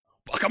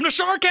Welcome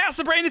to Shorecast,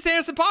 the Brandon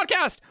Sanderson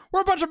podcast.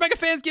 We're a bunch of mega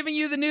fans giving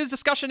you the news,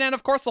 discussion, and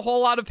of course a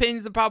whole lot of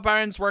opinions about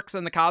Byron's works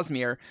in the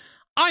Cosmere.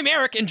 I'm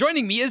Eric, and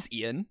joining me is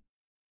Ian.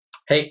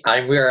 Hey,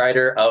 I'm Weir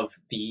Rider of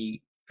the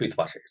Truth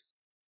Watchers.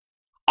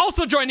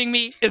 Also joining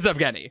me is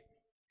Evgeny.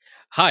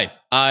 Hi,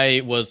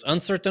 I was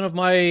uncertain of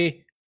my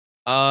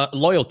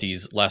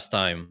loyalties last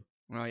time.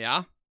 Oh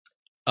yeah?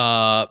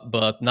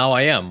 But now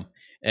I am.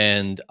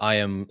 And I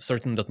am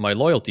certain that my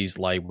loyalties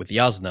lie with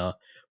Yasna,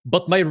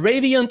 but my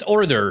Radiant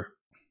Order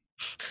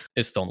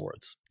is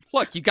Stonewards.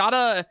 Look, you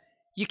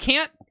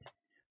can't,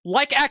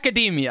 like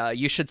academia,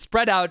 you should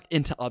spread out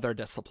into other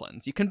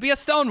disciplines. You can be a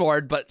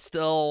Stoneward, but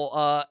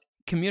still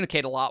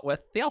communicate a lot with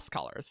the Else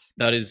Scholars.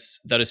 That is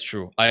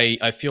true.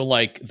 I feel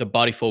like the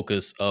body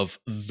focus of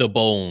the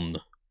bone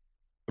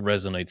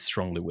resonates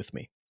strongly with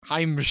me.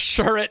 I'm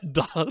sure it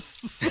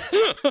does.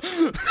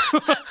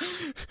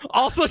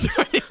 Also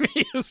joining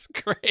me is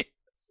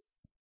Grace.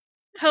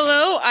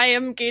 Hello, I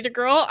am Gator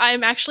Girl.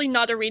 I'm actually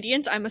not a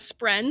Radiant, I'm a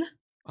Spren.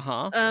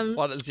 Uh-huh.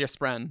 What is your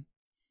Spren?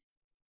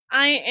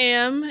 I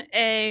am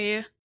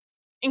a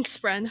Ink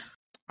Spren.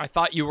 I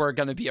thought you were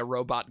going to be a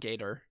robot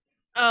gator.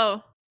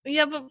 Oh,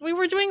 yeah, but we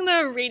were doing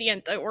the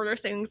Radiant order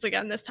things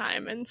again this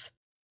time, and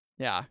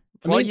yeah.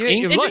 Well, it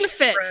didn't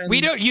fit.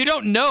 You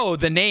don't know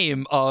the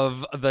name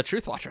of the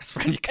Truth Watchers,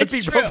 friend. You could It's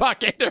be true. robot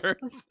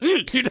gators.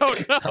 You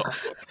don't know.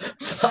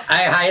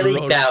 I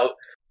highly doubt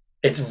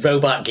it's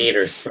Robot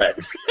Gator's friend.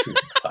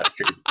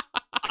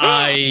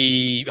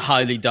 I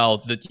highly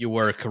doubt that you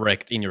were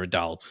correct in your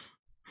doubt.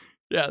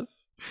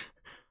 Yes.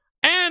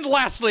 And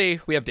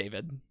lastly, we have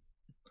David.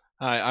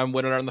 Hi, I'm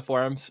Winter on the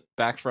forums,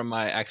 back from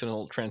my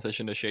accidental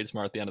transition to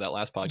Shadesmart at the end of that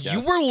last podcast. You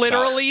were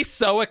literally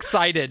so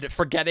excited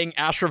for getting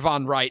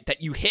Ashravan right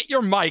that you hit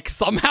your mic.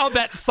 Somehow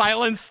that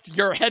silenced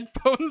your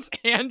headphones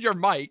and your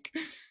mic.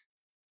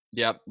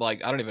 Yep,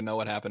 like, I don't even know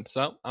what happened.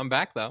 So, I'm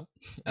back, though.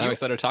 And I'm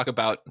excited to talk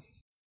about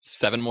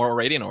 7 more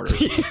Radiant Orders.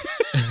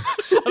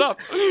 Shut up.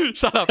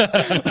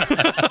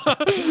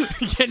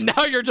 Yeah,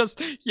 now you're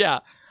just, yeah.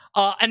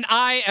 And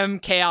I am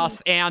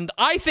Chaos, and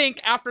I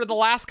think after the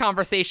last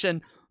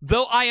conversation,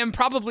 though I am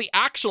probably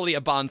actually a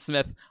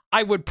bondsmith,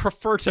 I would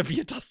prefer to be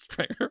a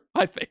Dustbringer,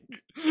 I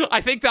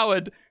think that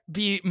would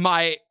be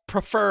my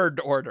preferred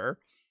order.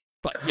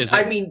 But Is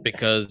it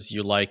because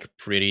you like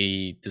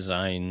pretty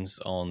designs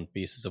on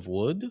pieces of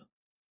wood?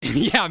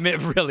 yeah, I'm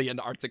really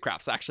into arts and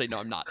crafts. Actually, no,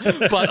 I'm not.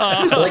 But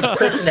like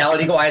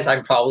personality-wise,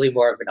 I'm probably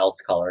more of an Else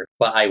Scholar,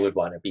 but I would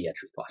want to be a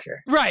Truth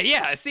Watcher. Right,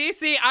 yeah.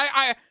 See,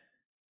 I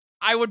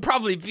would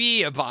probably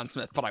be a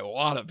bondsmith, but I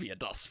want to be a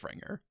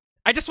Dustbringer.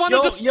 I just want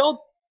to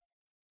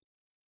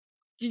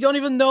You don't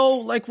even know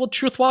like what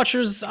Truth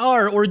Watchers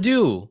are or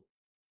do.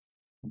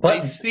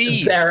 But They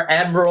see. they're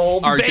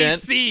emerald, They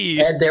Argent.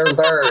 see. and they're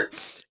learned.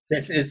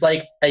 It's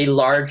like a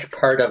large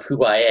part of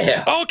who I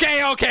am.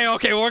 Okay.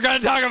 We're gonna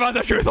talk about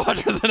the Truth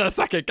Watchers in a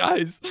second,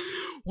 guys.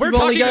 We've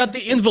only got the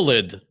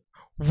Invalid.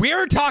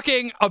 We're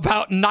talking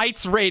about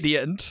Knights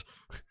Radiant.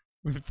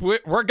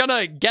 We're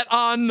gonna get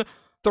on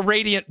the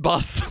Radiant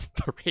bus.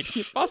 The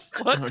Radiant bus?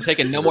 What? We're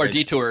taking no more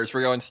detours.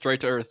 We're going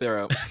straight to Earth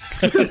Zero.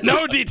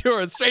 No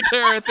detours. Straight to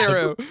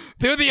Erethiru.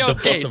 Through the The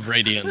Oath bus Gate. of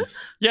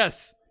Radiance.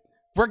 Yes.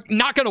 We're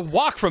not gonna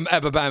walk from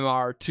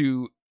Ebabamar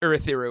to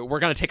Erethiru. We're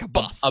gonna take a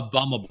bus. A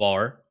Bama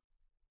bar.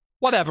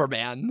 Whatever,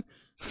 man.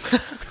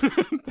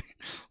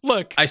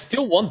 Look, I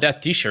still want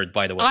that t-shirt,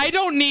 by the way. I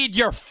don't need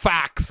your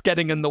facts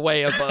getting in the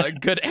way of a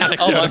good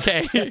anecdote,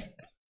 okay?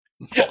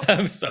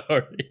 I'm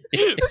sorry.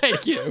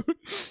 Thank you.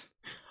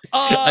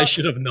 I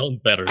should have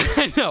known better.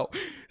 I know.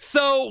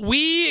 So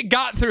we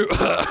got through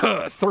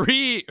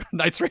 3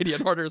 Knights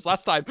Radiant orders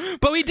last time,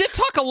 but we did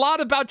talk a lot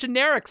about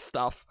generic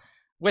stuff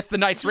with the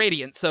Knights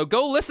Radiant. So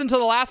go listen to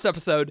the last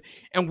episode,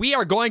 and we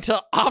are going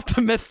to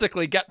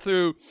optimistically get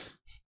through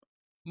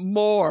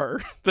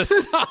more this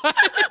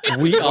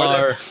time. We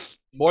are...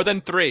 More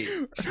than 3.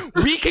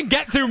 We can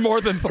get through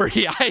more than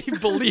 3. I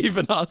believe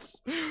in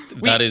us.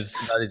 That is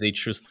a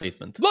true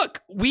statement.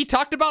 Look, we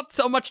talked about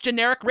so much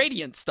generic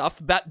Radiant stuff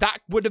that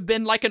would have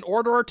been like an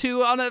order or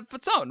 2 on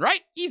its own,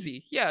 right?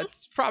 Easy. Yeah,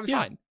 it's probably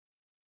fine.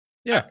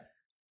 Yeah.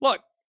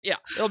 Look, yeah,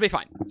 it'll be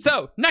fine.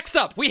 So, next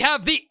up, we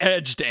have the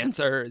Edge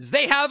Dancers.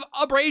 They have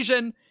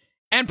abrasion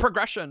and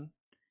progression,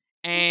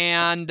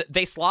 and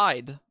they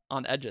slide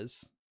on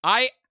edges.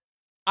 I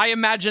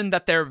imagine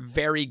that they're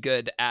very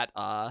good at,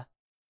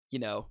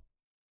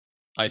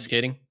 Ice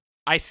skating?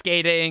 ice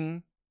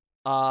skating,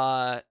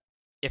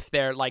 if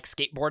they're like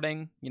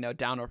skateboarding,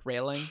 down a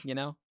railing,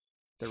 they're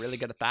really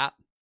good at that,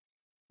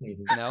 They've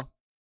got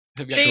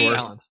They- good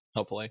balance,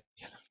 hopefully.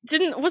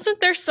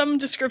 Wasn't there some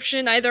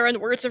description either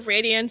in Words of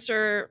Radiance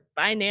or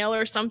by Nail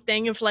or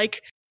something of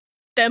like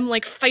them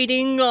like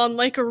fighting on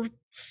like a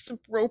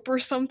rope or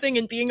something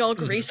and being all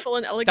graceful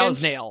and elegant? that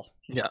was Nail.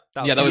 Yeah,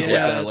 That that was Nail.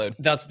 Lift's interlude.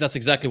 That's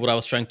exactly what I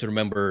was trying to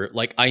remember.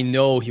 Like, I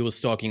know he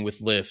was talking with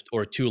Lift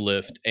or to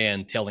Lift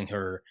and telling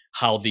her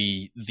how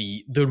the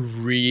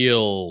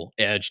real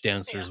Edge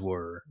dancers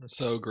were.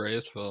 So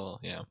graceful,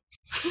 yeah.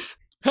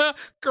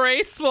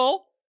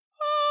 Graceful.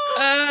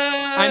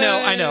 I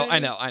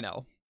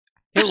know.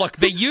 Hey, look,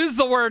 they use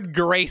the word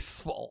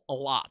graceful a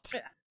lot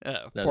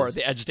That for is-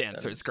 the edge that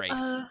dancer's is-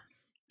 grace.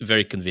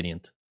 Very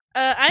convenient.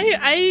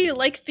 I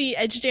like the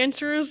edge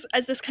dancers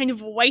as this kind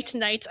of white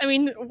knight. I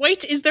mean,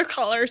 white is their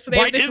color, so they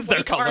White have this is their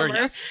white color, armor.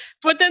 yes.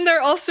 But then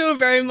they're also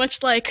very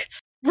much like,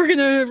 we're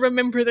gonna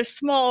remember the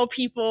small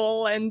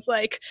people and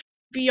like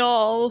be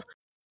all,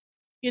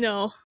 you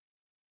know.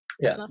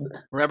 Yeah.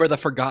 Remember the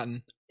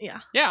forgotten.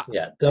 Yeah. Yeah,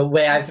 the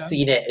way I've Okay.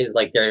 seen it is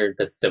like they're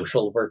the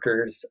social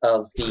workers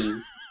of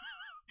the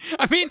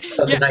I mean,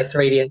 of yeah. the Knights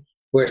Radiant,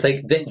 where it's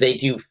like they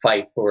do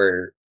fight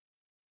for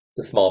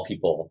the small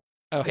people.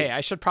 Oh, hey,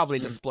 I should probably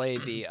Mm. display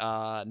the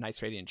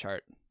Knights Radiant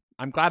chart.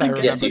 I'm glad I Yes,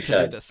 remembered you to do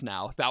should. this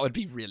now. That would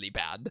be really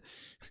bad.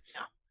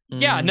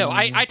 Yeah, no,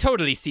 I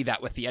totally see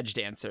that with the Edge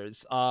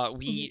Dancers.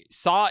 We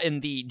saw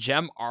in the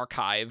Gem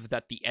archive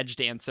that the Edge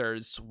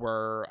Dancers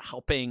were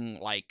helping,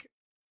 like,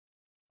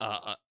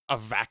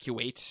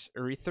 evacuate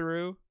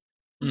Urithiru.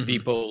 Mhm.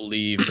 People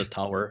leave the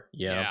tower.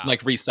 Yeah.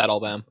 Like resettle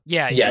them.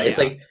 Yeah, Yeah, it's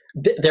like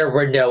there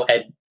were no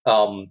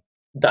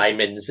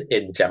diamonds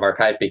in the Gem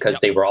Archive because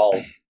Yep. they were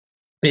all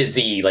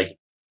busy, like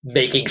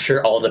making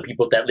sure all the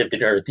people that lived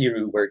in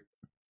Urithiru were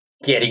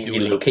getting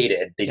Doing-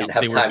 relocated. They Yeah, didn't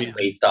have they were time to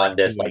busy, waste on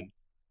this. doing-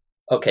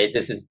 Like, okay,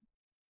 this is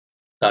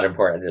not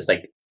important. It's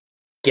like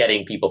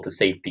getting people to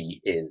safety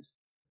is.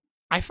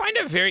 I find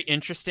it very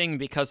interesting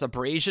because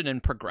abrasion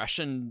and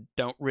progression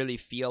don't really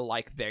feel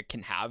like they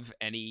can have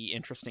any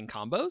interesting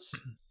combos.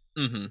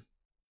 Mm-hmm.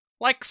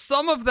 Like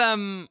some of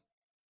them,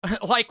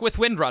 like with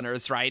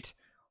Windrunners, right?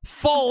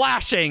 Full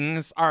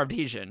lashings are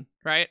adhesion,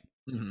 right?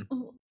 Mm-hmm.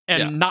 And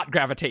Yeah. not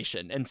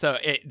gravitation. And so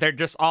they're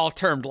just all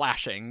termed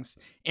lashings.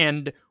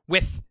 And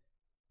with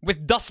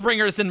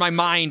Dustbringers in my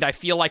mind, I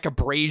feel like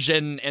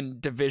abrasion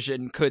and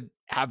division could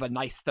have a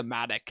nice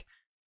thematic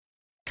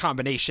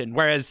combination.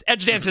 Whereas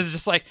Edge Dance is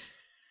just like,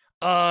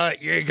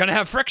 you're gonna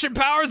have friction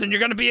powers and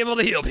you're gonna be able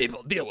to heal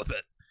people. Deal with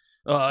it.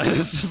 And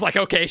it's just like,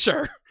 okay,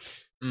 sure.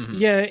 Mm-hmm.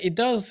 Yeah, it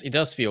does. It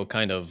does feel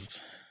kind of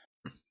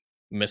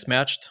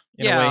mismatched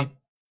in Yeah. a way.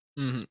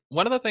 Mm-hmm.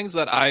 One of the things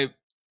that I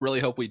really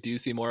hope we do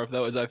see more of,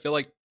 though, is I feel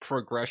like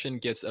progression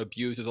gets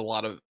abused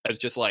as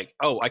just like,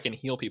 oh, I can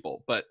heal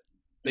people, but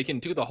they can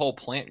do the whole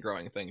plant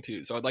growing thing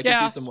too. So I'd like to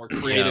Yeah. see some more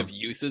creative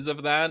uses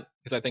of that,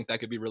 because I think that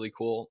could be really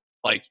cool.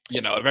 Like,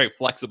 a very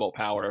flexible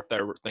power if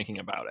they're thinking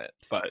about it.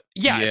 But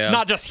Yeah, Yeah. it's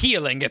not just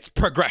healing, it's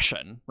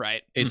progression,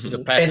 right? It's the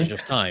Mhm. passage And-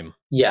 of time.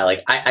 Yeah,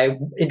 like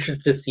I'm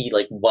interested to see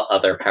like what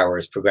other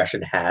powers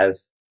progression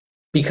has,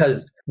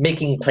 because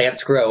making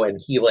plants grow and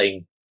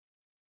healing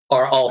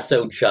are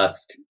also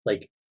just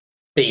like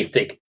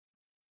basic.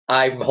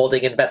 I'm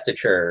holding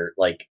investiture.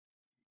 Like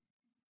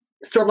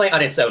Stormlight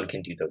on its own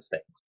can do those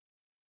things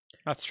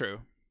That's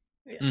true.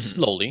 Mhm.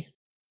 Slowly.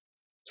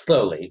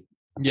 slowly.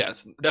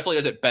 yes, definitely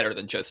does it better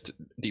than just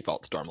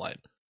default Stormlight.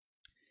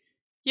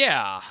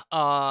 Yeah.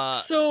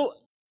 So,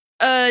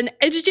 an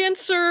edge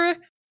dancer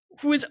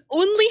who is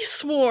only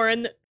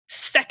sworn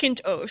second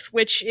oath,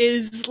 which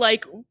is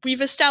like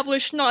we've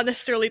established not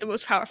necessarily the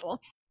most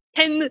powerful,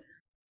 can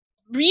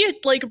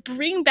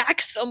bring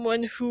back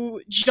someone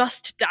who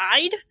just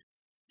died.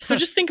 So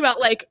just think about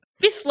like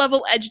 5th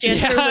level edge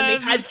dancer Yeah, when they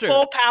this had is true.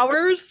 full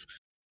powers.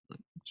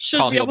 Should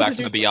Call be heal able back to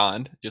from do the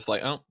beyond. Just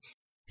like, oh,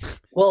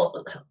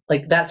 Well,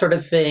 like that sort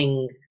of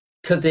thing,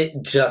 because it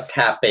just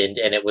happened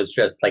and it was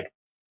just like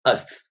a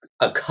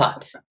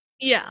cut.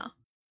 Yeah.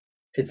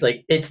 It's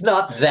like it's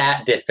not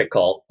that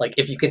difficult. Like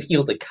if you could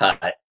heal the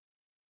cut,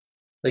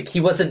 like he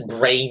wasn't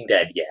brain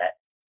dead yet.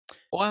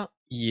 well,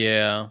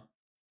 Yeah.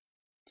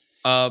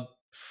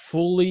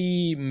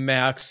 Fully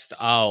maxed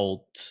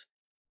out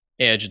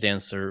Edge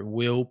Dancer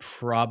will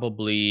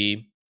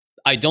probably.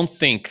 I don't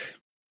think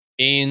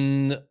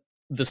in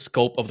the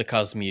scope of the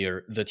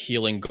Cosmere that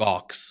healing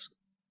Gox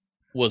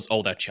was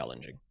all that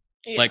challenging.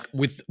 Yeah. Like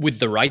with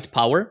the right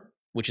power,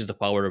 which is the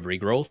power of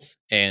regrowth,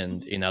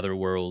 and in other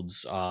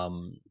worlds,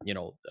 Aeon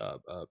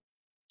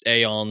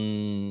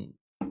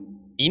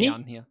Ini?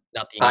 Beyond here.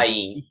 Not Ini.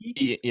 I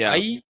yeah.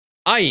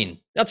 Ain.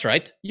 That's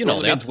right. You know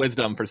Well, it that. means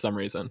wisdom for some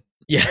reason.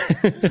 Yeah.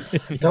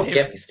 don't Damn.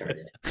 get me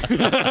started.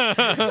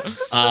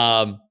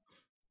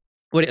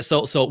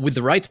 So with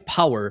the right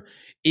power,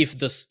 if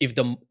the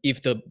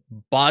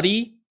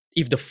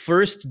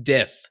first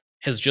death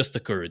has just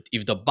occurred,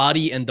 if the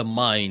body and the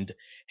mind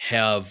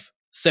have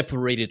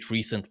separated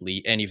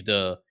recently, and if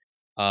the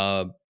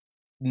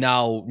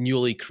now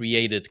newly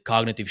created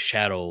cognitive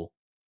shadow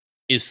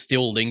is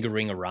still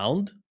lingering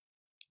around,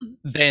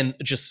 then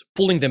just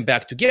pulling them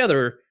back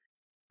together,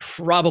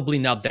 probably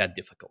not that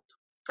difficult.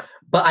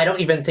 But I don't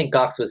even think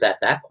Gox was at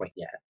that point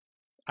yet.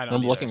 I don't I'm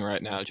either. looking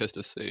right now just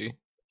to see.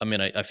 I mean,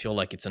 I feel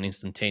like it's an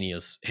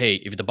instantaneous, hey,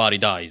 if the body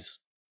dies,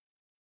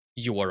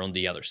 you are on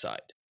the other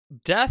side.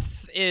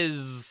 Death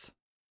is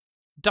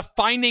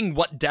defining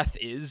what death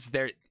is.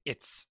 There,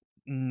 it's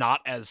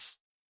not as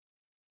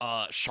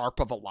sharp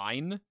of a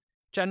line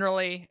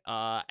generally.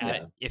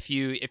 Yeah. If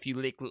you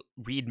like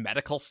read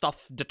medical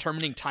stuff,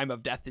 determining time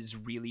of death is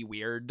really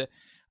weird.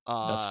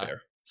 That's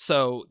fair.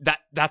 So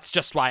that's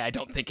just why I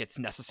don't think it's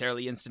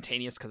necessarily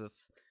instantaneous, because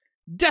it's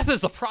death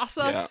is a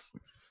process.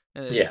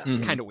 Yeah.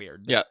 It's kind of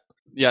weird. Yeah.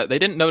 Yeah, they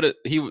didn't notice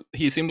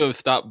he seemed to have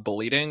stopped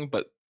bleeding,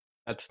 but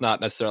that's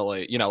not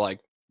necessarily, like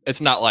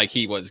it's not like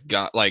he was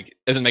gone. Like, it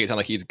doesn't make it sound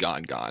like he's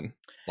gone.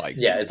 Like,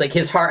 Yeah, it's like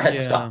his heart had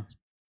Yeah. stopped,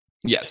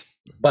 yes,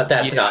 but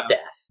that's Yeah. not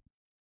death.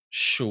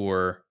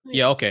 Sure.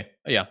 Yeah. Okay.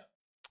 Yeah.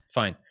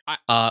 Fine.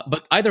 I-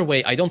 But either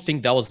way, I don't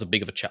think that was as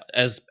big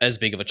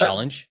of a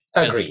challenge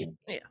as Agreed.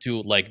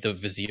 to like the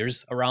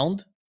viziers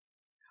around.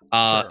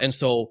 Sure. And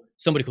so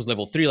somebody who's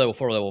level 3, level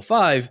 4, level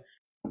 5,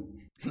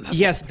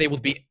 yes, they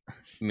would be.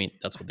 I mean,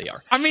 that's what they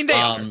are. I mean, they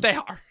are. Um, They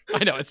are.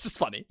 I know, it's just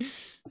funny.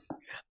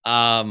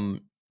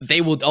 They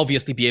would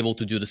obviously be able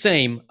to do the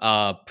same,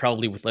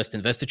 probably with less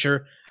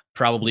investiture,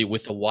 probably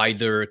with a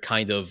wider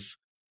kind of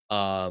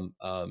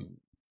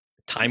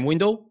time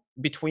window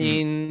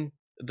between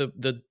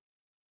the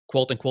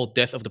quote unquote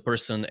death of the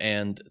person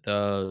and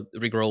the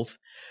regrowth.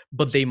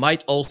 But they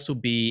might also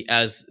be,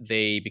 as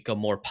they become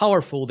more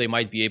powerful, they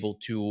might be able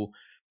to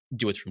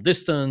do it from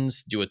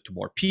distance, do it to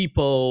more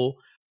people,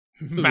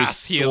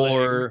 Mass healing.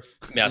 restore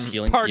mass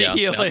healing, Party yeah,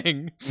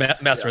 healing. mass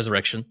Yeah.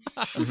 resurrection.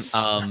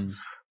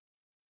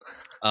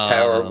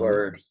 Power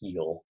word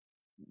heal.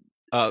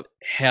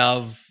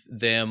 Have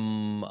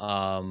them.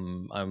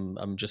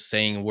 I'm just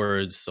saying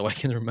words so I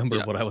can remember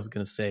Yeah. what I was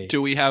gonna say.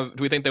 do we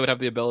think they would have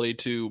the ability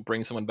to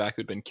bring someone back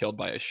who'd been killed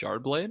by a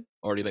shard blade,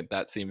 or do you think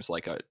that seems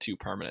like a too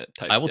permanent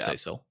type? I would death? say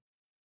so.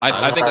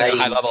 I think like a I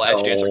high level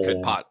edge dancer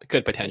don't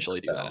could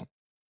potentially do so. that.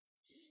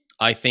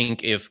 I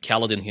think if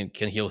Kaladin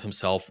can heal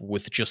himself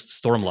with just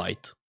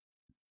Stormlight,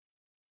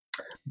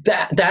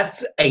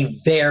 That's a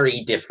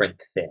very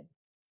different thing.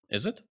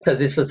 is it? Because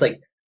it's just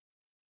like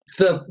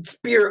the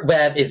spirit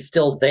web is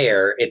still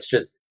there. It's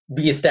just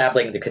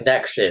reestablishing the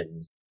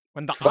connections.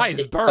 When the From eyes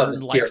the- of burn,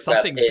 the like spirit web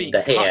something's in being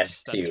the hand,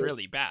 cut, that's too.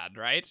 really bad,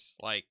 right?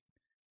 Like,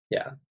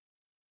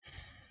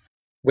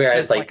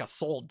 Whereas, it's like, like a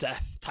soul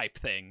death type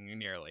thing,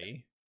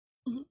 nearly.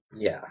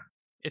 yeah,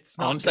 It's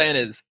not All I'm saying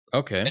good. is,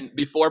 Okay. and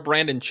before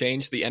Brandon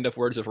changed the end of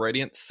Words of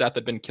Radiance, Seth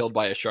had been killed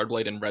by a shard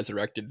blade and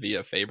resurrected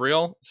via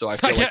Fabriel. So I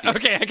feel like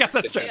okay, I guess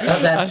that's true. Yeah.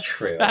 oh, that's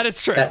true. That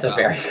is true. That's a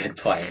very good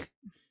point.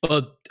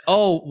 But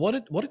what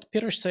did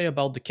Peter say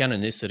about the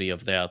canonicity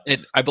of that?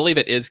 I believe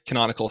it is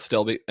canonical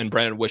still, and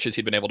Brandon wishes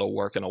he'd been able to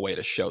work in a way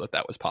to show that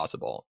that was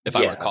possible, if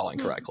I'm Yeah. recalling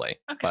Hmm. correctly.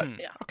 Okay. But Hmm,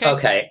 Yeah. Okay.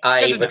 Okay,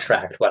 I Good to know.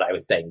 retract what I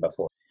was saying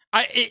before.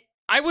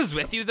 I was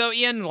with you though,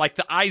 Ian. Like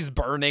the eyes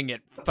burning,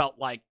 it felt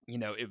like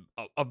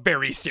a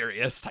very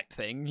serious type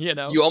thing.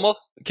 you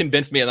almost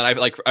convinced me, and then I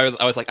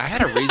was like, I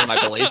had a reason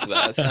I believed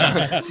this.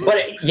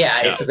 But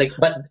yeah, it's just like,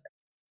 but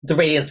the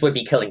Radiants would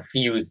be killing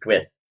fused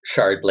with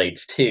shard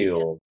blades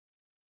too,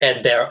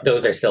 and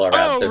those are still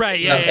around. Oh so right,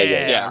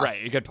 okay, yeah.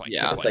 right. Good point.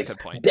 Yeah. Good It's point. like, Good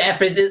point.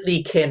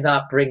 definitely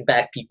cannot bring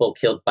back people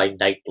killed by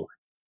Nightblood.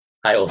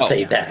 I will Oh,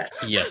 say yeah. that.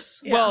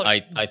 Yes. Yeah. Well,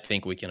 I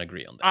think we can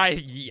agree on that.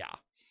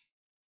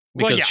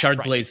 Well, Because yeah, shard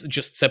right. blades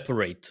just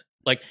separate.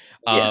 Like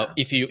Yeah.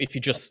 if you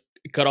just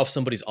cut off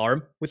somebody's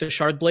arm with a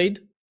shard blade,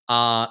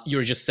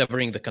 you're just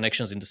severing the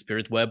connections in the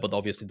spirit web, but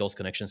obviously those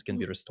connections can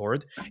be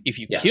restored. If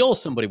you Yeah. kill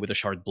somebody with a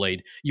shard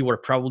blade, you are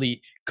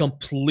probably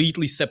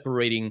completely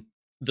separating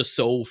the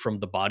soul from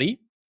the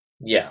body.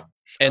 Yeah.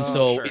 And Oh,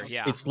 so sure, it's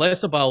yeah. it's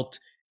less about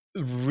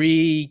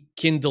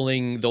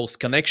rekindling those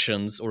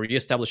connections or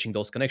reestablishing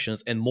those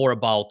connections and more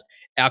about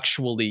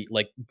actually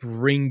like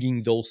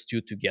bringing those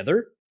two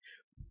together.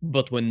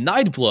 But when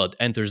Nightblood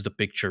enters the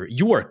picture,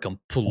 you are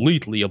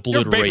completely You're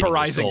obliterating the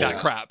vaporizing soul.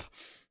 that crap,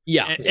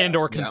 Yeah. and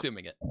or Yeah.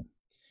 consuming it.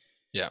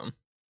 Yeah.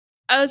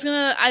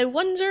 I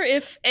wonder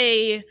if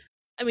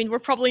I mean, we're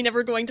probably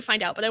never going to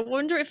find out, but I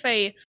wonder if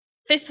a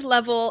 5th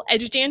level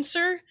Edge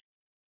Dancer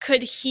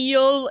could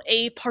heal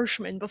a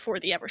Parshman before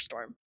the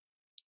Everstorm.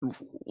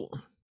 Ooh.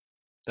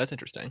 That's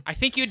interesting. I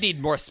think you'd need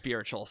more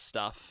spiritual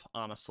stuff,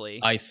 honestly.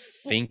 I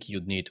think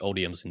you'd need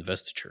Odium's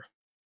investiture.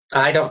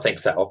 I don't think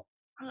so.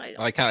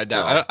 I kind of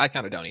doubt. No. I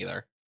kind of don't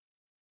either.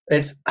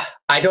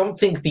 I don't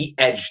think the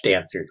Edge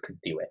Dancers could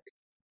do it.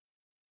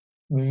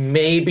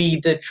 Maybe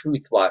the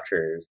Truth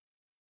Watchers,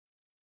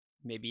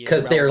 Maybe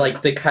because they're irrelevant.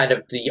 like the kind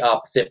of the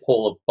opposite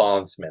pole of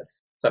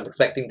Bondsmiths. So I'm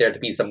expecting there to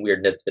be some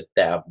weirdness with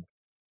them.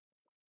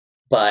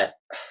 But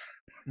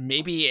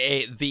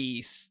maybe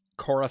the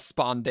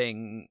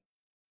corresponding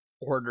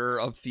order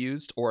of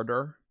fused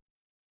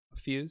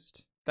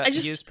that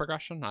use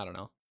progression. I don't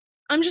know.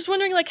 I'm just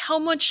wondering, like, how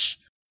much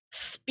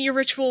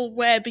spiritual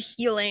web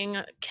healing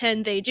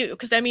can they do?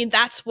 Because I mean,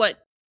 that's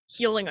what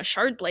healing a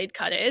shard blade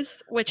cut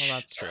is, which Well,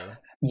 that's true.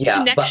 yeah,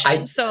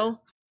 connection. but So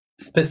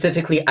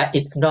specifically,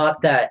 it's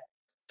not that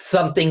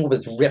something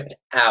was ripped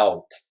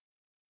out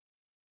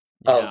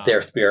of Yeah.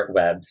 their spirit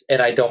webs,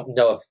 and I don't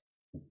know if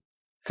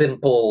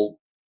simple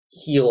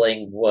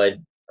healing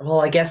would.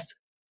 Well, I guess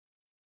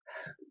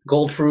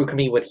Gold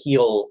Furukami would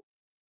heal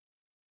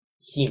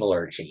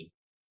hemalurgy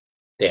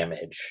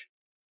damage.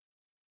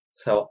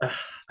 So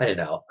I don't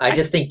know. I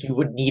just think you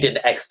would need an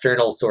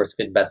external source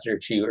of investiture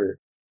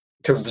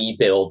to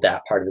rebuild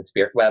that part of the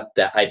spirit web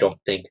that I don't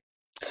think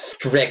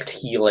strict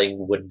healing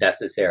would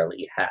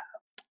necessarily have.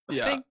 I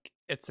Yeah. think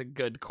it's a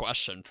good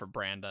question for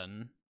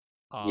Brandon.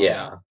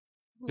 Yeah.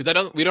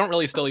 Because we don't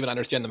really still even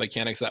understand the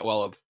mechanics that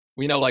well. Of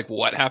we know like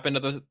what happened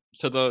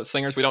to the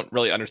slingers. We don't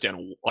really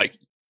understand like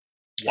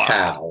why,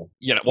 How?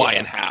 why Yeah.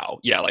 and how.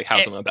 Yeah, like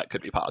how some of that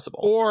could be possible.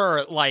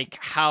 Or like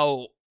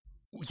how,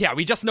 yeah,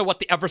 we just know what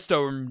the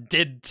Everstorm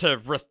did to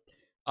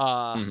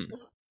Mhm.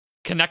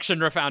 connection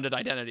refounded,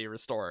 identity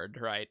restored,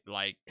 right?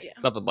 Like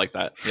Something like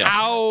that. Yeah.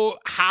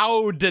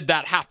 how did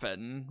that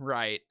happen,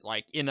 right?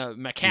 Like in a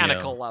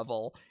mechanical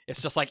level,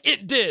 it's just like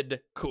it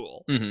did.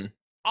 Cool. hmm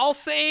I'll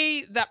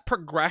say that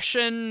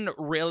progression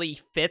really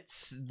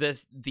fits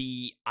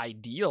the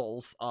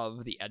ideals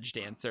of the Edge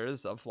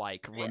Dancers of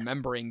like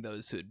remembering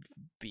those who'd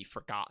be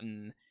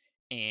forgotten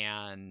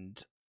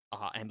and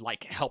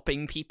like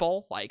helping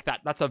people. Like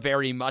that's a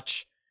very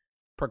much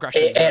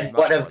progression. And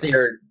one of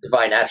their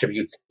divine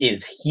attributes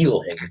is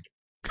healing.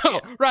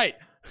 oh, right.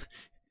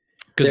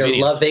 They're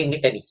Convenient.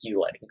 loving and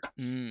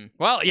healing.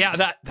 Well, yeah,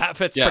 that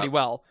fits Yeah. pretty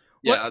well.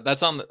 Yeah,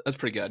 that's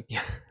pretty good.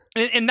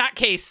 In that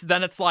case,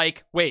 then it's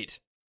like, wait,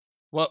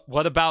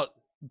 what about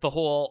the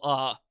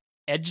whole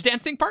edge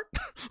dancing part?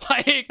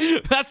 Like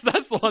that's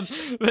the one.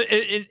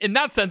 In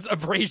that sense,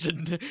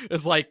 abrasion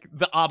is like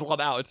the odd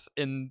one out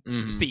in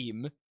Mhm.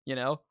 theme.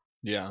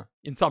 Yeah.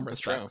 In some That's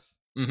true. respects,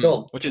 Mhm.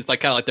 Cool. Which is like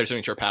kind of like their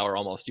signature power,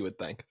 almost. You would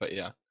think, but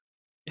yeah.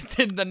 it's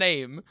in the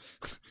name.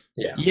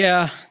 Yeah.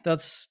 Yeah,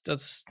 that's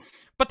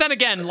But then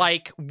again,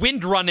 like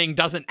wind running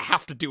doesn't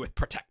have to do with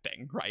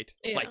protecting, right?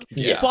 Yeah. Like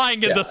Yeah.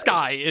 flying in Yeah. the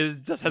sky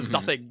just has Mhm.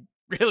 nothing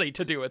really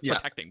to do with Yeah.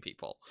 protecting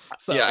people.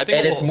 So Yeah, I think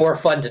And it's we'll- more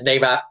fun to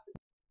name out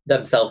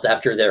themselves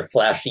after their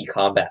flashy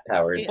combat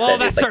powers. well, than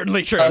that's it's like,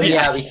 certainly true. oh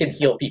yeah, we can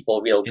heal people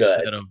real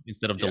good.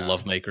 instead of the Yeah.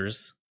 love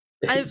makers.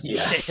 I've-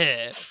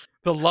 yeah.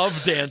 The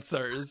love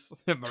dancers.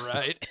 Am I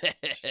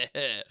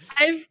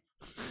right?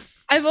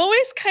 I've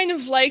always kind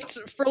of liked,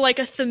 for like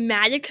a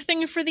thematic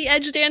thing for the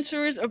Edge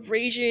Dancers,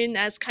 Abrasion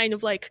as kind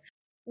of like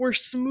we're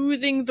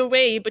smoothing the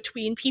way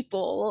between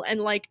people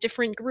and like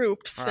different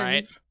groups. All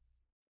right.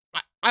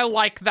 I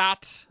like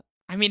that.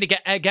 I mean,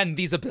 again,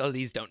 these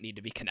abilities don't need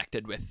to be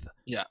connected with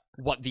Yeah.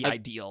 what the I-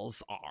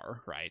 ideals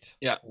are, right?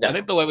 Yeah, No. I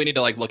think the way we need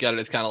to like look at it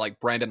is kind of like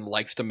Brandon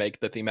likes to make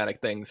the thematic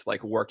things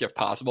like work if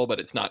possible, but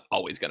it's not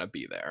always going to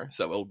be there.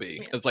 So it'll be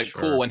Yeah. it's like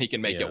Sure. cool when he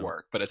can make Yeah. it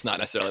work, but it's not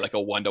necessarily like a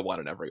 1-to-1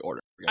 in every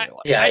order. You're gonna,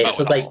 like, Yeah, know it's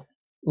it like all.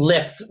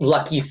 Lift's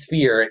lucky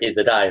sphere is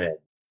a diamond,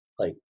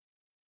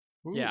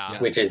 Ooh, Yeah.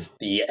 which is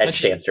the Edge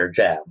she- Dancer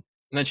gem.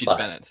 And then she but-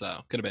 spent it,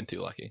 so could have been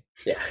too lucky.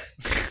 Yeah.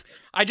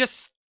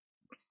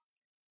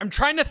 I'm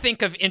trying to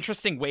think of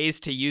interesting ways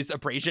to use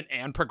abrasion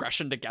and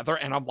progression together,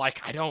 and I'm like,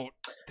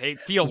 they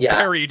feel Yeah.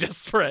 very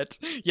disparate,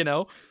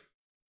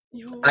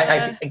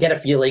 I get a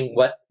feeling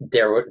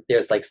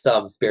there's like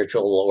some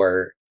spiritual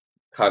or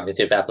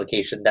cognitive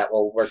application that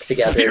will work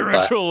together.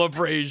 Spiritual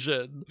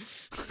abrasion.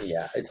 But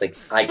yeah, it's like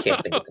I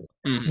can't think of them.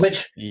 Mm.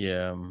 Which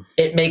Yeah.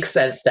 it makes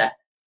sense that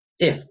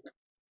if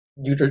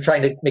you're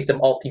trying to make them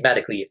all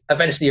thematically,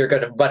 eventually you're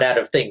going to run out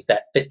of things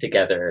that fit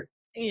together.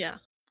 Yeah.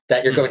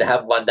 That you're going to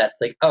have one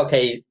that's like,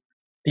 okay,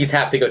 these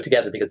have to go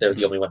together because they're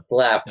the only ones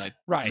left. Like,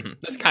 Right.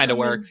 Mhm. That kind of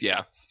works,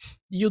 yeah.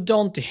 You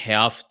don't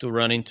have to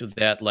run into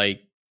that.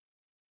 Like,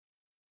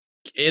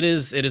 it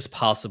is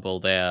possible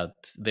that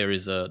there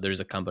is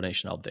a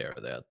combination out there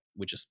that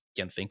we just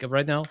can't think of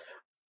right now.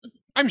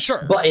 I'm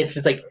sure. But it's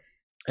just like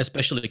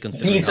Especially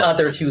considering these how-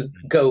 other two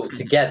go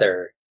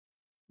together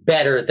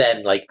better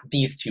than like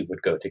these two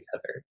would go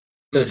together.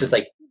 So it's just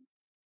like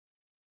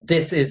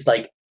this is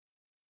like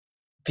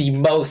the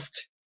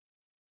most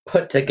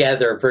put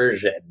together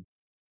version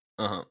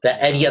Uh-huh.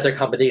 that any other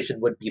combination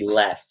would be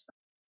less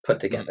put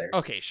together.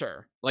 Okay,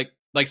 sure.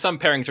 Like some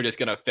pairings are just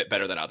gonna fit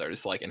better than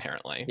others, like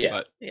inherently. Yeah.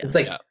 But Yeah. It's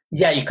like, Yeah.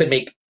 yeah, you could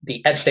make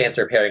the Edge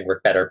Dancer pairing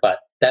work better, but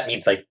that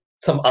means like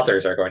some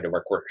others are going to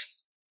work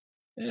worse.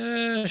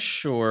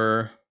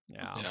 Sure.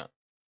 Yeah. yeah.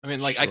 I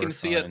mean, like I Sure, can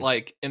see it fine.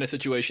 like in a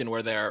situation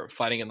where they're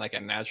fighting in like a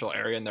natural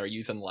area and they're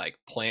using like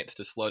plants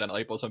to slow down other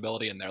people's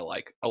mobility, and they're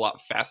like a lot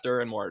faster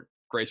and more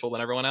graceful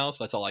than everyone else.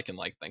 That's all I can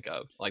like think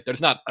of. Like,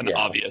 there's not an Yeah.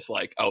 obvious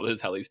like, oh, this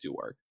is how these two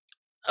work.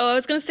 Oh, I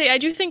was gonna say, I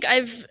do think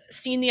I've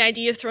seen the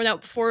idea thrown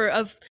out before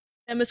of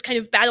them as kind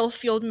of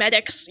battlefield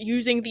medics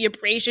using the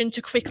abrasion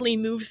to quickly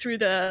move through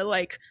the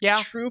like Yeah.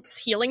 troops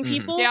healing Mhm.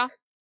 people. Yeah.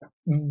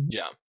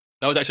 Yeah,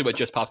 that was actually what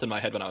just popped in my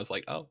head when I was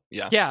like, oh,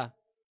 yeah. Yeah.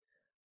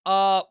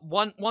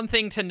 One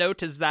thing to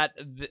note is that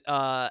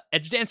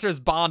Edge Dancers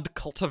bond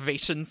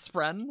cultivation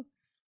spren.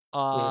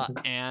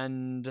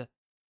 And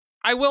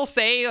I will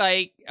say,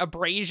 like,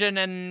 abrasion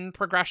and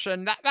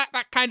progression,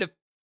 that kind of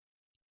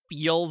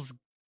feels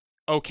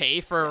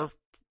okay for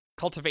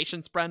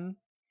cultivation spren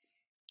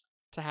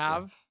to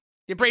have.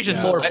 The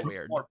abrasion's Yeah. a little I-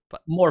 weird,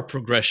 but More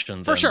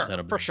progression. For than- sure,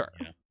 than for sure.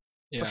 Yeah.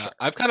 Yeah, sure.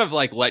 I've kind of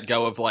like let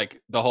go of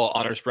like the whole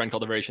honor spren,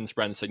 cultivation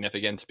spren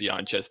significance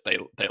beyond just they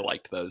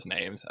liked those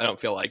names. I don't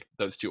feel like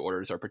those two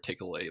orders are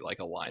particularly like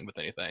aligned with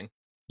anything.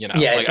 You know,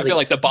 Yeah, like it's I feel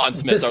like the The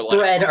bondsmiths are like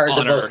spread are the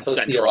honor most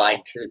closely central.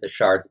 aligned to the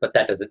shards, but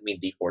that doesn't mean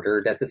the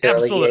order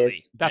necessarily absolutely.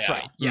 is. That's Yeah.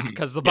 right. Yeah, Mhm.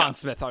 because the Yeah.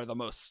 bondsmith are the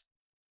most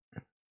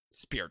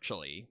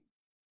spiritually.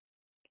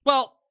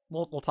 Well,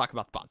 we'll talk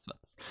about the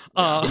bondsmiths.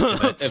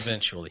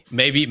 Eventually,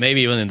 maybe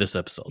even in this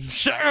episode.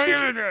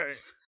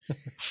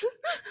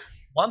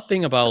 One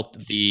thing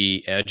about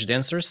the edge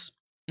dancers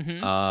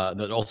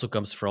that also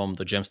comes from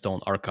the Gemstone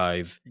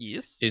Archive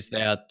Yes. is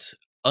that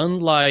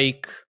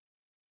unlike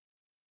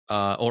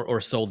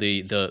or so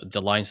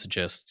the line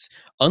suggests,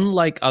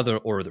 unlike other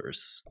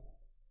orders,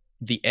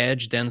 the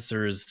edge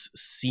dancers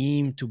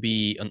seem to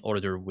be an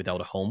order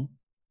without a home.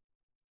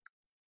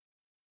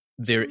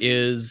 There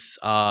is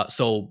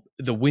so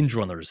the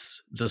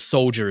Windrunners, the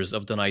soldiers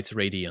of the Knights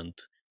Radiant,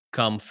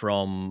 come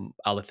from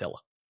Alethela.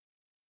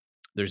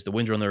 There's the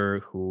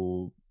Windrunner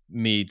who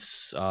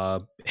meets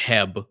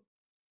Heb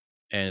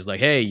and is like,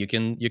 "Hey, you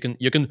can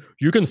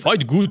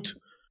fight good.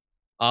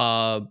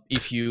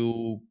 If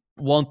you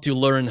want to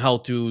learn how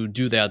to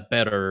do that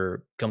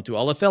better, come to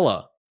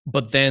Alethela."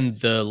 But then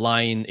the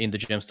line in the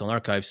Gemstone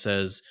Archive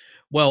says,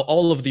 "Well,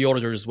 all of the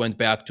orders went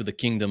back to the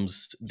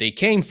kingdoms they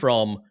came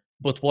from,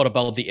 but what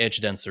about the edge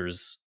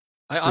dancers?"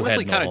 I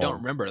honestly no kind of don't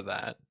home. remember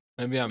that.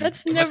 Maybe I'm.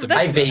 That's I must never-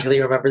 have I missed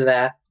vaguely remember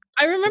that.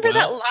 I remember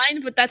that Well-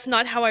 line, but that's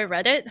not how I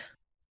read it.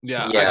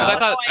 Yeah, Yeah. because I That's how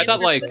thought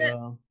like understood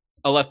it.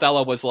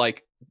 Alethela was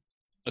like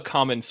a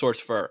common source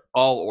for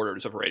all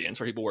orders of Radiance,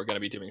 where people were going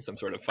to be doing some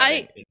sort of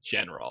fighting in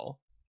general.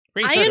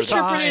 Research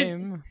interpreted-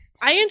 time.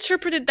 I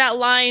interpreted that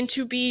line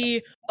to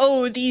be,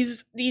 oh,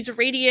 these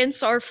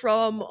Radiants are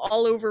from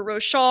all over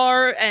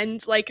Roshar,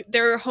 and like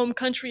their home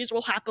countries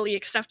will happily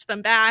accept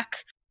them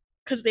back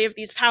because they have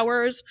these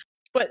powers.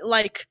 But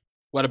like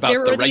What about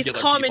there the are these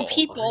regular common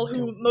people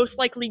who most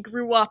likely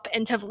grew up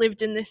and have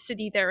lived in this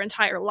city their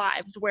entire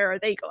lives. Where are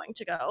they going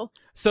to go?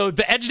 So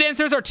the edge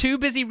dancers are too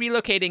busy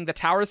relocating the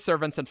tower's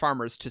servants and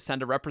farmers to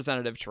send a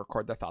representative to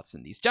record their thoughts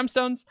in these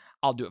gemstones.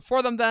 I'll do it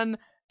for them then.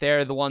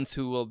 They're the ones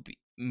who will be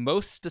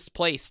most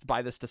displaced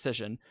by this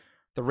decision.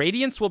 The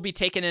Radiants will be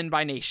taken in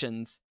by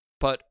nations,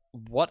 but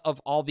what of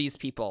all these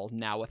people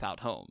now without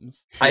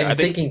homes? I I'm think-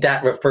 thinking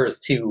that refers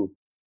to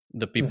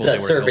The people the they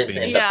were servants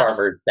helping. and Yeah. the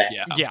farmers that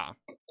Yeah. Yeah,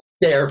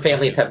 their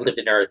families have lived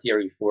in Earth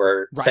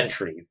for Right.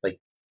 centuries. Like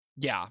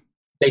yeah.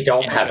 they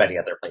don't Yeah. have any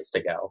other place to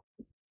go.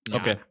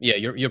 Okay, yeah,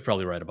 you're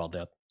probably right about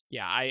that.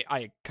 Yeah,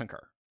 I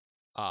concur.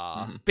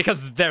 Mhm.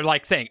 Because they're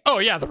like saying, oh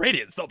yeah, the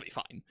Radiants, they'll be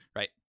fine,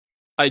 right?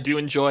 I do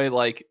enjoy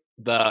like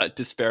the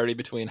disparity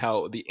between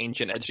how the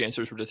ancient edge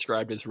dancers were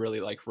described as really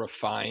like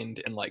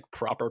refined and like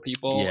proper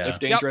people, Yeah. if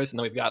dangerous, and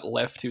then we've got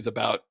Lift, who's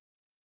about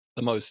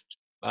the most,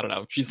 I don't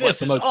know, she's like This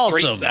the is most awesome.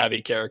 street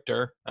savvy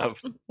character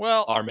of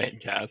Well, our main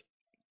cast.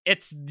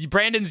 it's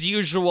Brandon's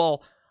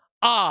usual,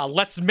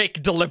 let's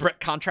make deliberate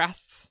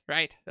contrasts,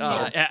 right?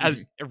 As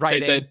They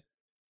writing. said,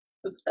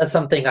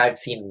 Something I've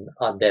seen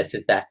on this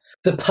is that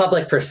the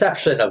public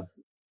perception of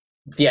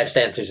the Edge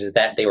Dancers is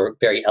that they were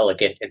very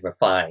elegant and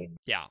refined.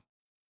 Yeah.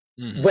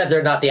 mhm. Whether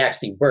or not they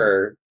actually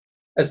were,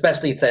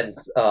 especially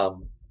since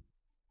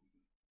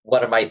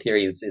one of my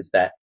theories is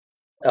that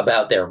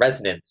about their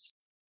resonance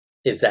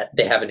is that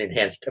they have an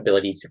enhanced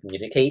ability to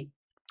communicate.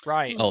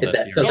 Right. Oh, Is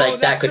that that so? theory. Like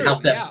that that's could true,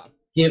 help them yeah.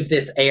 give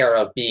this air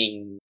of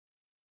being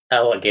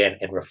elegant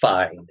and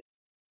refined.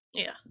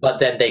 Yeah. But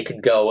then they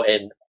can go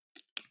and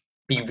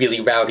be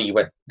really rowdy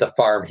with the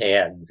farm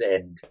hands,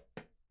 and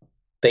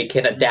they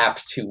can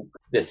adapt to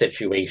the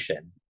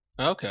situation.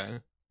 Okay.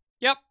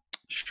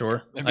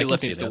 Sure, I Maybe can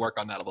Lift see needs to that. work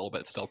on that a little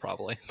bit still,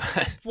 probably.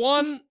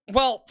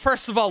 Well,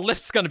 first of all,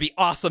 Lift's gonna be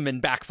awesome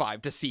in back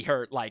 5 to see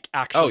her like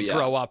actually yeah.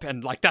 grow up,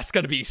 and like that's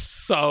gonna be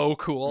so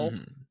cool,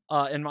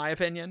 Mhm. in my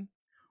opinion.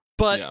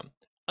 But Yeah.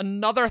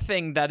 another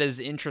thing that is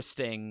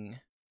interesting,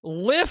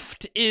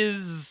 Lift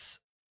is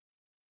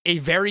a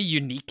very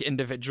unique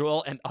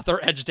individual, and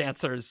other edge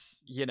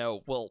dancers,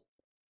 will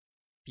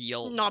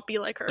feel Not be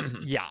like her.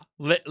 Mhm. yeah.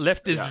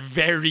 Lift is Yeah.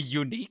 very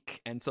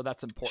unique, and so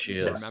that's She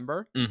important to is.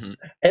 remember. Mhm.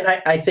 And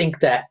I think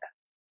that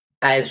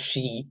as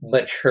she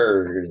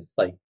matures,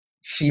 like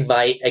she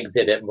might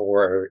exhibit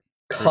more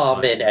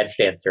common edge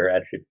dancer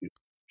attributes.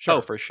 Sure.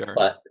 Oh, for sure.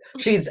 But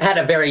she's had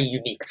a very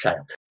unique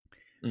childhood.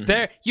 Mhm.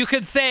 There, you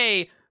could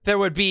say there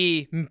would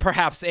be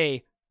perhaps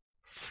a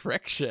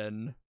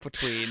friction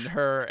between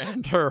her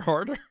and her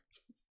orders.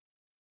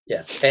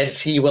 Yes, and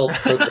she will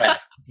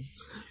progress.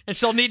 And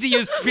she'll need to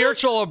use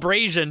spiritual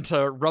abrasion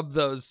to rub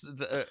those,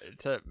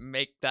 to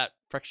make that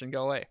friction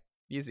go away.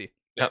 Easy.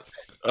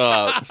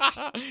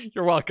 Uh,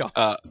 You're welcome.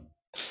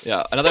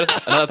 yeah. Another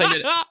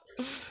thing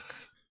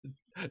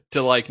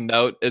to like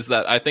note is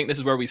that I think this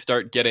is where we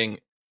start getting,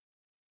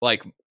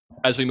 like,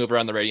 as we move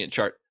around the Radiant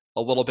chart,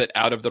 a little bit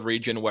out of the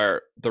region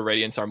where the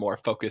Radiants are more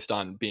focused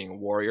on being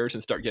warriors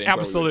and start getting to where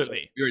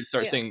Absolutely. we would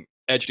start Yeah. seeing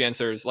edge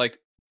dancers like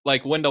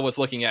Wendell was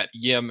looking at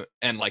Yim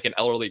and like an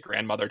elderly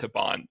grandmother to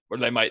bond, where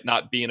they might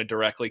not be in a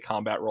directly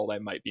combat role, they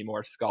might be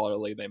more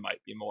scholarly, they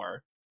might be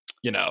more,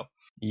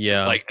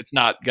 Yeah, like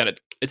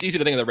it's easy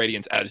to think of the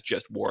Radiants as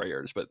just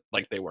warriors, but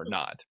like they were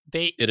not.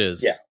 They it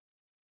is. Yeah.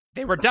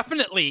 they were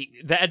definitely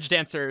the edge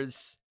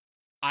dancers.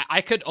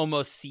 I could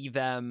almost see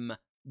them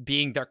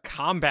being their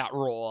combat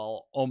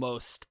role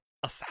almost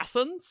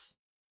assassins,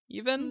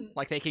 even Mm.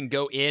 like they can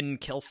go in,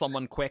 kill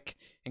someone quick,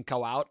 and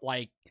go out.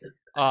 Like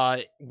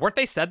weren't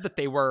they said that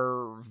they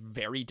were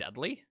very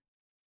deadly?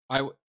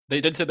 They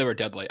did say they were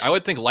deadly. I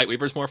would think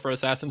Lightweaver's more for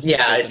assassins.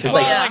 Yeah, it's just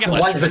Well, like I guess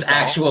that's ones true, with so.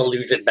 actual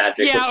illusion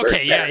magic. Yeah, would work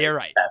okay, yeah, better you're than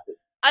right. passive.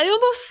 I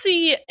almost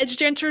see edge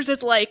dancers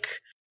as like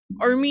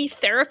army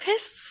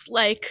therapists.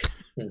 Like,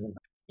 Mhm.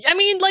 I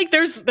mean, like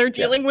they're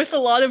dealing with a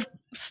lot of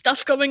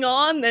stuff going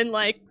on, and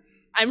like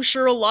I'm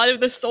sure a lot of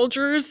the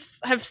soldiers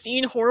have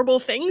seen horrible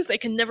things they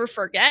can never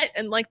forget.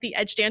 And like the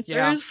edge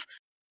dancers,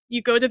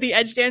 you go to the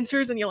edge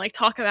dancers and you like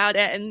talk about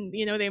it, and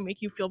you know they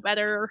make you feel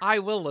better. I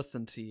will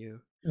listen to you.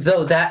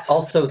 Though that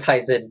also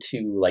ties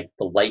into like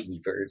the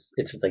Lightweavers.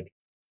 It's just like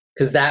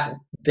because that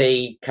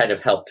they kind of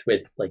helped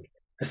with like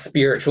the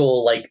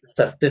spiritual like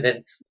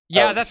sustenance.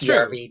 Yeah, of that's the true.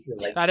 army to,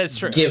 like, That is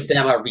true. give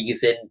them a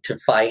reason to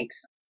fight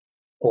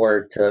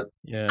or to.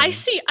 Yeah. I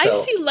see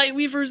So-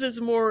 Lightweavers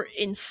as more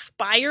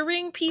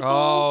inspiring people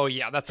Oh,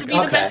 yeah, that's a to good be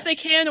the Okay. best they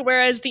can,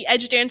 whereas the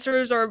edge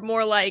dancers are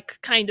more like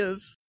kind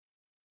of,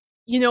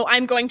 you know,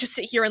 I'm going to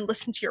sit here and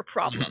listen to your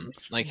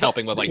problems. like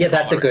helping with like yeah,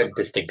 that's a trauma or good something.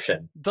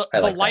 distinction. The I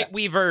like that.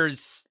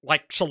 Lightweavers,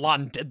 like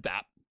Shallan did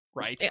that,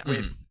 right? Yeah.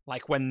 With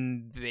like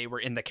when they were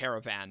in the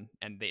caravan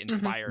and they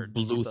inspired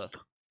Bluth. the-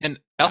 And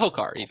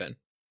Elhokar even.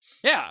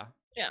 Yeah.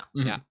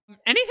 Mhm. Yeah.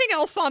 Anything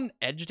else on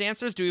edge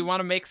dancers? Do we want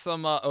to make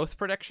some oath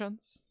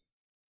predictions?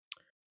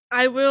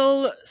 I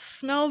will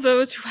smell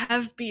those who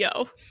have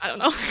BO. I don't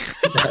know.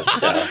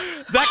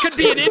 That could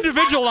be an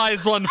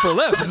individualized one for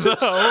Liv,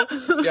 though.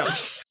 Yeah.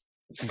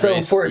 So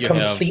Grace, for you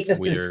have completeness'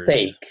 weird-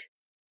 sake,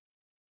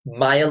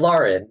 Maya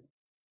Lauren,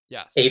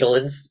 Yes.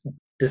 Adolin's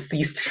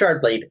deceased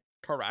Shardblade,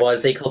 Correct.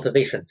 was a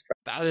cultivation sprite.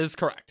 That is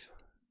correct.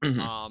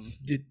 Mhm.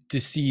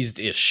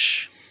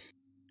 Deceased-ish.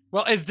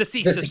 Well, as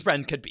deceased as Deceased.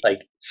 Spren could be.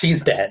 Like,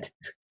 she's dead.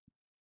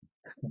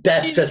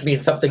 Death She's- just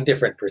means something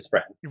different for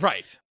Spren.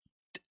 Right.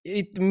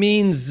 It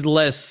means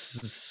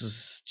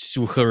less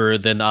to her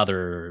than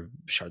other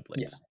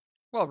Shardblades.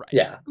 Well, right.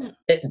 Yeah.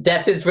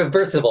 Death is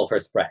reversible for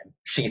Spren.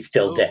 She's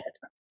still Oh. dead.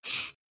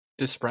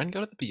 Does Spren go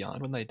to the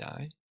beyond when they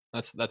die?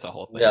 That's a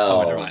whole thing.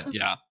 No. Oh, never mind.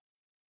 Yeah.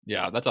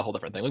 Yeah, that's a whole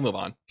different thing. We move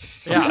on.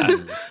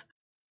 Yeah.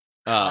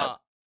 Uh,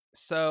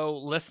 So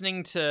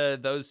listening to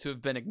those who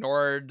have been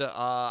ignored,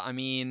 I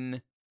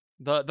mean,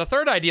 the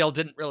third ideal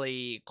didn't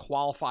really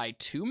qualify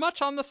too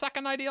much on the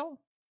second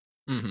ideal.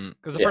 mhm.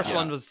 Because the Yeah. first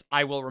one was,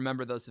 I will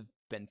remember those who've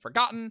been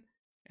forgotten.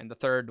 And the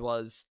third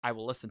was, I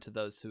will listen to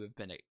those who have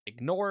been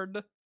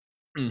ignored.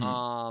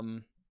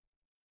 Mhm.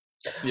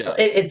 Yeah.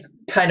 It's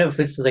kind of,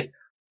 it's just like,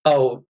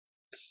 oh,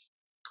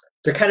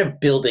 they're kind of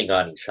building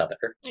on each other.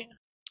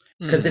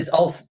 Because Mhm. it's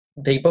also,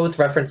 they both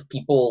reference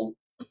people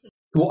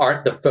who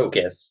aren't the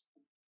focus.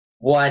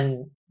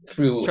 One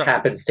through Sure.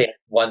 happenstance,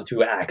 one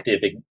through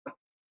active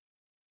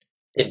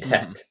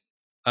intent.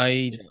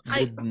 I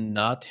I- would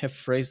not have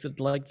phrased it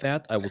like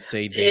that. I would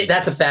say they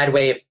That's a just bad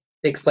way of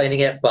explaining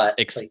it, but like,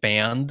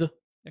 expand.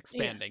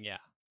 Expanding, yeah.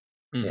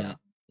 Mhm. yeah.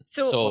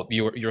 So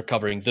you're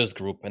covering this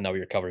group, and now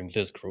you're covering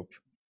this group,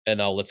 and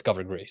now let's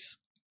cover Grace.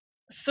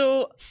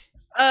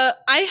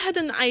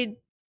 I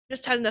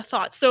just had a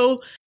thought.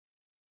 So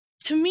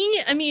to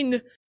me, I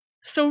mean,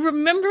 so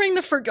remembering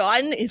the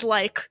forgotten is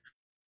like,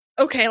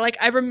 okay, like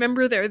I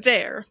remember they're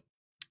there.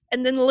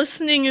 And then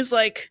listening is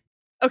like,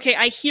 okay,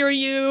 I hear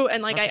you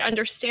and like Okay. I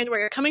understand where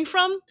you're coming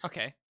from.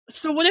 Okay.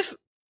 So what if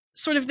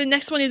sort of the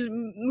next one is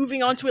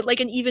moving on to it like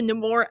an even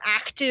more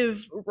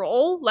active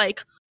role?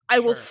 Like I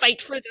will Sure.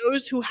 fight for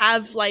those who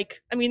have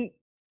like, I mean,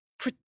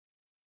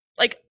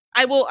 like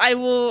I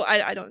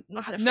don't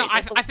know how to phrase No,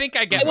 it, but I think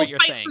I I get will what you're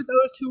fight saying. for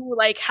those who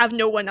like have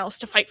no one else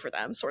to fight for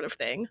them, sort of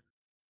thing.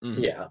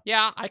 Mhm. Yeah.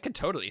 Yeah, I could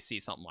totally see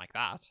something like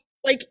that.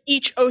 Like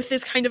each oath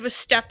is kind of a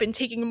step in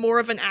taking more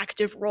of an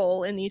active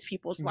role in these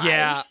people's lives.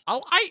 Yeah,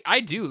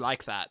 I do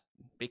like that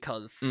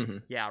because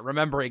Mhm. yeah,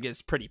 remembering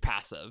is pretty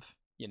passive,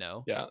 you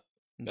know. Yeah.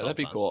 in Yeah, some that'd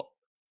be sense. cool.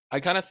 I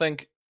kind of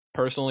think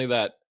personally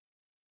that,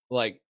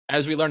 like,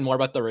 as we learn more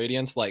about the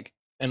Radiance, like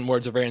in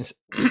Words of Variance,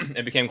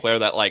 it became clear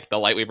that like the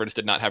Lightweavers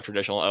did not have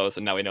traditional oaths,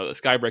 and now we know the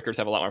Skybreakers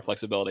have a lot more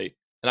flexibility.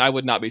 And I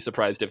would not be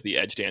surprised if the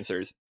Edge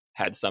Dancers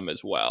had some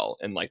as well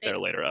in like their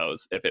later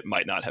oaths, if it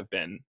might not have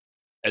been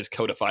as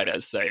codified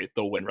as say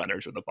the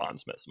Windrunners or the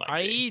Bondsmiths might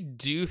be. I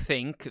do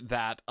think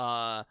that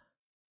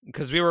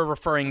because we were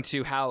referring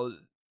to how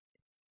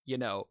you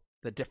know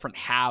the different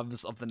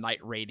halves of the Night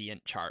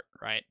Radiant chart,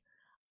 right?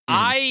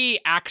 I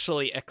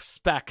actually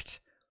expect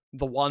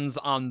the ones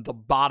on the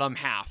bottom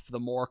half, the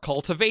more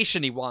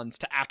cultivation-y ones,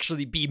 to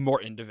actually be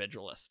more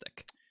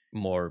individualistic.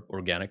 More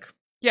organic.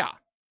 Yeah.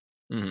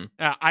 Mhm.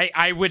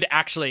 I would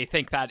actually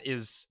think that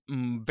is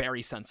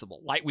very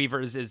sensible.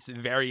 Lightweavers is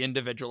very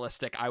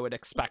individualistic. I would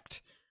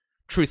expect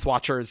Truth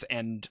Watchers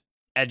and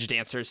Edge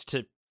Dancers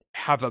to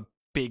have a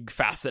big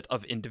facet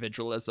of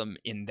individualism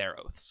in their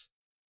oaths.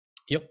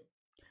 Yep.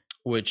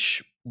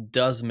 Which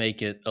does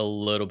make it a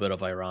little bit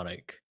of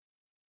ironic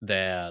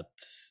that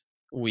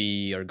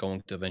we are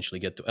going to eventually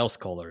get to Else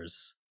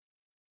Scholars,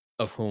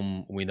 of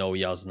whom we know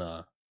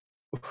Yasna,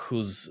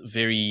 whose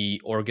very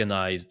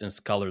organized and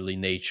scholarly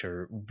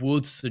nature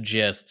would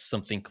suggest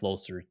something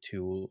closer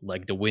to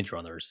like the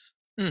Windrunners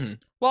Mm-hmm.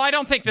 Well, I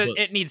don't think that But-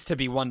 it needs to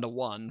be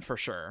 1-to-1 for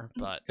sure,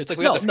 but It's like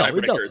we No, have the no, it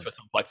Skybreakers doesn't. with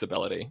some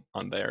flexibility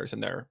on theirs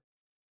and their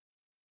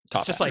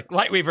top. it's just like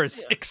Lightweaver's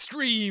Yeah.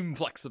 extreme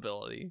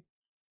flexibility.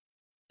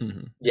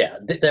 Mm-hmm. Yeah,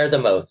 they're the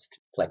most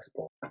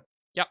flexible.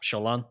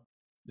 Shallan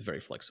is very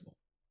flexible.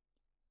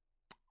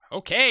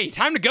 Okay,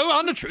 time to go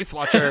on to Truth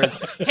Watchers.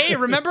 Hey,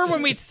 remember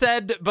when we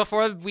said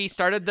before we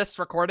started this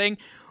recording,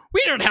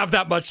 we don't have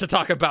that much to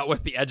talk about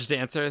with the Edge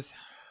Dancers?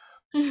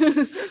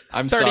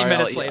 I'm 30 sorry.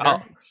 minutes later.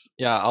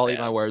 I'll eat bad.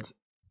 my words.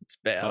 It's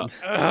bad.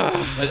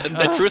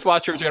 The Truth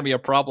Watchers are going to be a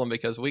problem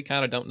because we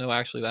kind of don't know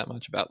actually that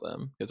much about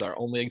them because our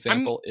only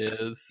example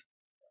is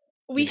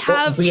we Well,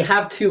 have we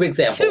have two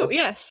examples. two,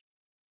 yes.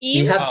 We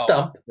Eam have Oh.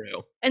 Stump.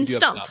 True. and We do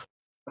have Stump. Stump.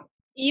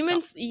 Eam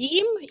and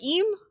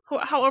Eam,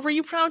 however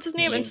you pronounce his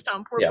name, and Eam.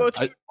 Stump. We're Yeah. both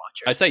I- Truth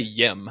Watchers. I say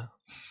Yim.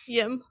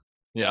 Yim.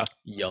 Yeah,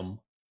 Yum.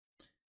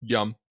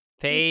 Yum.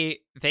 They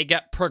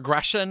get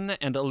progression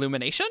and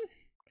illumination.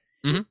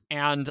 Mhm.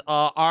 And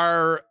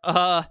our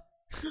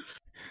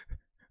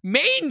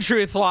main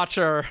Truth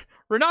Watcher,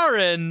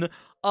 Renarin,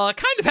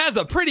 kind of has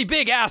a pretty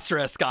big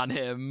asterisk on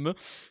him.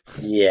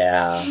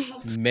 Yeah.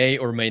 May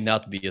or may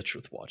not be a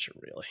Truth Watcher,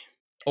 really.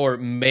 Or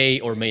may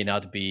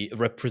not be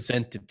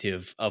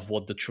representative of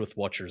what the Truth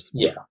Watchers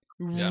were. Yeah.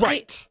 Yeah.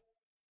 Right.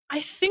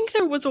 I think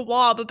there was a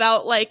wob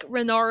about like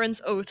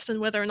Renarin's oaths and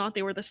whether or not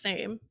they were the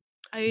same.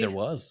 There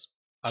was.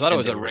 I thought it And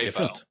was they a were Ravo.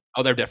 different.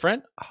 Oh, they're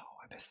different? Oh,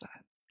 I missed that.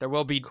 There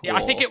will be.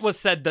 I think Cool. it was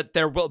said that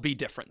there will be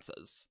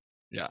differences.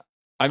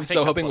 I'm think so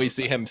that's hoping what we it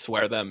see said. him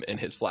swear them in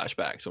his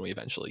flashbacks when we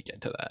eventually get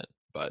to that.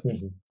 But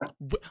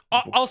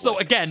Also,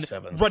 Like again,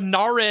 7.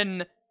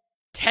 Renarin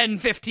 10,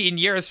 15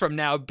 years from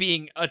now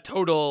being a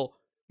total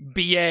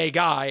BA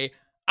guy,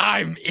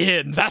 I'm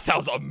in. That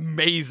sounds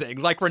amazing.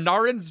 Like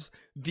Renarin's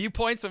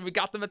viewpoints when we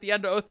got them at the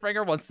end of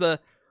Oathbringer,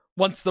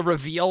 once the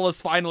reveal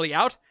was finally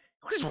out,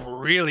 it was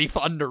really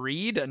fun to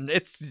read, and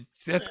it's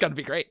gonna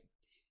be great.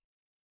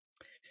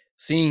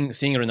 Seeing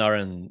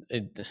Renarin,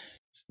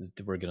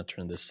 we're gonna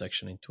turn this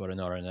section into a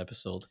Renarin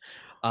episode.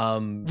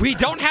 We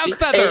don't have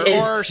Feather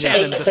or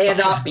Shannon It this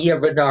cannot time. be a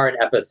Renarin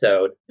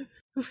episode,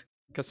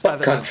 Because but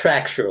Feather.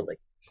 contractually.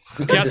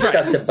 We can That's right.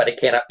 discuss it, but it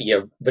cannot be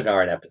a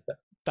Renarin episode.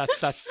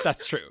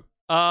 That's true.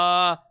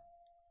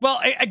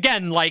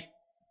 Again, like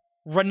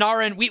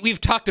Renarin,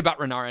 we've talked about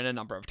Renarin a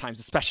number of times,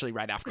 especially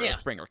right after Yeah.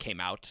 Oathbringer came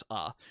out.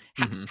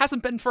 Mhm.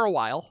 Hasn't been for a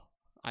while,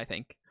 I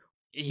think.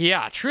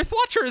 Yeah, Truth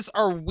Watchers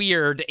are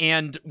weird,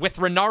 and with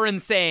Renarin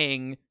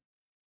saying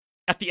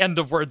at the end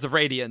of Words of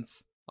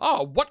Radiance,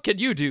 "Oh, what can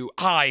you do?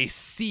 I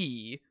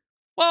see."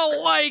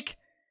 Well, like,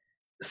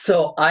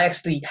 So I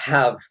actually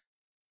have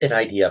an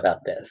idea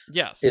about this.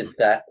 yes, Is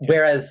that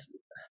whereas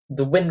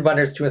the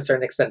Windrunners to a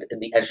certain extent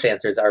and the Edge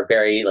Dancers are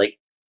very like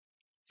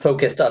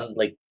focused on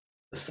like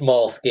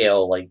small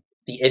scale, like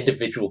the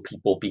individual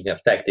people being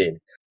affected,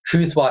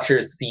 Truth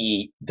Watchers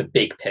see the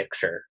big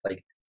picture.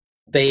 Like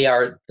they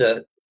are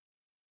the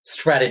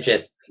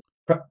strategists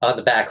on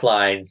the back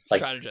lines, like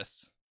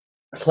strategists.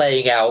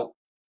 playing out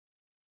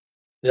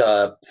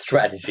the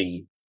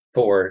strategy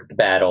for the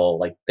battle.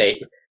 Like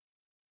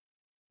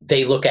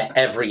they look at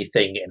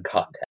everything in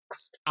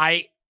context.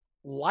 I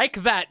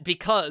like that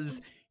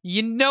because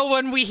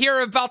when we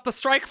hear about the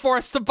Strike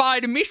Force to buy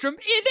to Mishram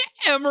in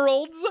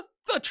Emeralds,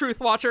 the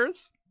Truth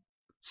Watchers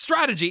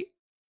strategy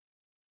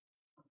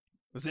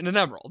was in an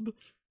emerald.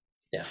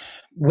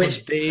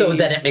 Which But so they-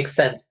 then it makes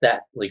sense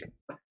that like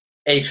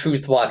a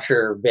Truth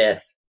Watcher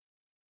with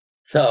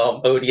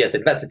some odious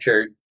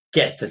investiture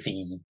gets to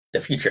see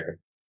the future.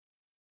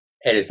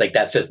 And it's like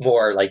that's just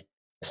more like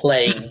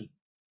playing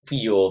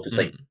field, just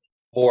like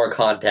more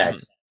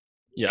context.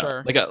 yeah,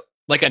 Sure.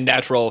 like a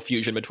natural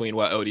fusion between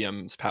what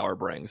Odium's power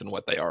brings and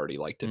what they already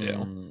like to do.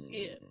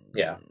 Mm,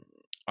 Yeah.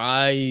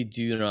 I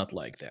do not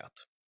like that.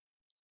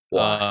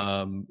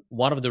 Why?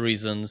 One of the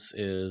reasons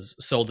is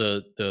so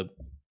the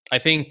I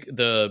think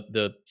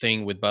the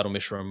thing with Battle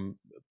Mishram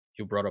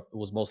you brought up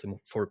was mostly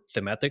for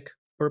thematic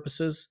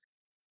purposes,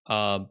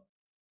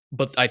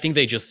 but I think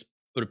they just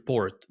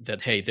report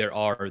that hey, there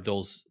are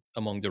those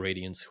among the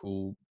Radiants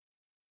who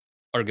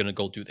are gonna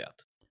go do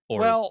that or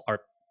Well-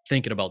 are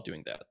thinking about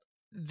doing that.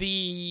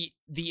 The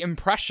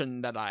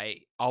impression that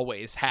I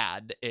always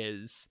had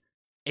is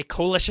a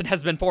coalition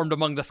has been formed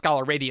among the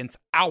Scholar Radiants,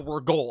 our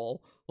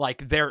goal.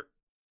 Like, they're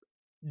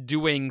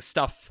doing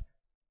stuff.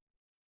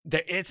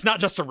 It's not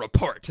just a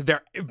report.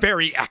 They're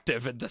very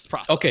active in this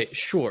process. Okay,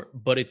 sure,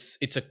 but it's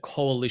a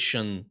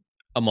coalition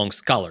among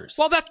scholars.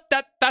 Well,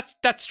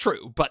 that's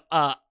true, but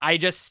I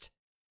just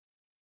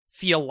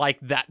feel like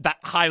that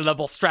high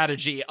level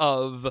strategy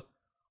of,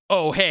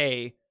 oh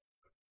hey,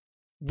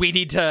 we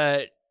need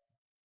to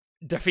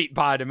defeat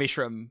Bad and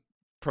Mishram,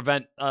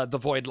 prevent the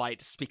Void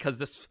Lights because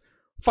this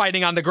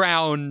fighting on the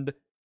ground,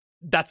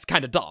 that's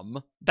kind of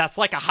dumb. That's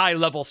like a high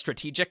level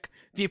strategic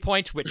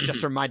viewpoint, which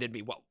just reminded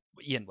me what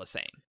Ian was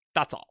saying.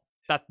 That's all.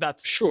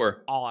 That's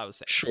Sure. all I was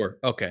saying. Sure.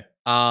 Okay.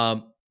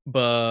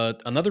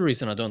 But another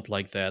reason I don't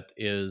like that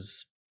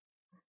is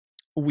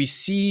we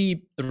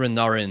see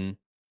Renarin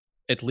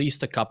at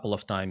least a couple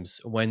of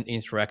times when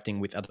interacting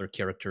with other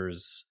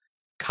characters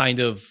kind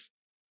of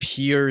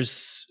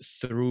peers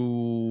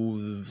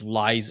through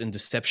lies and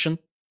deception,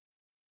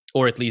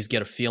 or at least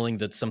get a feeling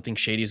that something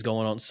shady is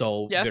going on.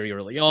 So Yes. very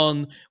early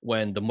on,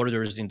 when the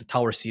murders in the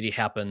Tower City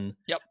happen,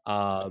 Yep.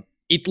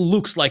 It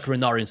looks like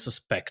Renarin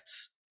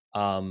suspects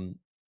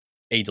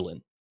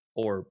Adolin,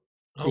 or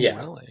Oh, Yeah.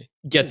 really?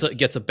 gets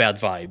a bad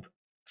vibe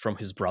from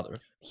his brother.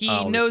 He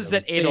Obviously knows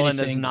that doesn't say Adolin is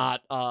anything.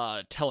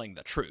 not telling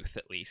the truth,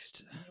 at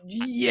least.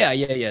 Yeah.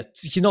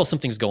 He knows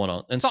something's going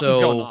on, and Something's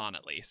so going on,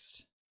 at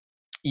least.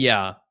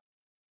 yeah,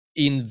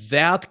 in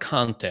that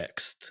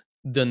context,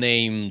 the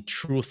name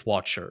Truth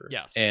Watcher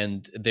Yes.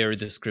 and their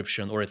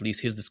description, or at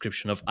least his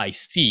description of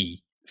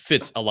IC,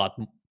 fits a lot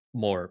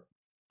more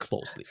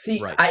closely. See,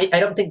 right? I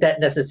don't think that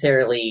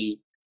necessarily.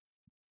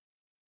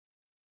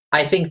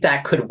 I think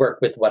that could work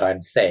with what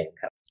I'm saying,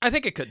 I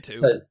think it could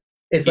too. because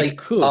it's It like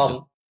could.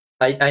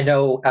 I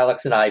know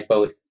Alex and I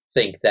both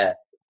think that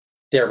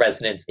their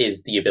resonance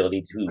is the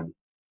ability to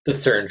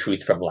discern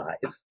truth from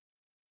lies,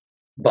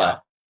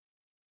 but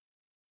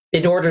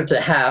in order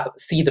to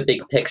see the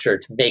big picture,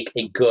 to make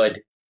a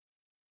good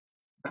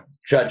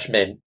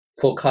judgment,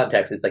 full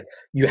context, it's like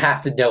you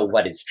have to know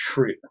what is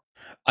true.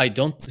 I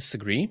don't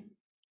disagree.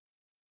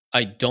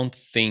 I don't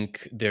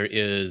think there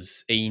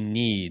is a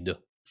need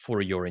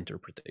for your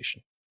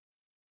interpretation.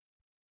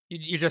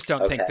 You just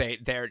don't think Okay.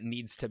 there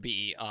needs to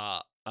be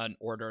an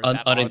order An-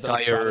 that an are those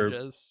entire-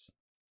 strategies.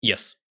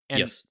 Yes, And-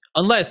 yes.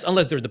 Unless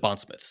they're the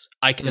bondsmiths,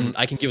 I can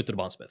give it to the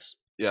bondsmiths.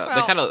 Yeah,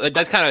 Well- it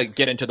does kind of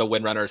get into the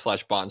Windrunner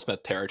 /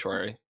 Bondsmith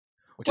territory,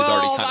 which is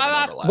already Well, kind of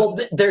an overlap.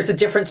 Well, there's a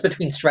difference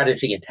between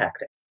strategy and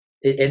tactic.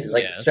 It's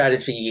like Yes.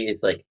 strategy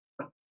is like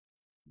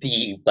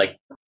the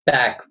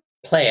back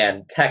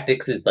plan.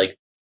 Tactics is like,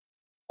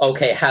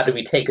 okay, how do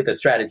we take the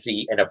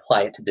strategy and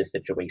apply it to this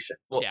situation?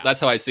 Well, Yeah. that's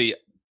how I see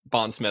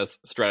Bondsmith's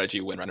strategy,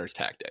 Windrunner's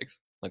tactics.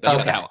 Like that's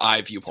kind Okay. of how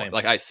I viewpoint. Same.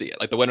 Like I see it.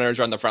 Like the Windrunners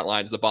are on the front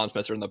lines, the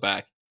Bondsmiths are in the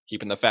back,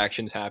 keeping the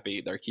factions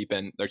happy. They're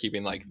keeping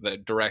like the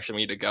direction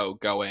we need to go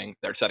going.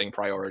 They're setting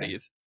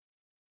priorities.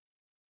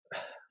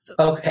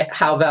 Okay,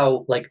 how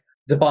about like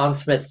the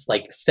bondsmiths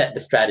set the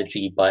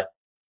strategy, but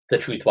the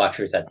truth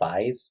watchers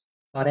advise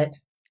on it?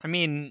 I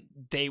mean,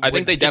 I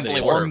think they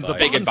definitely were inform the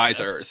big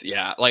advisors. advisors.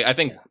 Yeah, like I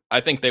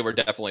think they were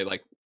definitely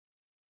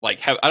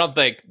I don't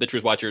think the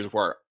Truth Watchers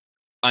were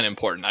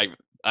unimportant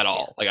at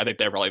all. Like I think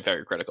they're probably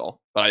very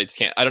critical, but I just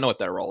can't. I don't know what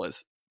their role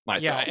is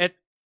myself. Yeah,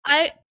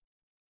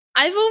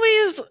 I've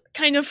always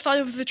kind of thought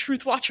of the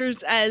Truth Watchers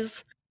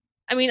as,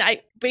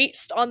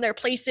 based on their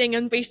placing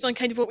and based on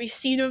kind of what we've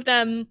seen of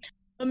them,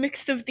 a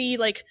mix of the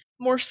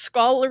more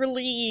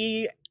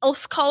scholarly elf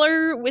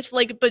scholar with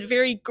but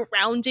very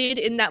grounded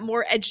in that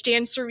more edge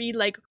dancery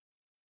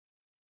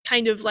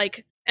kind of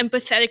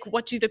empathetic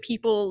what do the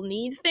people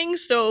need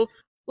things. So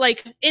I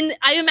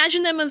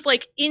imagine them as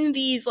in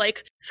these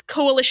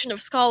coalition of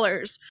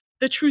scholars,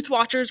 the Truth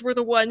Watchers were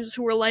the ones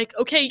who were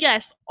okay,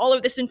 yes, all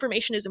of this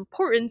information is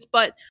important,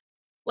 but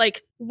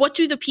what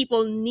do the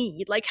people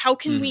need? How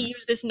can we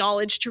use this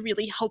knowledge to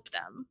really help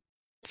them?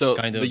 So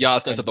Kind the of-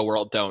 Yasnas kind of the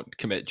world don't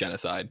commit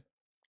genocide.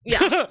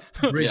 Yeah.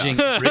 Bridging,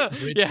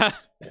 yeah.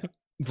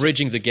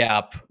 bridging the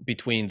gap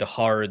between the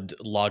hard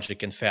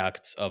logic and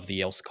facts of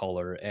the elf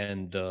scholar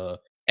and the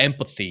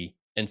empathy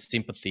and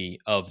sympathy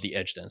of the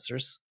edge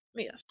dancers.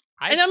 Yes.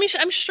 I- And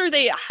I'm sure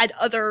they had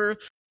other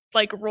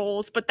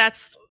roles, but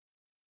that's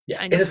Yeah,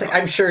 kind and of it's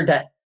I'm sure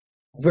that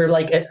we're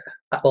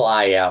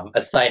I am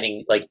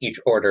assigning each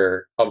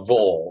order a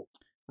role,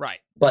 Right.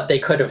 but they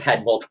could have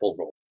had multiple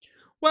roles.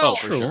 Well, Oh,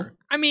 for sure.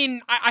 I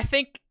mean, I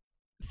think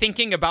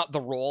thinking about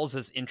the roles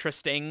is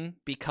interesting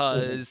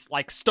because,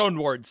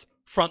 Stonewards,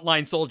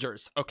 frontline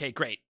soldiers, okay,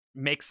 great,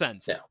 makes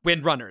sense. Yeah.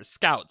 Windrunners,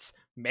 scouts,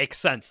 makes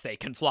sense. They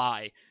can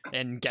fly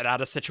and get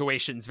out of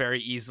situations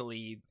very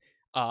easily,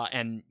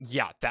 and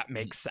yeah, that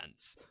makes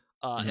sense.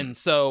 And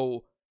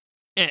so,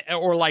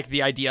 or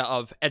the idea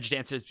of edge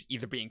dancers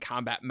either being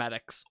combat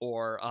medics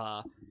or,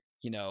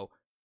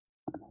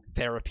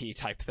 therapy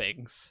type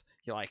things.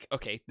 You're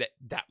okay,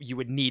 that you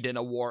would need in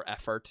a war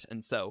effort,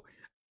 and so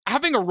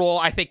having a role,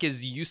 I think,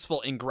 is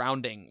useful in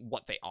grounding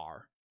what they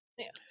are.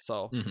 Yeah.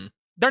 So Mm-hmm.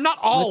 they're not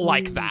all Let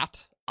like me-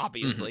 that,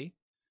 obviously.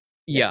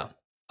 Yeah.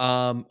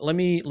 Let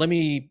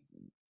me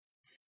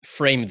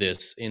frame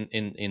this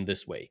in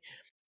this way.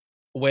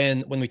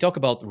 When we talk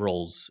about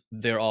roles,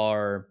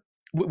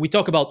 we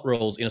talk about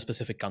roles in a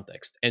specific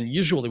context, and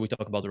usually we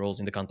talk about roles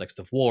in the context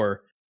of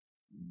war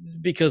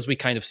because we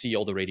kind of see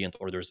all the Radiant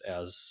Orders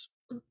as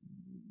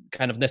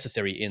kind of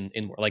necessary in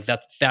war.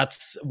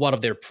 That's one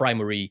of their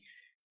primary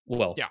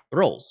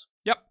roles.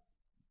 Yep.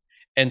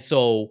 And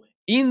so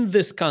in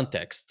this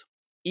context,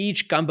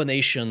 each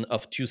combination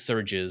of two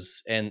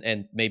surges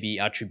and maybe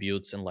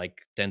attributes and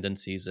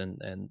tendencies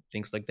and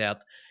things like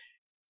that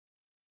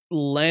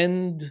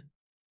lends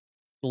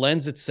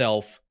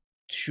itself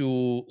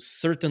to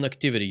certain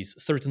activities,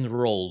 certain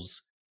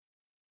roles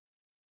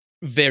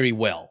very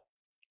well.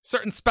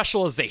 Certain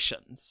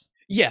specializations.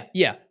 Yeah.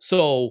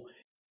 So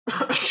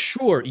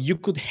sure, you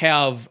could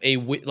have the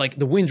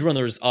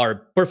Windrunners are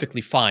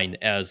perfectly fine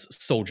as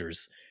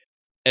soldiers.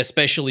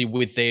 especially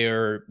with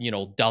their,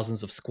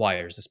 dozens of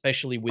squires,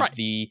 especially with Right.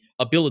 the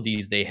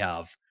abilities they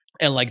have,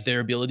 and like their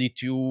ability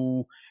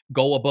to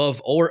go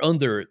above or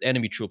under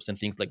enemy troops and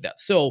things like that.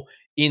 So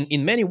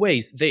in many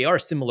ways, they are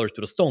similar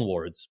to the Stone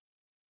Lords,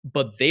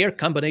 but their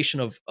combination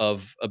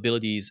of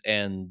abilities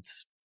and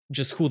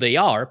just who they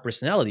are,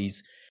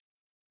 personalities,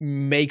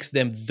 makes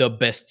them the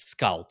best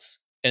scouts.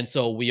 And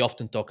so we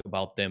often talk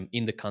about them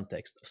in the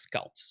context of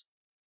scouts.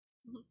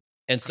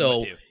 And I'm so,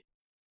 with you.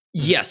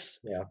 yes,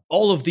 Yeah.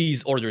 all of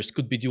these orders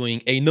could be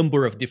doing a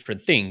number of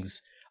different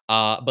things.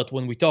 But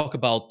when we talk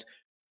about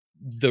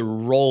the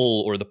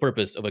role or the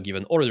purpose of a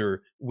given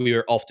order,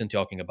 we're often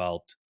talking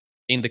about,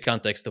 in the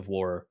context of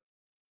war,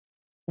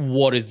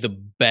 what is the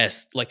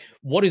best, like,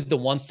 what is the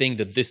one thing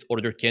that this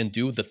order can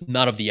do that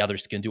none of the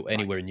others can do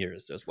anywhere Right. near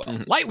as well?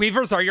 Mhm.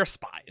 Lightweavers are your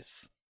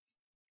spies.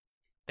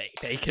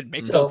 They can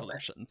make So-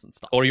 solutions and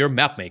stuff. Or your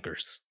map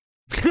makers.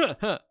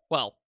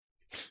 Well.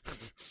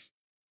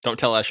 Don't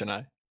tell Ash and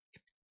I.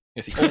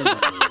 Yes, he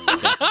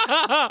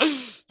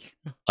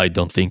I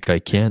don't think I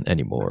can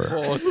anymore.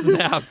 Oh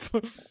snap!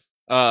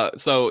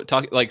 So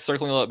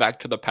circling a little back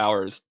to the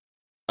powers,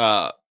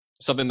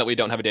 something that we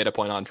don't have a data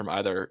point on from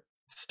either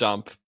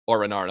Stump or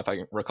Renarin, if I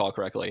can recall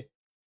correctly.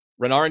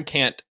 Renarin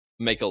can't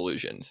make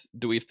illusions.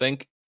 Do we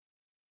think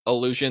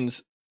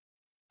illusions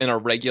in a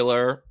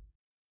regular,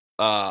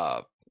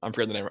 I'm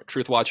forgetting the name,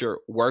 Truth Watcher,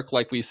 work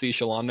like we see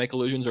Shallan make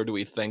illusions, or do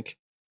we think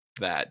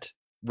that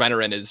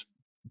Renarin is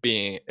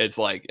being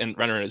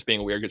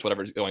weird because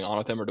whatever's going on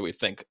with him, or do we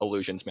think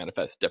illusions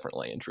manifest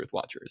differently in Truth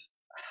Watchers?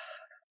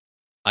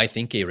 I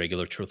think a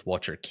regular Truth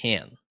Watcher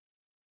can.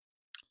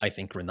 I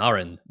think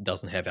Renarin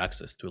doesn't have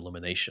access to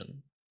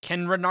illumination.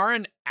 Can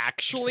Renarin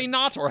actually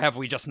not, or have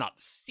we just not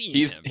seen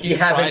He's him? You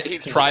haven't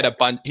he's seen tried a it.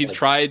 bunch. He's Like-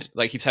 tried,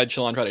 like, he's had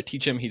Shallan try to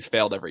teach him. He's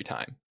failed every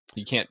time.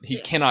 He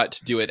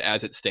cannot do it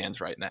as it stands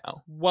right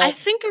now. Well, I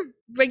think a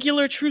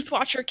regular Truth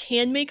Watcher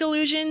can make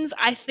illusions.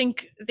 I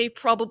think they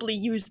probably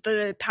use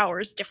the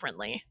powers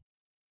differently.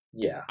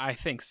 Yeah. I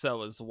think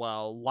so as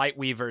well.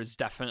 Lightweavers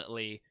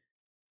definitely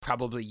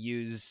probably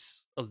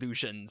use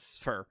illusions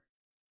for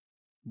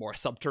more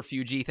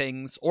subterfugey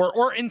things,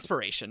 or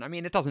inspiration. I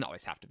mean, it doesn't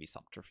always have to be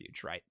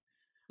subterfuge, right?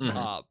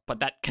 Mhm.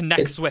 But that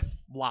connects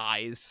with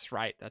lies,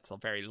 right? That's a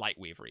very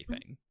Lightweavery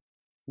thing.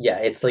 Yeah,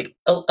 it's like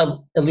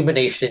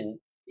illumination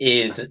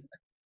is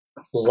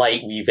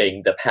light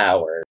weaving the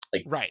power.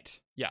 Like Right.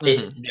 Yeah.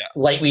 It- Yeah.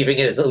 light weaving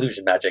is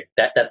illusion magic.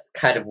 That's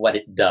kind of what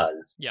it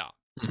does. Yeah.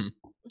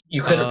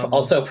 You could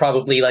also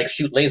probably like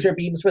shoot laser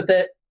beams with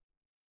it,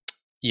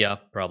 Yeah,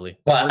 probably.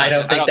 but I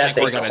don't I think don't that's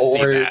think we're a gonna see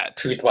core that.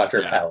 Truth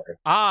Watcher Yeah. power.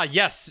 Ah,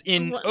 yes.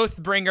 In What?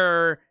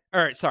 Oathbringer,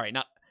 or sorry,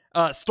 not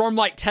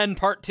Stormlight 10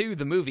 Part 2,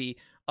 the movie,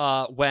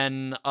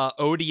 when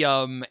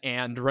Odium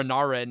and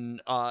Renarin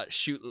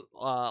shoot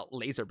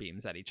laser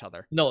beams at each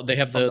other No, they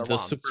have from the their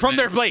wands. Superman, from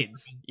their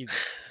blades. Easy.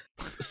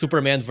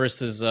 Superman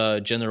versus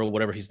General,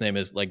 whatever his name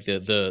is, like the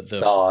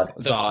Zod.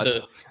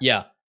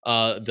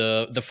 Zod.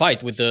 the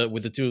fight with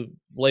the two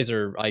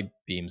laser eye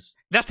beams.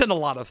 That's in a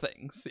lot of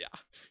things. Yeah.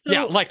 So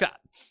Yeah, like that.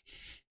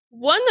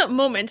 one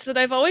moment that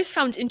I've always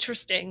found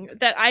interesting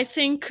that I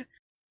think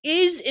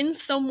is in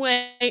some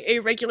way a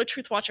regular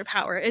Truth Watcher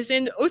power is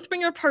in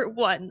Oathbringer Part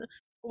 1,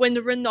 when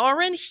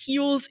Renarin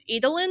heals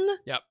Adolin.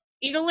 Yep.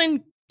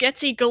 Adolin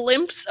gets a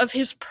glimpse of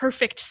his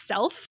perfect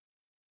self.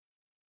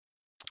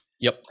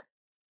 Yep.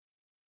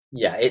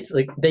 Yeah, it's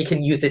like they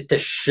can use it to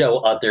show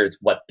others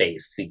what they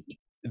see.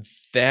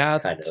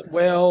 That Kind of.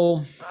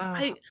 well,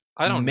 I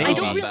I don't know I about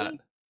don't that.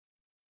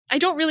 I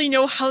don't really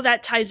know how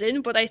that ties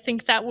in, but I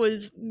think that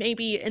was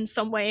maybe in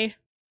some way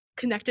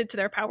connected to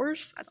their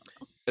powers. I don't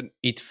know.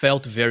 it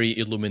felt very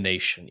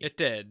illumination. It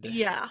did.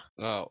 Yeah.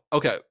 Oh,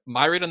 okay.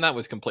 My read on that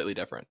was completely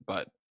different,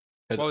 but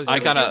What was because I it? What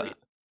was your kind of, read?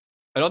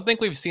 I don't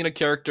think we've seen a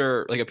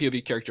character, like a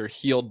POV character,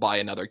 healed by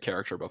another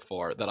character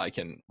before that I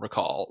can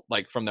recall,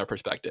 like from their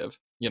perspective.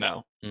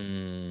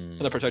 From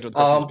the perspective of the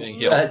person who's being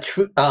healed.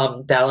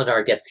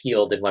 Dalinar gets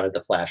healed in one of the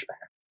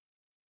flashbacks.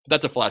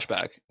 That's a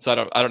flashback, so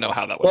I don't know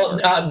how that would Well,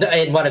 work.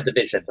 in one of the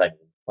visions, I mean,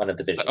 one of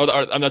the visions. That's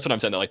what I'm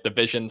saying. Though. Like the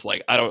visions,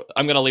 like I'm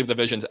gonna leave the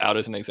visions out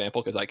as an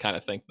example because I kind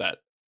of think that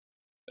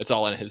it's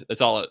all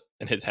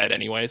in his head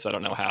anyway. So I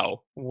don't know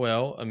how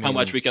Well, I mean,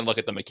 much we can look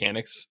at the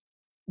mechanics.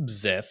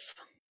 Zeth.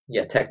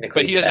 Yeah,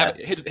 technically, But he doesn't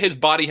Seth. have, his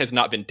body has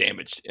not been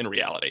damaged in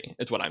reality.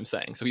 Is what I'm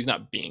saying. So he's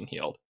not being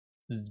healed.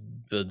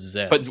 But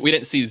Zeth. But we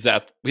didn't see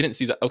Zeth.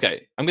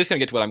 Okay, I'm just gonna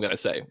get to what I'm gonna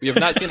say. We have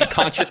not seen a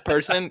conscious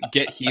person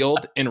get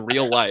healed in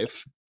real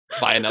life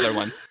by another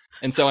one.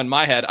 And so in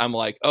my head, I'm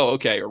like, oh,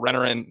 okay,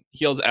 Renarin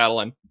heals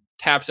Adolin,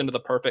 taps into the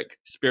perfect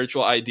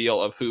spiritual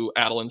ideal of who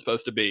Adolin's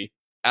supposed to be.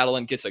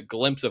 Adolin gets a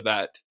glimpse of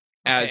that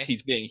as Okay.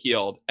 he's being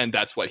healed, and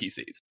that's what he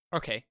sees.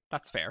 Okay,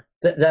 that's fair.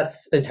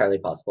 That's entirely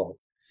possible.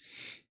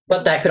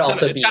 But that could It's also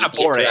kinda- be it's kinda the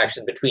boring,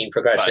 interaction between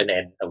progression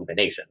and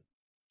illumination.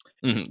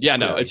 Yeah,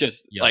 no, Right. it's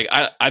just Yeah. like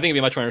I think it'd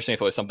be much more interesting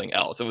if it was something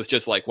else. It was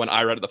just like when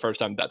I read it the first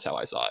time, that's how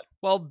I saw it.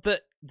 Well,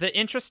 the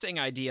interesting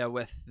idea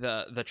with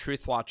the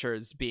Truth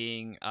Watchers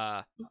being,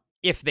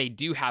 if they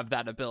do have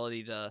that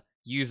ability to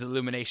use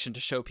illumination to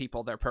show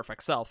people their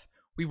perfect self,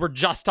 we were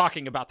just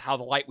talking about how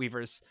the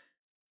Lightweavers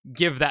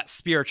give that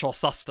spiritual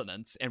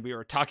sustenance, and we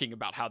were talking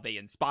about how they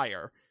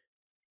inspire.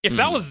 If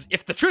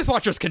the Truth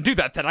Watchers can do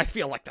that, then I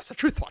feel like that's a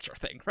Truth Watcher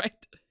thing, right?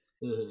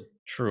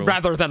 True.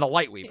 Rather than a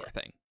Lightweaver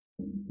thing.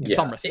 In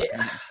some respects.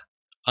 Yeah.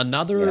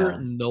 Another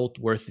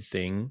noteworthy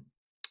thing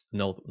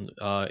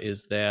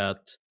is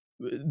that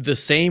the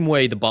same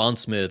way the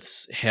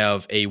Bondsmiths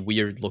have a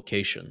weird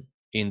location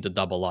in the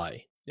Double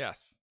Eye,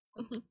 Yes.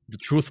 the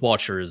Truth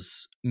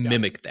Watchers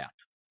mimic that.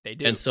 They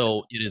do. And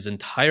so it is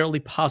entirely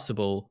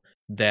possible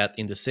that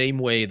in the same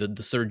way that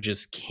the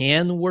surges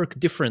can work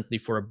differently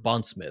for a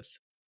Bondsmith,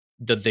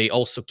 that they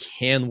also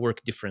can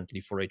work differently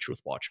for a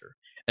Truth Watcher.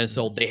 And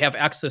so they have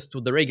access to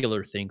the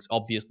regular things.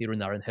 Obviously,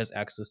 Renarin has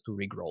access to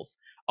regrowth.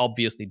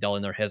 Obviously,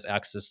 Dalinar has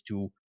access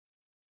to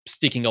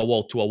sticking a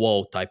wall to a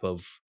wall type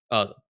of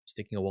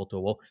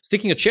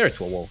sticking a chair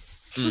to a wall.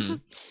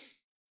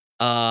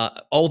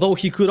 Although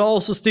he could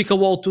also stick a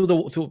wall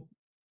to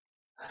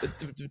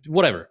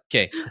whatever.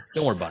 Okay,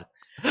 don't worry about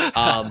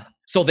it.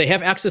 So they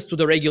have access to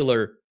the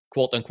regular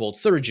quote unquote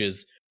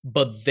surges,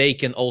 but they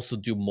can also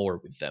do more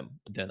with them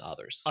than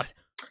others.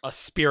 A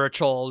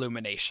spiritual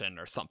illumination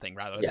or something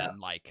rather than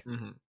like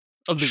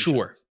illusions.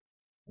 Sure.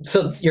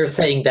 So you're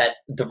saying that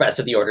the rest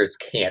of the orders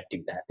can't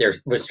do that? They're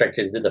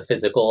restricted to the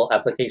physical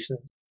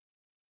applications?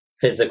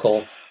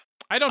 Physical?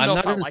 I don't I'm know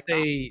not if I going to like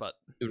say that,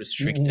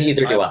 restricted.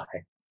 Neither do I.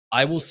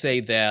 I will say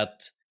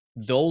that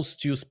those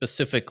two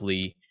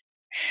specifically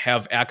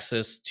have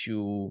access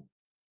to.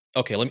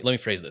 Okay, let me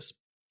phrase this.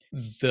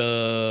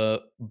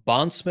 The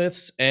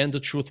Bondsmiths and the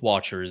Truth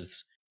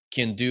Watchers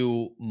can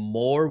do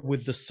more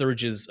with the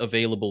surges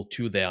available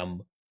to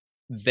them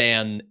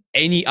than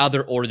any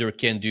other order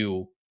can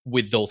do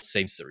with those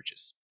same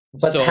surges.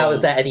 But So- how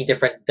is that any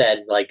different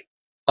than, like,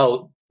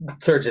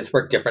 surges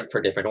work different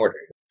for different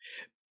orders?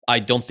 I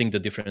don't think the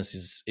difference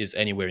is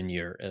anywhere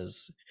near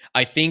as.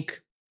 I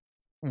think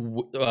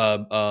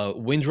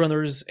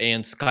Windrunners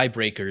and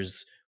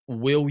Skybreakers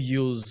will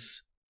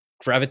use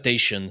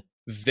gravitation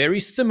very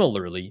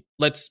similarly.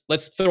 Let's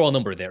throw a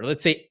number there.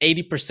 Let's say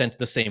 80%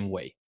 the same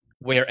way.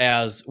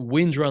 Whereas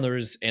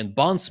Windrunners and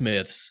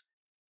Bondsmiths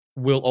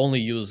will only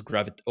use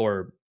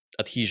or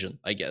adhesion,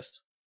 I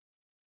guess,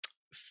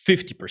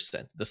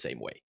 50% the same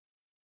way.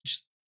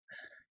 Just,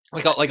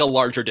 like a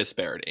larger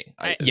disparity.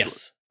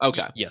 yes.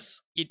 Okay.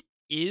 Yes. It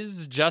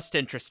is just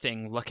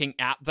interesting looking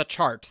at the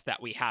chart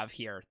that we have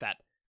here that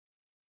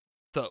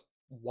the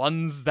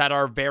ones that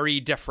are very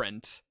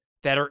different,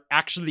 that are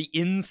actually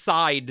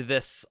inside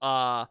this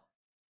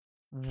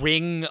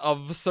ring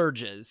of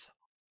surges,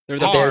 They're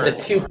the They're the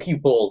barrels. two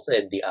pupils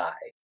in the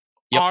eye.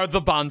 Yep. are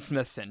the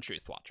Bondsmiths and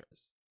Truth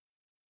Watchers.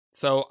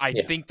 So I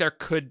Yeah. think there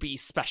could be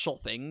special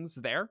things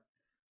there.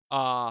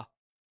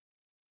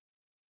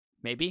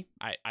 Maybe.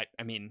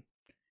 I mean,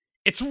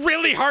 it's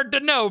really hard to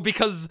know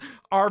because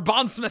our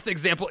Bondsmith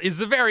example is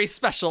very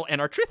special and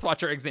our Truth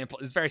Watcher example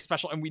is very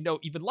special, and we know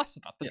even less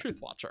about the Yeah. Truth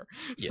Watcher.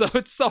 Yes. So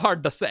it's so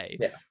hard to say.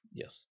 Yeah.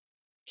 Yes.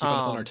 Keep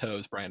us on Um, our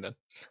toes, Brandon.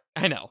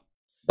 I know.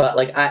 But,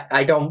 like,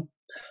 I don't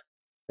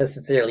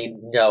necessarily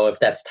know if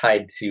that's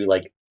tied to,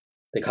 like,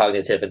 the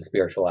cognitive and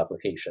spiritual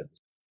applications.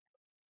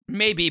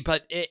 Maybe,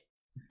 but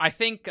I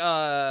think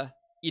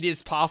it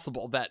is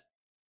possible that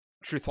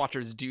Truth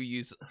Watchers do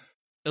use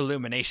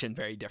illumination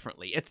very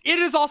differently. It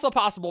is also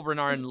possible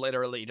Renarin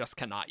literally just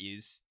cannot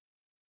use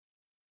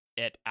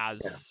it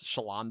as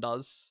Shallan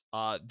does.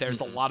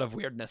 There's a lot of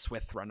weirdness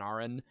with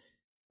Renarin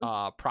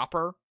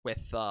proper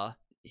with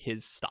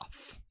his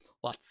stuff,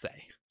 let's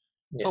say.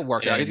 Yeah. He'll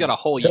work out. He's And- got a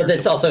whole So year.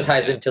 this to also work.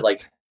 ties Yeah. into,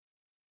 like,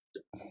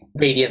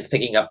 Radiance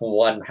picking up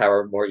one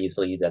power more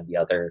easily than the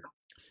other.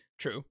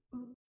 True.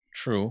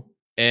 True.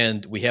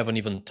 And we haven't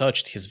even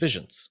touched his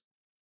visions.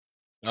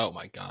 Oh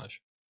my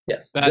gosh.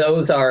 Yes, That-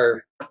 those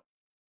are.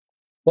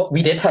 Well,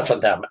 we did touch on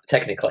them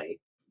technically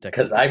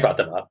because I brought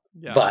them up.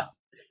 Yes. But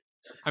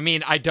I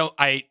mean,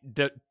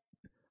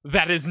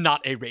 that is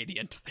not a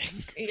Radiant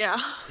thing. Yeah.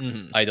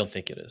 Mhm. I don't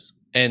think it is.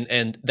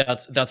 And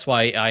that's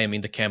why I am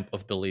in the camp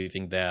of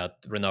believing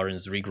that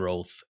Renarin's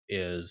regrowth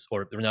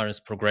or Renarin's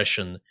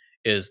progression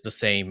is the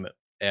same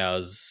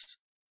as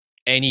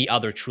any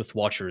other Truth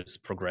Watcher's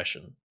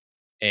progression.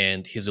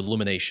 And his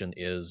illumination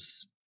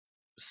is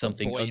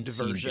something Void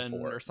unseen version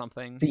before. or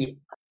something. see,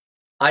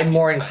 I'm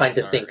more inclined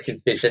to Sorry. think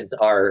his visions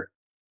are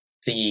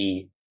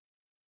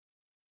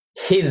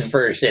his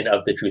version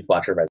of the Truth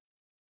Watcher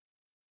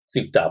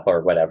souped up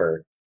or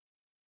whatever.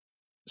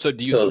 So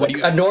do you? So it was what like do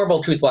you a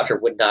normal Truth Watcher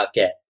would not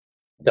get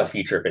the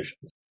future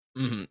visions.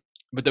 mhm.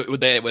 But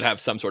they would have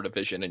some sort of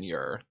vision in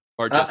your,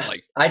 or just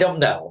like I don't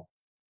know.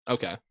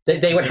 okay.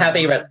 They would have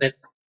a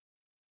resonance.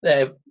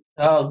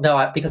 Oh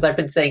no, because I've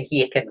been saying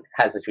he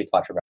has a Truth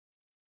Watcher,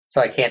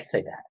 so I can't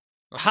say that.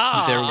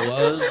 Ha! There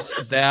was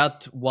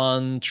that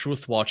one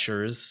Truth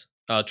Watcher,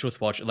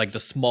 like the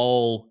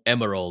small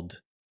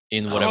emerald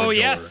in whatever Oh drawer.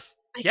 yes.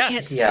 I Yes.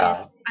 can't say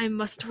Yeah. it. I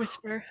must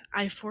whisper.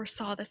 I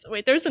foresaw this.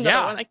 Wait, there's another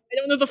Yeah. one. I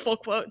don't know the full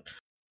quote.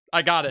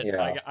 I got it.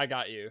 Yeah. I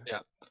got you.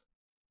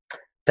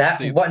 That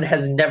See- one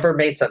has never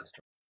made sense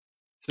to me.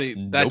 See,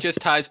 that Nope. just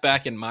ties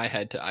back in my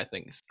head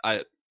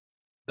to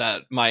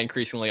that my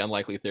increasingly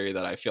unlikely theory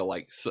that I feel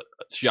like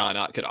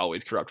Sha-Anat could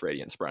always corrupt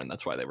Radiant Spren.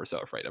 That's why they were so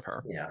afraid of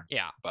her. Yeah.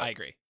 Yeah, But- I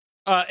agree.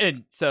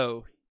 And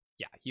so,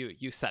 yeah,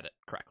 you said it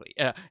correctly.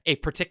 A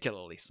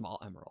particularly small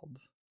emerald.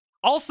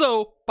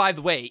 Also, by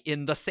the way,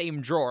 in the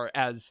same drawer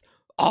as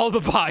all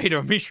the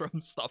Baido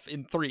Mishram stuff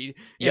in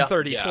Yeah,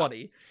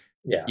 3020.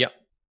 Yeah. Yeah. It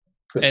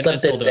was And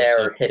slipped so in the-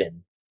 there,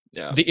 hidden.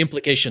 Yeah. The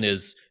implication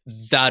is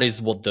that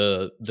is what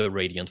the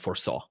Radiant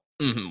foresaw.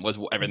 Was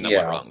everything that Yeah.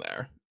 went wrong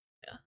there.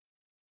 Yeah.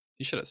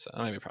 You should have said,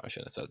 maybe probably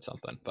should have said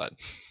something, but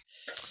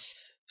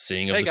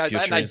Seeing of Hey, the guys, I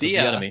had future an is of the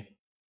idea. enemy.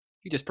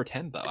 you just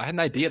pretend though. I had an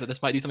idea that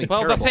this might do something Well,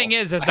 terrible. the thing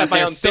is I that had my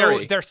they're own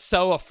theory. they're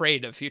so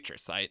afraid of Future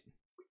Sight,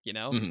 you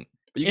know? Mhm.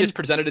 But you In- just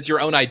presented it as your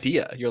own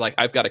idea. You're like,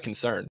 I've got a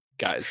concern,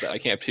 guys, that I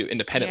can't do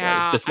independently.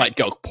 Yeah, This might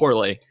go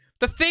poorly.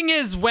 The thing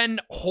is, when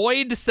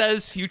Hoyd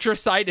says Future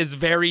Sight is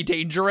very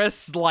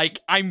dangerous, like,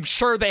 I'm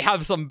sure they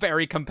have some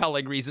very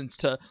compelling reasons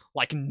to,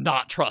 like,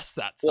 not trust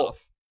that Well,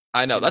 stuff.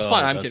 I know. That's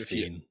why Oh, I'm that confused.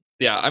 scene.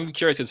 Yeah, I'm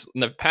curious because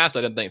in the past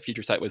I didn't think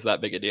Future Sight was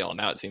that big a deal, and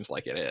now it seems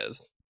like it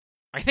is.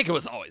 I think it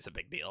was always a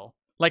big deal.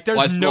 Like, there's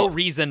Well, I no still-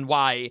 reason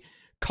why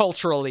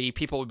culturally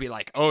people would be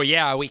like, oh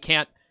yeah, we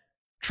can't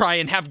try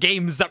and have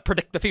games that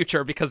predict the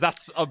future because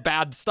that's a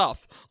bad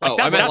stuff. Like, Oh, I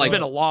meant, that's like-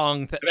 been a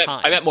long time.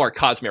 I meant more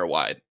Cosmere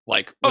wide,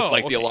 like with Oh,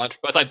 like okay.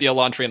 the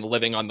Elantrian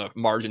living on the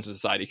margins of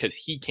society because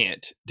he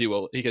can't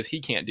do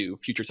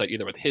Future Sight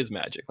either with his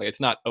magic. Like it's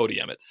not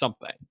odium, it's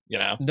something. You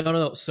know,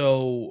 No.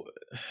 So,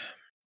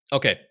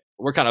 okay.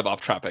 we're kind of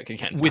off topic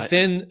again. but-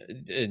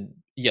 Within,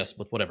 yes,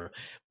 but whatever.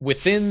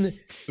 Within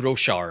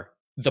Roshar,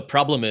 the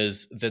problem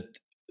is that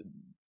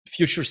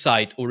Future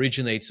Sight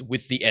originates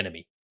with the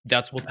enemy.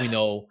 That's what we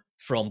know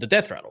from the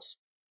Death Rattles.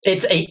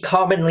 It's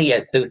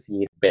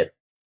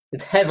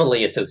it's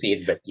heavily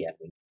associated with the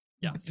enemy.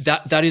 Yes.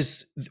 That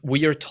is,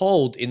 we are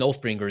told in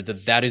Oathbringer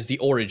that is the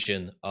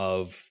origin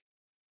of,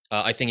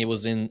 I think it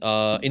was in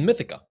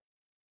Mythica,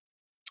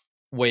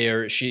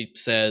 where she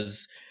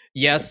says,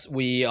 yes,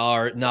 we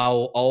are now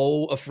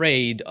all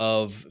afraid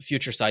of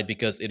Future Sight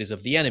because it is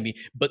of the enemy,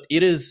 but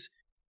it is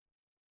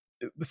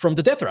from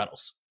the Death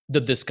Rattles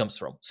that this comes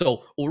from.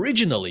 So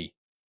originally,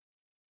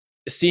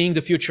 seeing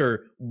the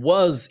future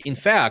was in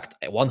fact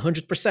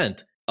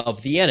 100%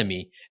 of the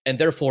enemy, and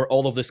therefore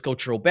all of this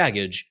cultural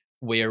baggage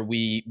where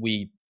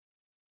we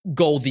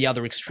go the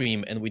other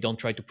extreme and we don't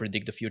try to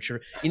predict the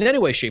future in any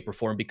way, shape, or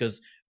form,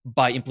 because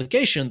by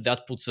implication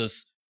that puts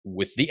us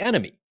with the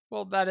enemy.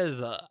 Well, that is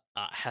a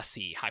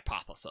Hesse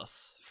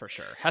hypothesis for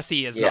sure. Hesse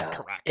is Yeah. not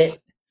correct in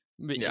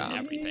Yeah.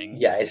 everything.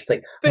 Yeah, it's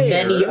like Fair.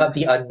 many of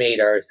the unmade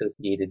are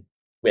associated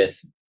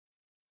with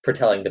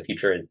foretelling the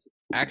future is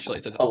Actually,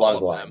 it says along all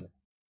the of them. lines.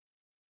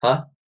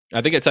 Huh?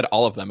 I think it said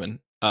all of them in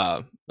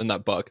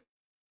that book.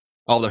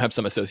 All of them have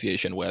some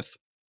association with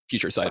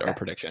Future Sight or Okay.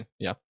 prediction.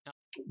 Yeah.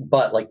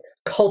 But like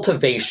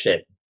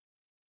cultivation,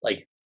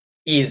 like,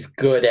 is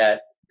good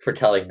at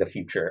foretelling the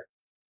future.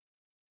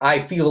 I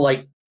feel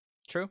like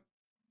True.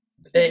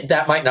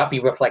 that might not be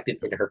reflected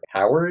in her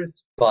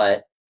powers,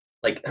 but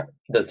like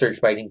the surge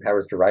binding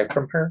powers derived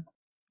from her.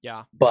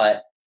 Yeah.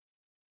 But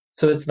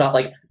so it's not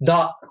like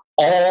not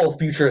all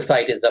future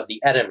sight is of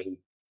the enemy.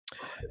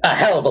 A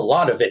hell of a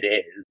lot of it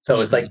is. So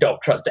it's like don't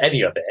trust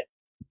any of it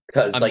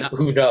because I'm like not-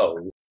 who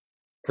knows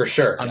for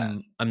sure.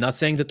 I'm not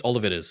saying that all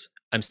of it is.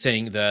 I'm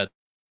saying that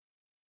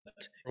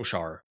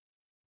Roshar,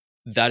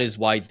 that is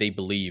why they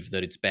believe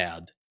that it's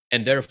bad,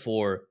 and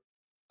therefore,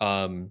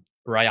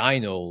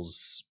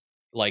 Rainos,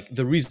 like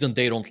the reason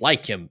they don't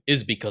like him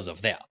is because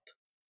of that.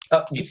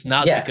 It's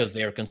not because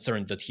they are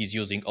concerned that he's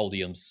using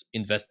Odium's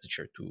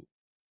investiture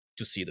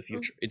to see the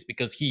future. It's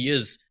because he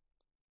is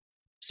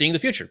seeing the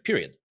future.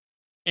 Period.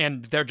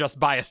 And they're just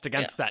biased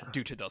against that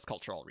due to those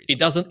cultural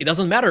reasons. It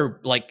doesn't matter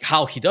like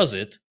how he does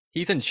it.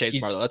 He's in Shadesmar,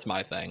 He's- though. That's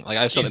my thing. Like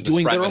I still he's think the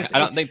doing Spren their would, own I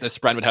don't thing. think the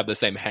Spren would have the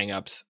same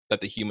hangups that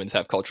the humans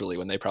have culturally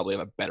when they probably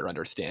have a better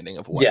understanding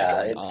of what's Yeah,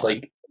 going it's on.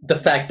 like the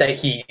fact that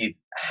he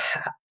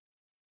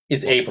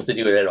is able to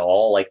do it at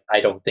all. Like I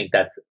don't think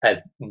that's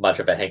as much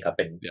of a hang up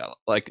in. Yeah,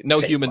 like no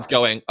Shadesmar. humans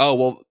going, oh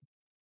well,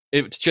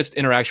 it's just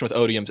interaction with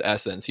Odium's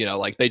essence. You know,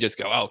 like they just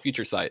go, oh,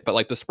 Future Sight. But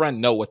like the Spren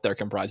know what they're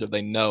comprised of.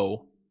 They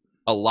know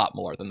a lot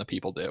more than the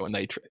people do, and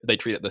they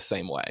treat it the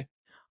same way.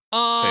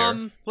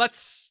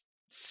 Let's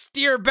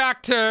steer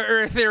back to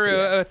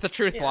Earthiru with the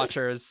Truth Yeah.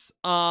 Watchers.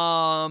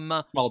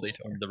 Small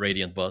detour. The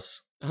Radiant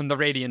bus. On the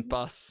Radiant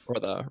bus. Or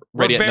the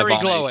We're Radiant very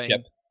Navane glowing.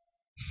 ship.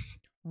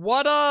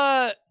 What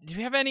do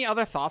you have any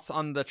other thoughts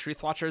on the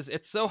Truth Watchers?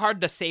 It's so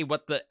hard to say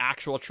what the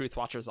actual Truth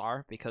Watchers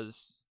are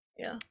because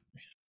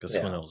Because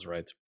Yeah. who knows,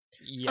 right?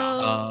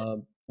 yeah.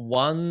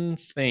 One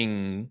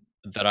thing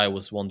that I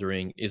was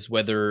wondering is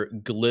whether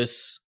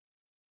Gliss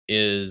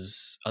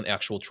is an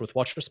actual Truth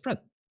Watcher spread.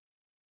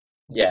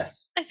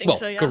 Yes, I think Well,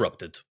 so, yeah.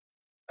 corrupted.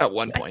 At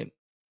one point.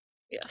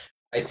 Yes.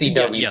 I see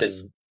no Yeah, yes.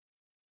 reason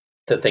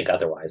to think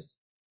otherwise.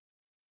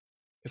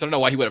 Because I don't know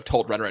why he would have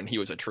told Redoran he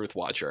was a Truth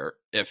Watcher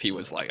if he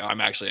was like, oh, I'm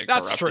actually a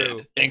That's corrupted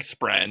true. Ink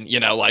Spren. You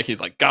know, like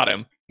he's like, got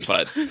him.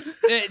 But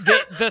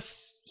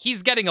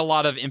he's getting a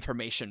lot of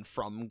information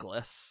from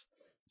Gliss.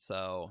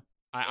 So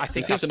I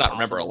think He seems to that's not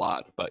remember a possible.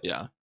 lot, but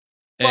yeah.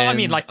 Well, I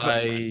mean, And like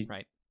Gliss,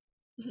 right?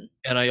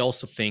 And I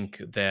also think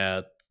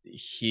that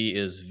he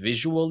is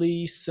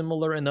visually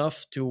similar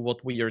enough to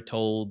what we are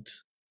told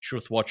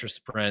Truthwatcher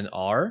Spren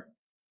are,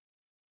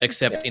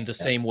 except in the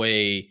same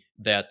way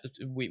that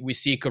we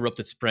see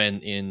Corrupted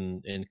Spren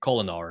in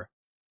Kolinar,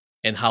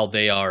 and how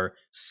they are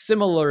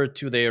similar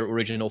to their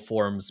original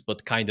forms,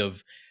 but kind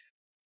of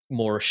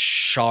more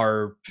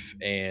sharp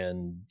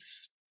and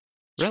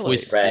Really?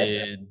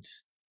 twisted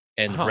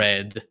and Huh.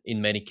 red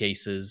in many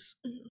cases.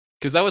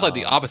 Because that was like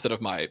the Um, opposite of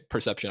my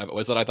perception of it,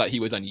 was that I thought he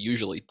was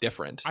unusually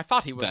different. I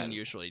thought he was Then-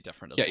 unusually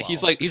different as Yeah, well.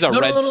 he's a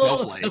red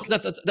snowflake.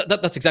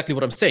 That's exactly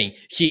what I'm saying.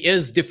 He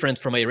is different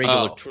from a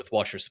regular Oh.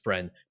 Truthwatcher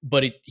Spren,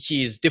 but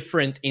he is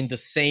different in the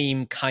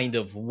same kind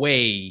of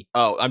way.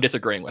 Oh, I'm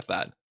disagreeing with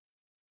that.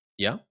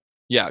 Yeah?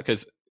 Yeah,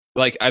 because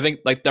like I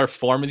think like their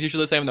form is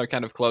usually the same and they're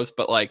kind of close,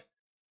 but like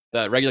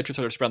the regular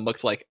Truthwatcher Spren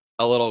looks like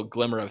a little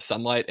glimmer of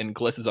sunlight, and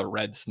Gliss is a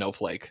red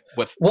snowflake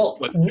with Well,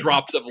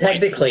 drops of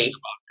light.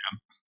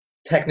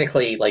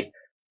 technically, like,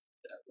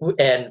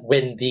 and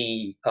when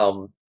the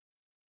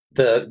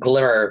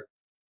glimmer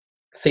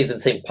stays in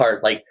the same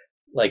part, like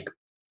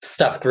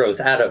stuff grows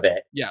out of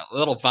it. Yeah, a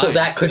little vine. So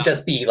that could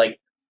just be like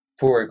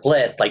for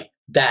Gliss, like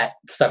that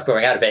stuff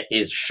growing out of it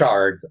is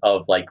shards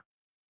of like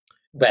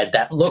red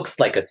that looks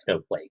like a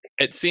snowflake.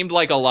 It seemed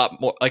like a lot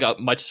more, like a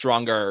much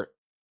stronger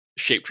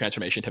shape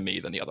transformation to me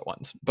than the other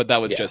ones. But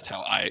that was Yeah. just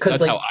how I. 'Cause,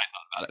 That's like, how I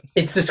thought about it.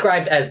 It's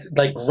described as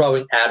like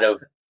growing out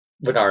of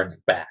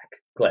Renarin's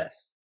back,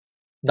 Gliss,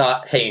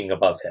 not hanging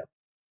above him.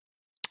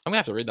 I'm gonna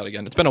have to read that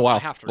again. It's been a while. I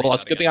have to read Well, that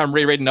it's a good again thing I'm also.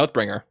 rereading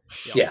Oathbringer.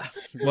 Yeah.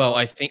 Well,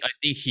 I think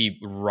he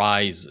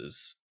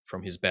rises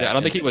from his back. Yeah, I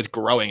don't think and- he was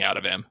growing out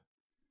of him.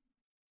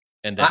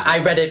 And then I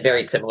read it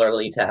very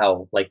similarly to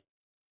how like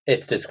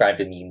it's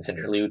described in Memes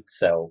Interlude,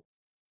 so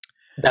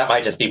that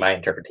might just be my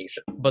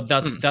interpretation. But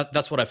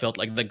that's what I felt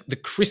like. The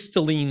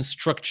crystalline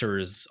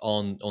structures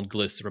on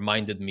Gliss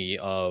reminded me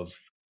of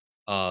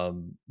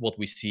what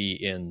we see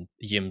in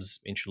Yim's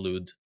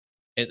interlude.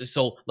 And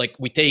so like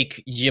we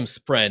take Yim's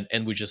Spren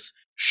and we just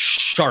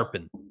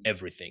sharpen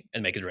everything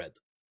and make it red.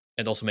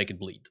 And also make it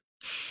bleed.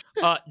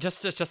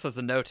 Just as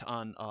a note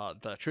on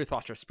the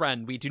Truthwatcher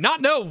Spren, we do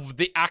not know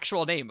the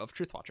actual name of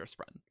Truthwatcher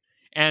Spren,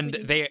 and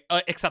they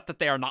except that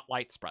they are not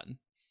Light Spren.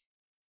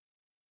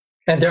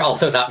 And they're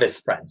also not Miss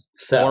Friend.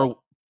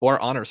 So Or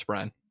Honor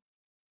Spren.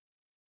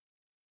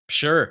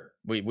 Sure.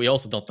 We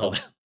also don't know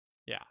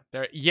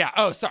that. Yeah.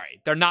 Oh,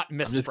 sorry, they're not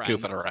Miss I'm just Spren.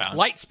 goofing around.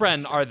 Light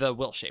Spren are the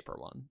Will Shaper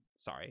one.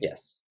 Sorry.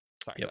 yes.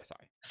 Sorry. Yep.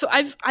 Sorry. So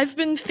I've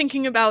been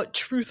thinking about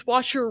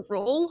Truthwatcher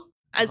role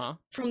as Uh-huh.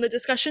 from the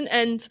discussion,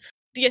 and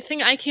the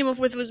thing I came up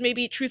with was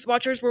maybe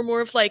Truthwatchers were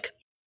more of like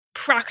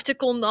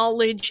practical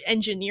knowledge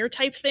engineer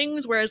type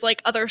things, whereas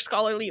like other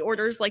scholarly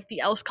orders like the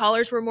El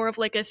Scholars were more of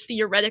like a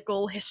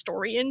theoretical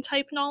historian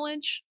type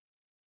knowledge.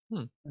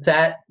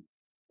 That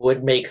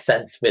would make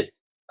sense with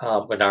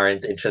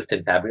Renarin's interest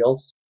in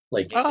fabrials,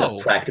 like Oh.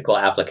 the practical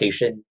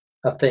application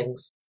of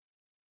things.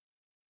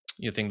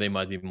 You think they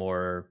might be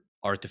more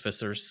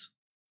artificers,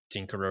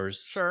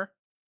 tinkerers? Sure.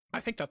 I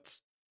think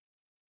that's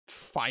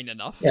fine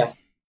enough. Yeah.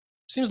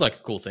 Seems like a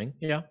cool thing.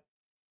 Yeah.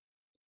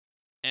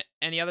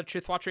 Any other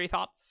Truthwatchery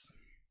thoughts?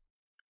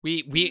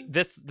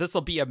 This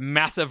will be a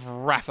massive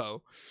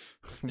raffo,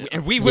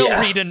 and we will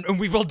read and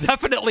we will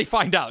definitely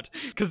find out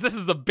because this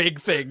is a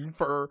big thing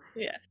for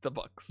Yeah. the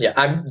books. Yeah,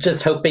 I'm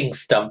just hoping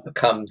Stump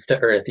comes to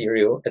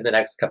Earthiru in the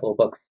next couple of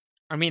books.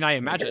 I mean, I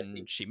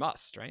imagine she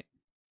must, right?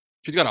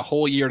 She's got a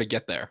whole year to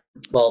get there.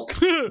 Well,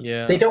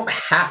 Yeah. they don't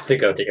have to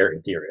go to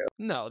Earthiru.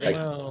 No, they Like-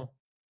 don't. Well,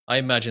 I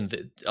imagine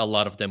that a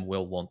lot of them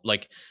will want,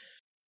 like,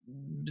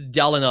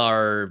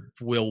 Dalinar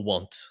will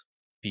want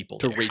people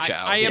To there. reach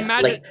out. I Yeah,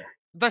 imagine like-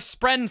 the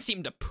Spren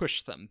seem to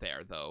push them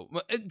there, though.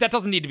 That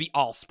doesn't need to be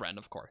all Spren,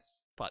 of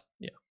course, but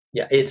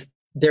Yeah,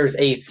 there's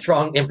a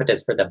strong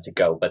impetus for them to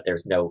go, but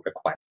there's no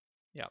requirement.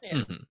 Yeah.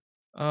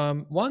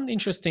 Mhm. One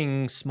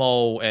interesting,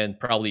 small, and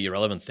probably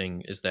irrelevant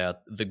thing is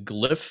that the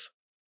glyph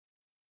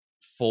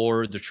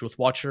for the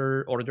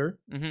Truthwatcher order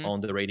mhm,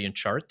 on the Radiant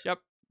chart Yep.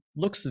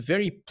 looks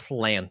very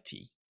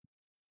planty.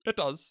 it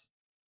does.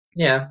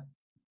 Yeah,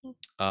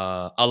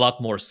 A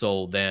lot more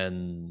so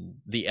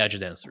than the Edge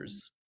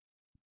Dancers,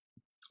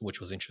 which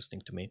was interesting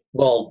to me.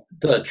 well,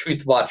 the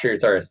Truth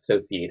Watchers are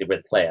associated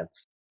with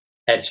plants.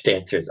 Edge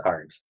Dancers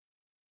aren't.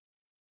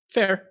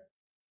 Fair.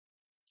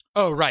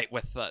 Oh, right,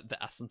 with the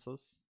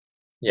essences.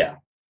 Yeah.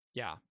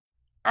 Yeah.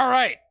 All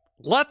right,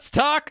 let's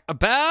talk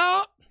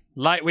about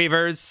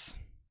Lightweavers.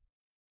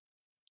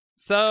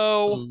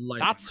 So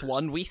that's Lightweavers.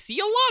 one we see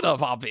a lot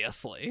of,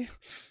 obviously.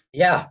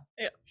 Yeah,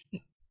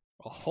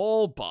 A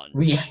whole bunch.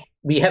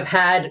 we have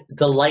had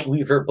the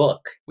Lightweaver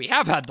book. We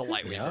have had the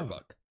Lightweaver have.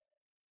 book.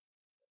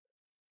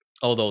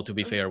 Although, to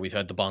be fair, we've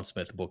had the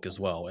Bondsmith book as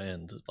well,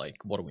 and, like,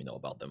 what do we know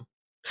about them?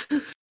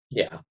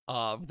 Yeah.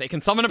 They can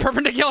summon a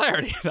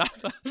perpendicularity. That's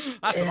what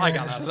I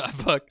got out of that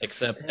book.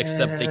 Except they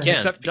can't,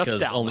 Except just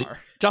because Dalinar. only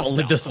Just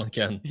this Dalinar. one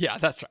can. Yeah,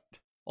 that's right.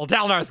 Well,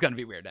 Dalinar is going to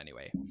be weird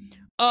anyway.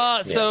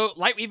 So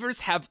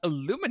Lightweavers have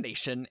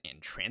illumination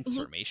and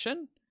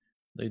transformation.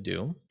 They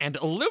do. And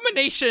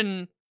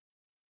illumination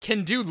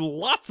can do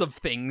lots of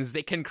things.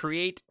 They can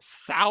create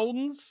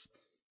sounds.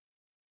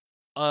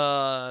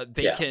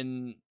 They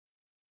can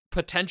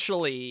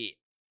potentially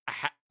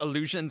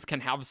illusions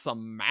can have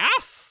some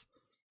mass.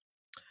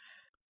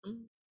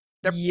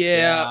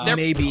 They're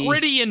maybe.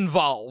 pretty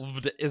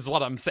involved, is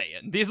what I'm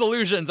saying. These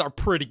illusions are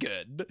pretty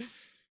good.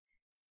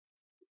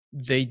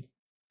 They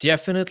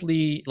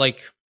definitely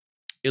like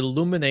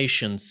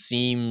illumination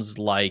seems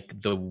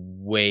like the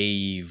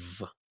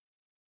wave.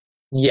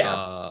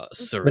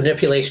 Surge.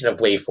 Manipulation of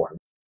waveform.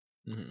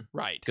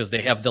 Right. Because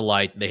they have the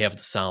light, they have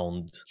the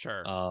sound.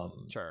 Sure.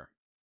 Sure.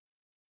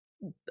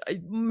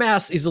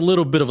 Mass is a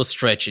little bit of a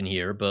stretch in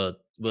here, but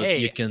hey,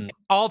 you can.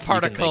 All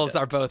particles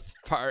are both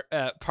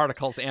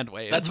particles and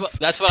waves.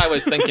 That's what I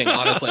was thinking.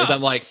 Honestly, is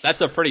I'm like,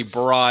 that's a pretty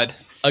broad.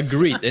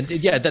 Agreed, and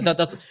yeah,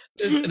 that's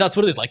what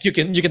it is. Like you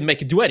can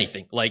make it do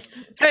anything. Like,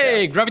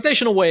 hey,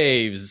 gravitational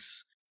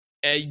waves.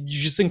 You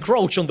just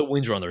encroach on the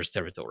Windrunner's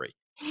territory.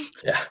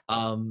 Yeah.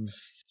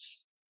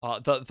 The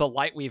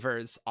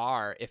Lightweavers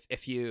are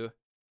if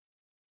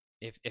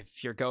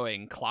you're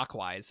going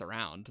clockwise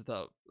around,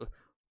 the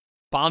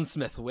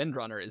Bondsmith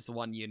Windrunner is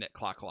 1 unit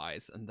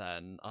clockwise, and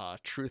then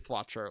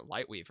Truthwatcher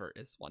Lightweaver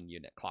is 1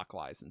 unit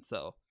clockwise, and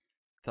so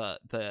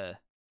the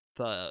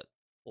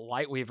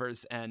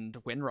Lightweavers and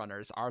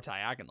Windrunners are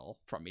diagonal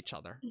from each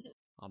other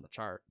on the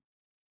chart.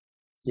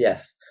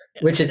 Yes,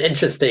 which is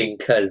interesting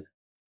because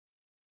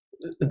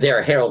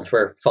their heralds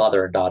were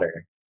father and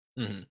daughter.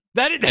 Mm-hmm.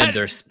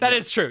 That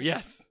is true.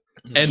 Yes.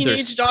 And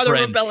Teenage Daughter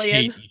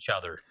Rebellion. Hate each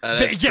other.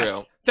 That's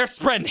true. Their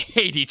Spren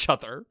hate each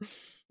other.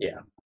 Yeah.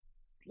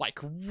 Like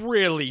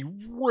really,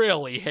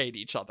 really hate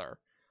each other.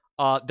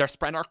 Their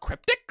Spren are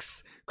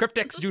cryptics.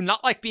 Cryptics do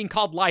not like being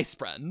called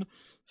Lyspren.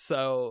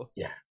 So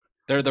yeah,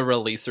 they're the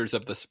releasers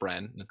of the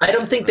Spren. I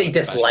don't think they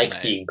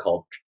dislike being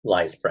called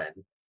Lyspren.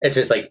 It's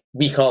just like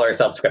we call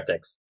ourselves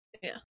cryptics.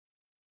 Yeah.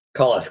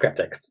 Call us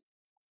cryptics.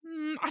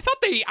 I thought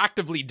they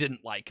actively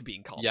didn't like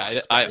being called. Yeah,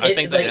 I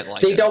think they didn't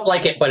like it. They don't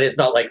like it, but it's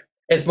not like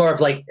it's more of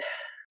like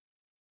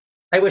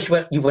I wish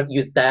you wouldn't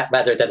use that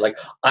rather than like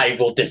I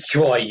will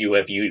destroy you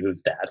if you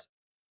use that.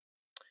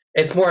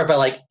 It's more of a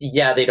like,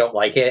 yeah, they don't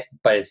like it,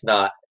 but it's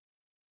not.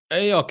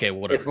 Hey, okay,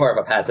 whatever. It's more of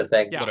a passive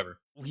thing. Yeah. Whatever.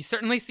 We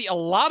certainly see a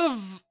lot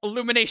of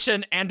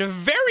illumination and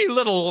very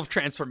little of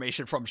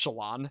transformation from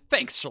Shallan.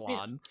 Thanks,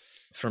 Shallan.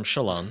 From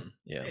Shallan,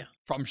 yeah.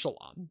 From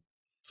Shallan.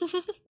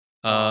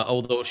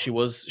 Although she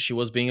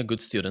was being a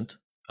good student,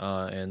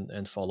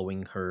 and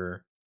following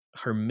her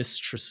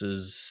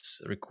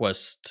mistress's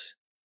request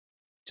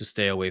to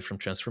stay away from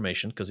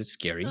transformation because it's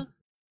scary.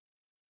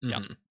 Yeah.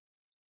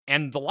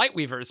 And the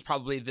Lightweavers,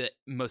 probably the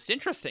most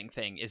interesting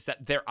thing is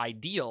that their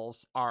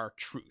ideals are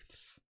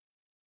truths.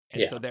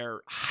 And so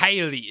they're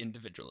highly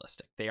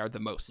individualistic. They are the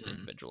most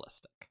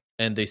individualistic.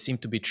 And they seem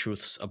to be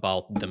truths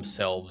about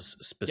themselves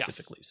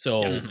specifically. Yes.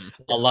 So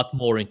a lot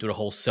more into the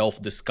whole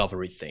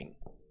self-discovery thing.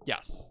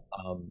 Yes.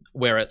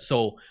 Where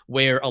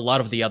a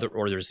lot of the other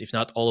orders, if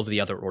not all of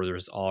the other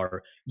orders,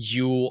 are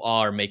you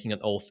are making an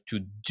oath to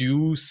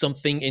do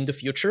something in the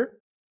future,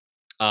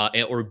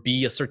 or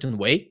be a certain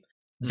way.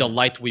 The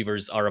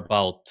Lightweavers are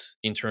about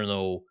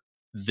internal.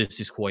 This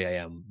is who I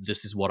am.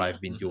 This is what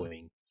I've been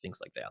doing. Things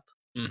like that.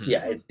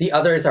 Yeah, it's the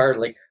others are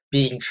like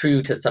being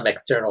true to some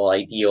external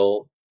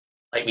ideal.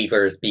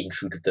 Lightweavers being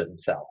true to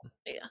themselves.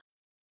 Yeah,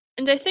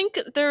 and I think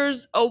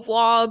there's a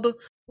wob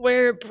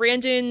where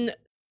Brandon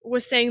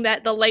was saying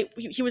that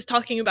he was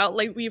talking about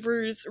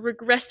Lightweavers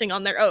regressing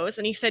on their oaths,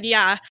 and he said,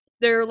 yeah,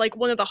 they're like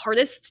one of the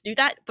hardest to do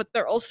that, but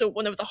they're also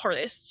one of the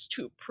hardest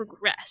to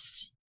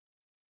progress.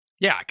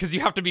 Yeah, because you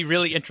have to be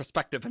really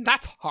introspective, and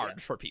that's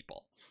hard for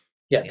people.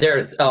 Yeah,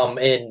 there's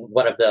in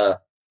one of the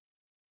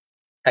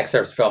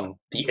excerpts from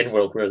the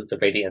In-World Rules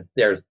of Radiance,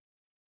 there's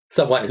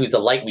someone who's a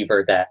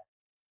Lightweaver that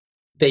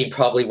they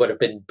probably would have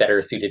been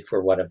better suited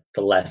for one of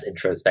the less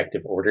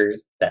introspective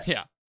orders that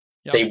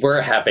they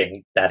were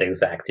having that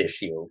exact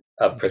issue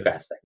of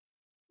progressing.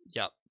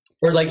 Yep.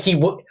 Or like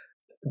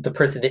the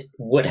person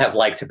would have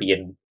liked to be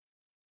in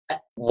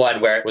one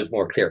where it was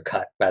more clear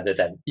cut rather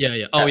than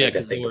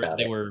because they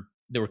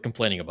were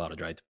complaining about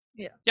it, right?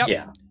 Yeah. Yep.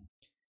 Yeah.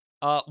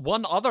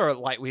 One other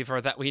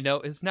Lightweaver that we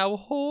know is now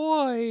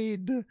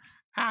Hoid,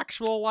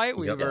 actual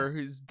Lightweaver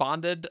who's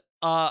bonded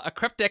a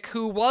cryptic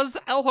who was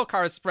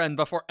Elhokar's friend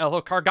before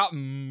Elhokar got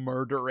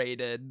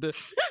murderated.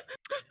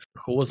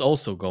 Who was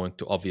also going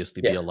to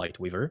obviously be a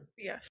Lightweaver.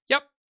 Yes.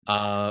 Yep.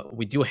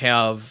 We do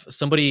have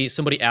somebody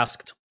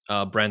asked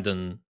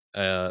Brandon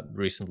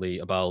recently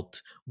about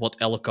what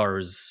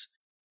Elhokar's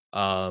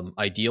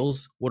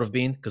ideals would have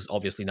been, because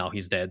obviously now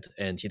he's dead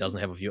and he doesn't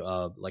have a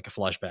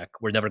flashback.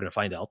 We're never going to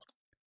find out.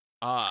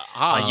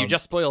 You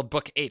just spoiled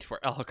book 8 where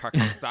Elhokar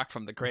comes back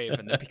from the grave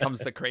and then becomes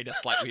the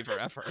greatest Lightweaver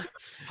ever.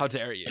 How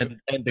dare you?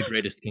 And the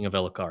greatest king of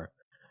Elhokar.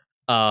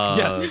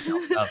 Yes.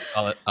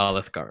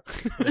 Alethkar.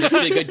 He has to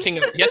be a good king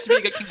of. He has to be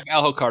a good king of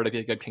Alhokar to be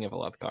a good king of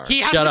Alethkar.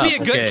 He has Shut to be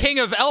up, a good okay. king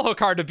of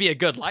Elhokar to be a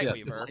good Yeah,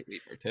 Lightweaver.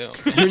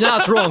 Lightweaver too. You're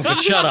not wrong, but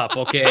shut up,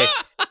 okay?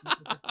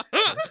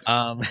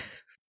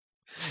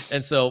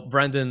 And so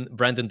Brandon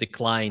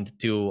declined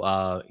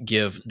to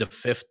give the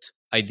fifth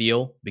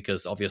ideal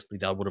because obviously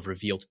that would have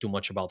revealed too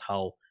much about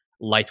how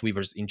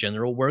Lightweavers in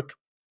general work.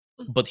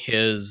 But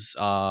his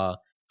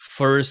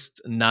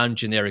first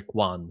non-generic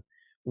one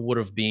would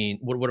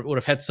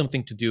have had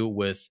something to do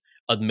with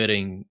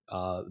admitting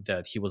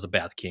that he was a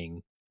bad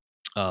king,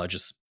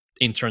 just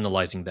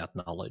internalizing that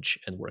knowledge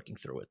and working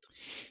through it.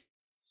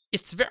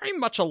 It's very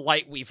much a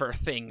Lightweaver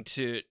thing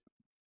to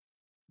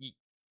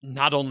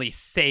not only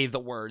say the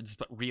words,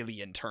 but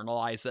really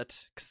internalize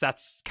it. Because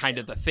that's kind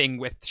of the thing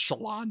with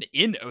Shallan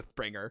in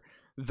Oathbringer,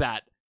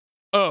 that,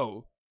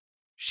 oh,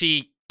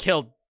 she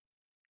killed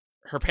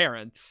her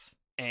parents,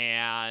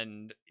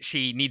 and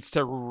she needs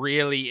to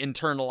really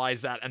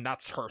internalize that, and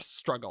that's her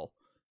struggle.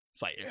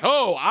 It's like,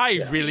 oh,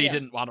 I really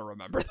didn't want to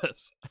remember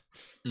this.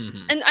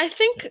 Mm-hmm. And I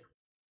think,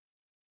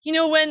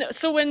 when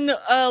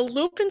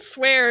Lupin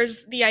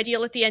swears the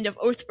ideal at the end of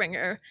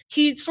Oathbringer,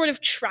 he sort of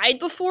tried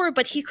before,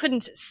 but he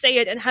couldn't say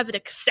it and have it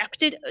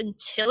accepted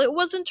until it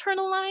was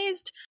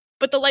internalized.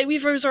 But the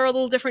Lightweavers are a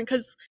little different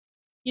because,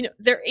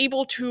 they're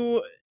able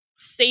to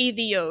say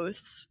the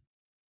oaths,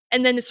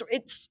 and then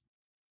it's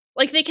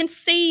like they can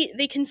say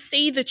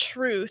the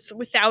truth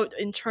without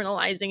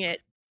internalizing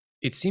it.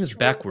 It seems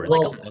backwards,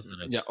 Well,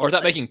 doesn't it? Yeah, or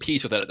without making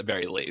peace with it at the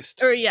very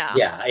least. Or yeah.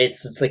 Yeah,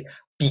 it's like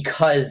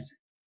because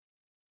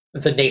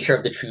the nature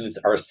of the truths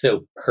are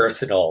so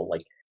personal,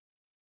 like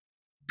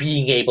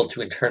being able to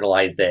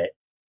internalize it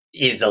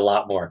is a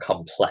lot more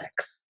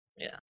complex.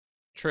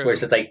 True. Where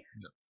it's just like,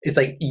 it's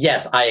like,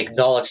 yes, I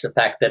acknowledge the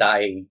fact that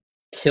I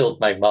killed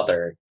my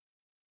mother,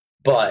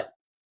 but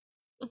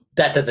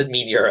that doesn't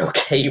mean you're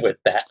okay with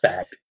that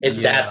fact.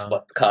 And that's Yeah.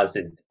 what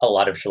causes a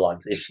lot of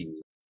Shallan's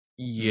issues.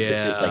 Yeah.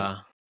 It's just like,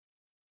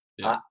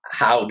 Yeah.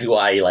 how do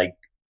I like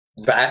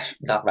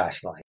not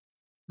rationalize,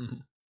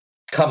 Mhm.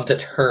 come to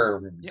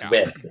terms Yeah.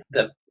 with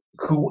the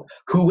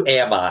who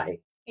am I?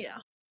 Yeah.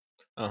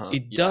 Uh-huh.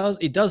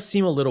 It does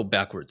seem a little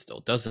backwards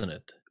though, doesn't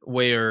it?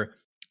 Where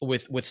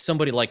with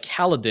somebody like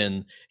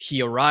Kaladin,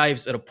 he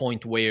arrives at a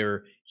point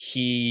where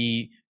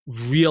he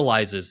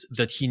realizes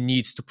that he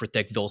needs to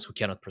protect those who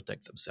cannot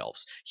protect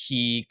themselves.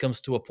 He comes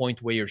to a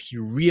point where he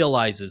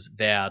realizes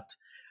that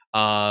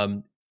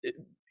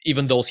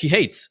even those he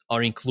hates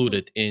are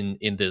included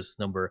in this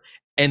number.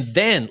 And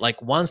then, like,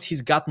 once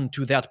he's gotten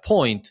to that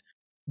point,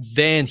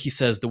 then he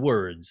says the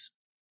words.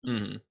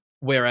 Mm-hmm.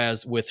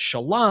 Whereas with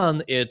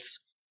Shallan, it's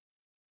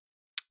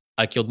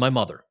I killed my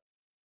mother.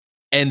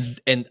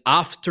 And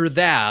after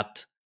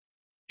that,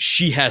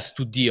 she has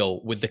to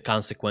deal with the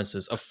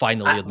consequences of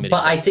finally admitting.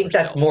 But I that to think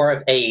that's herself. more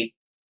of a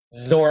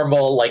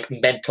normal, like,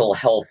 mental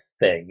health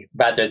thing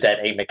rather than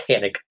a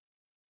mechanic.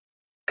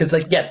 Because,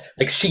 like, yes,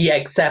 like, she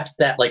accepts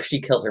that, like, she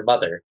killed her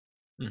mother.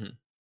 Mhm.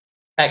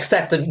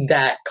 Accepting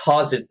that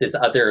causes this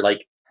other,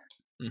 like,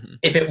 Mhm.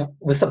 if it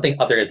was something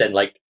other than,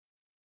 like,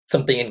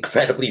 something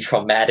incredibly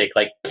traumatic,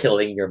 like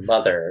killing your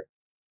mother.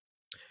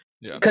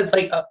 Yeah. Because,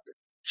 like,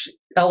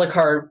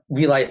 Elhokar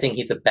realizing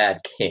he's a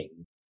bad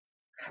king.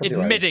 How do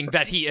I- Admitting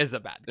that he is a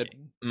bad That-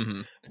 king.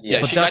 Mm-hmm. Yeah,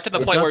 Yeah, But she got that's- to the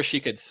but point where that's- she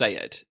could say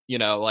it.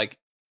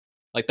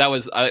 Like that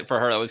was for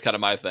her. That was kind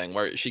of my thing,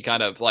 where she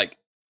kind of like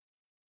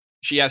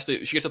she gets to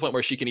the point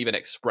where she can even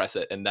express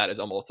it, and that is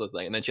almost the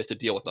thing. And then she has to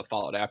deal with the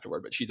fallout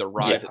afterward. But she's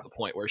arrived at the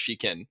point where she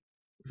can,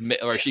 Okay.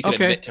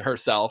 admit to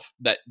herself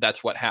that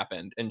that's what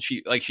happened, and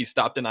she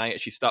stopped denying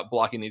it. She stopped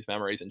blocking these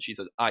memories, and she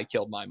says, "I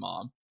killed my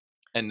mom,"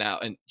 and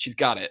she's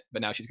got it.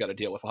 But now she's got to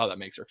deal with how that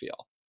makes her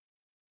feel.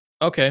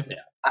 Okay.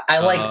 I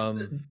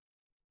like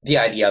the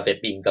idea of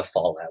it being the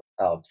fallout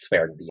of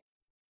swearing the.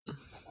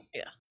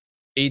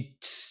 It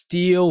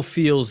still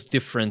feels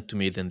different to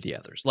me than the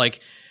others. Like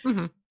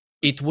Mhm.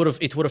 it would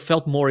have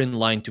felt more in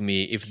line to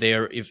me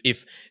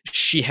if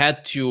she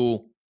had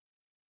to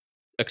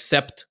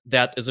accept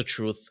that as a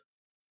truth,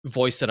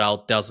 voice it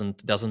out,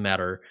 doesn't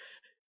matter.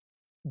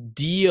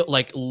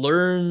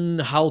 Learn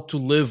how to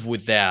live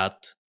with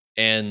that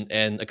and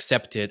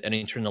accept it and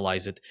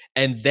internalize it,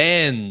 and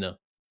then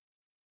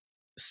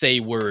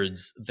say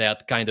words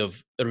that kind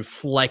of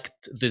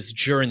reflect this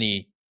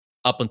journey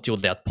up until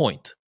that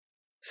point.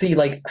 See,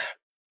 like,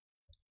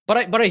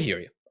 But I hear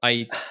you.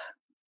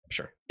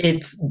 Sure.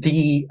 it's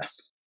the.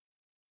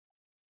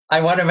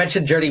 I want to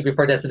mention journey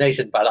before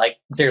destination, but like,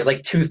 there's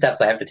like 2 steps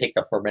I have to take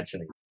before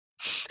mentioning.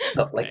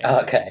 So, like,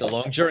 okay, It's a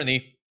long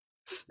journey.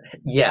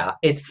 yeah,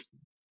 it's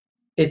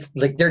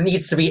like there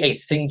needs to be a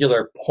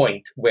singular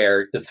point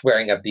where the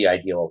swearing of the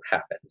ideal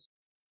happens.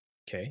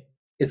 Okay.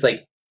 It's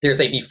like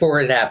there's a before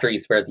and after you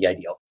swear the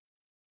ideal.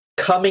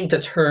 Coming to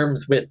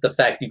terms with the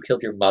fact you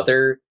killed your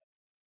mother,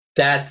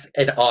 that's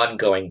an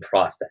ongoing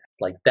process.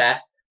 Like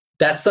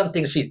that's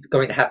something she's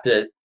going to have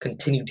to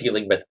continue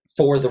dealing with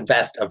for the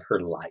rest of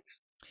her life.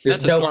 There's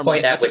That's a no Stormlight-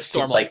 point at that's a which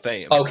she's Stormlight like,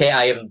 theme. okay,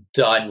 I am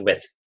done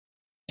with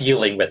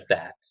dealing with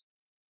that.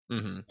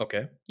 Mm-hmm.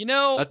 Okay. You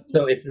know,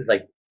 So it's just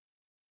like,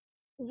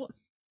 Wh-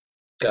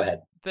 go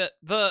ahead.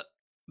 the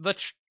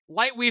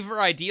Lightweaver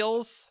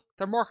ideals,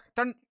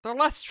 they're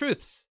less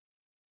truths,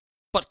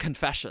 but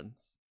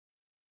confessions.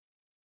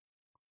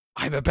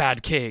 I'm a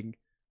bad king.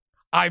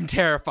 I'm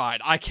terrified.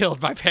 I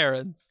killed my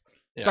parents.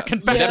 Yeah, They're They're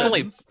confessions.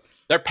 definitely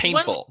they're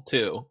painful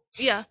too.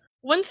 Yeah.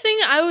 One thing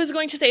I was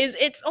going to say is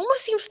it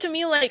almost seems to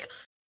me like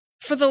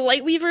for the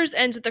Lightweavers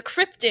and the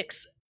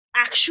Cryptics,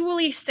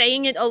 actually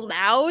saying it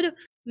aloud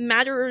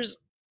matters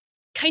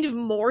kind of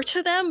more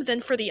to them than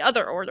for the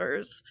other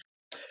orders.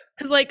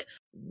 Because, like,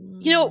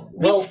 you know,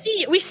 Well-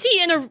 we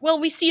see in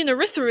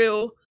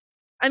Erythru,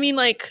 I mean,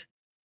 like,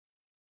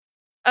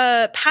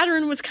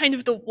 Pattern was kind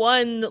of the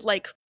one,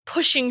 like,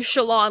 pushing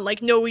Shallan,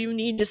 like, no, you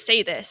need to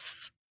say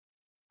this.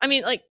 I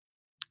mean, like,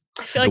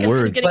 I feel like The I'm kind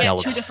of words, getting at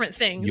Kaladin. two different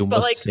things, You but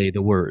must like, say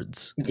the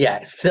words.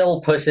 Yeah,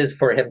 Syl pushes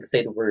for him to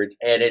say the words,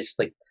 and it's just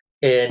like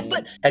in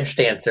But- Edge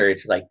Dancer,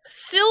 it's just like,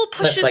 Syl it's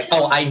pushes like, him.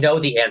 oh, I know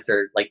the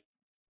answer. Like,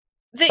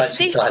 They but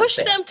she still has to push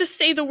say it. them to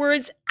say the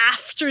words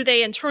after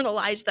they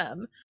internalize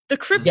them. The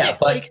cryptic, Yeah,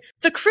 but- like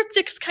the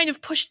cryptics, kind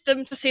of pushed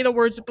them to say the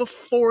words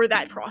before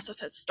that process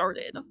has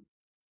started.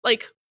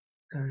 Like,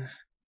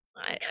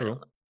 True.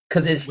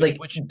 because it's Which-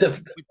 like which-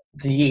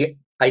 the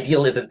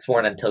ideal isn't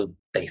sworn until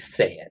they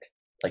say it.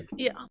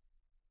 Yeah,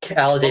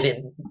 Kaladin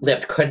and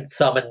Lift couldn't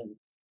summon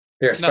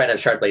their No. Strand of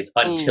Shardblades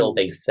until Ooh.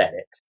 they said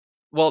it.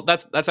 Well,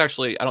 that's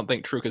actually I don't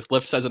think true because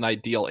Liv says an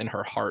ideal in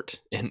her heart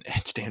in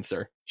Edge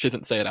Dancer. She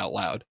doesn't say it out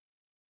loud.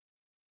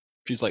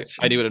 She's like, That's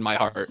true. I do it in my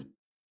heart,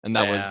 and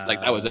that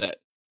was it.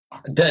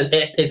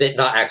 Is it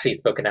not actually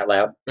spoken out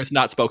loud? It's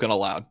not spoken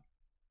aloud.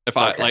 If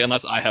Okay.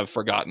 unless I have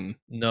forgotten.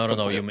 No.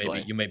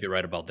 Completely. You may be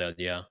right about that.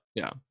 Yeah.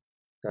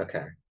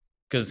 Okay.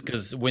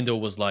 Because Window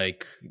was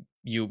like,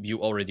 you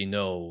already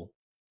know.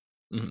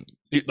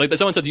 Like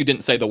someone says you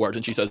didn't say the words,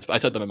 and she says I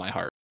said them in my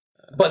heart.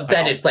 But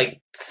then I'll- it's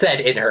like said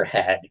in her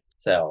head.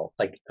 So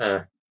like,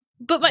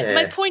 but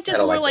my point I is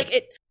don't more like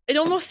like it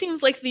almost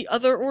seems like the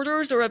other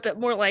orders are a bit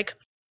more like,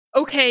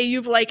 okay,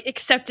 you've like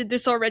accepted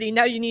this already.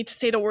 Now you need to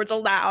say the words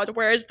aloud.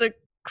 Whereas the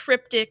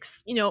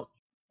cryptics, you know,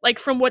 like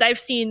from what I've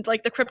seen,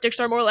 like the cryptics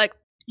are more like,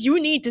 you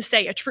need to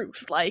say a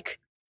truth. Like,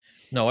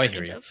 No, I hear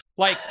kind you. of.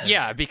 Like,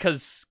 yeah,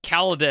 because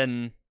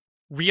Kaladin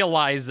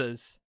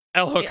realizes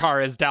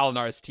Elhokar is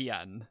Dalinar's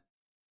TN.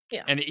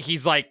 Yeah. And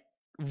he's like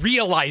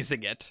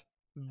realizing it.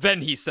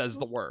 Then he says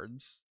the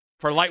words.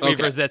 For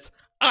Lightweavers, it's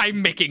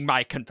I'm making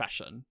my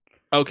confession.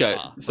 Okay,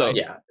 so right.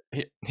 yeah.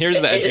 Here's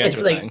the Edge It's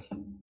Dancer like-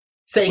 thing.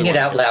 Saying We it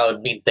wanna out do.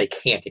 loud means they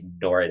can't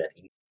ignore it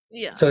anymore.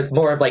 Yeah. So it's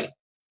more of like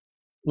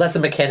less a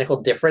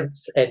mechanical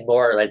difference and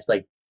more it's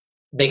like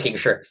making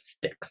sure it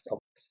sticks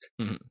almost.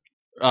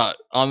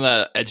 On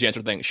the Edge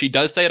Dancer thing, she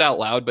does say it out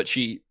loud, but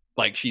she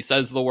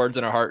says the words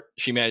in her heart.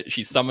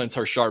 She summons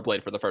her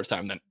Shardblade for the first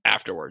time, then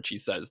afterwards she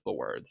says the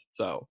words.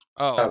 So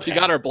Oh, Okay. she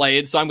got her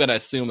blade. So I'm gonna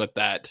assume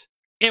that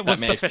it was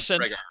that may sufficient.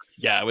 trigger.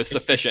 Yeah, it was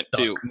sufficient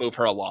to move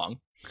her along.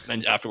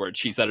 And afterwards,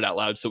 she said it out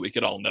loud so we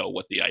could all know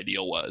what the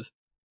ideal was.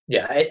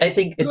 Yeah, I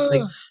think it's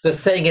like the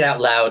saying it out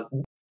loud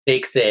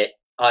makes it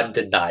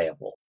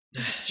undeniable.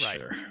 Right.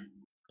 Sure.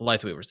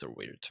 Lightweavers are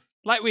weird.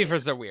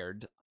 Lightweavers are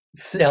weird.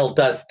 Syl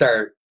does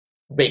start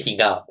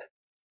waking up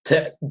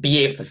to be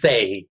able to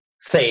say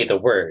the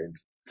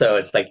words. So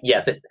it's like,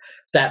 yes,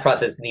 that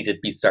process needed to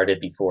be started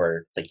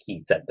before like he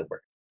said the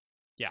word.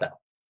 Yeah. So,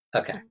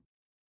 okay.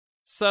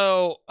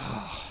 So,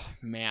 oh,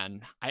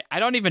 man, I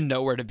don't even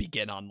know where to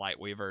begin on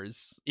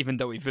Lightweavers, even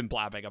though we've been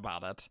blabbing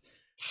about it.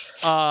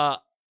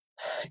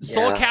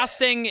 Soul Yeah.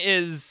 casting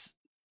is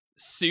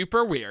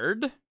super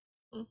weird.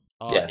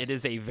 Yes. It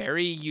is a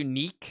very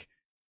unique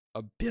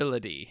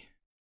ability.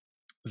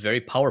 Very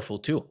powerful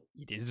too.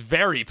 It is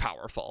very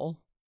powerful.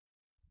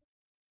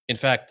 In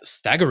fact,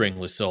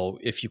 staggeringly so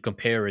if you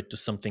compare it to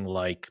something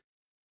like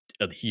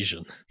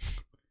adhesion.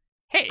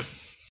 Hey,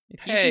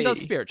 Adhesion does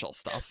Hey. spiritual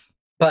stuff.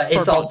 But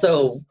it's For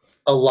also bonuses.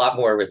 a lot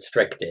more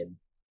restricted.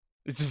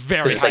 It's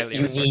very It's like highly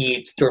you restricted.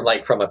 need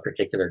Stormlight from a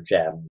particular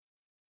gem.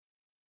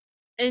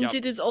 And Yep.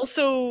 it is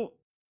also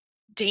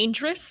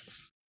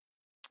dangerous.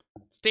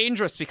 It's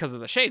dangerous because of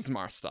the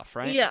Shadesmar stuff,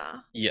 right? Yeah.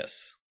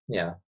 Yes.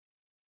 Yeah.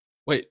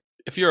 Wait,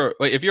 if you're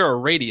a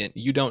Radiant,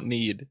 you don't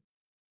need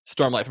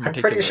Stormlight from. I'm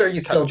pretty sure you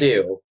still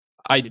do.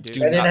 I You do.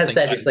 do. And it not has think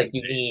said that it's like is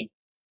you the- need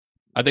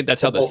I think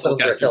that's how the both of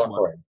them are still Soulcasters work.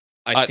 important.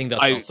 I think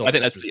that's also I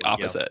think that's the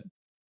opposite.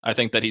 I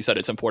think that he said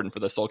it's important for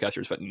the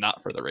Soulcasters, but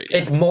not for the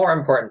Radiant. It's more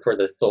important for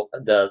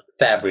the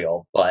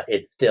Fabrial, but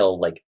it's still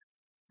like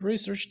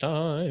Research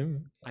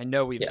time. I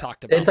know we've Yeah.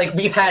 talked about it's like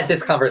this we've had this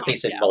before.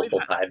 conversation Yeah, multiple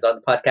we've had- times on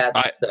the podcast.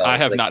 I- so I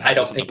have like, not had I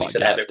don't this on think the we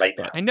should have it podcast, right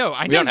but- now. I know We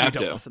you don't have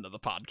don't to. listen to the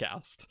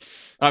podcast.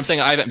 I'm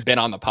saying I haven't been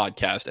on the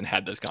podcast and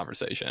had this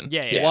conversation.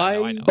 Yeah, Yeah. Why-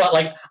 no, I know. But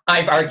like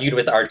I've argued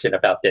with Arjun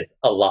about this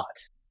a lot.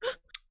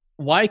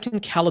 Why can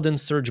Kaladin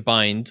surge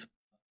bind?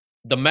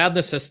 The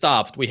madness has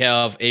stopped. We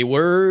have a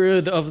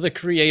word of the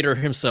creator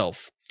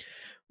himself.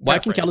 Why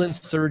can Reference.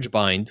 Kaladin surge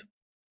bind?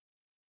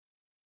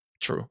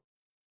 True.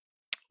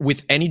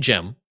 With any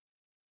gem.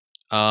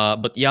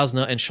 But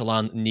Yasna and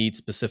Shallan need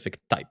specific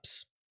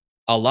types.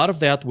 A lot of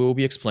that will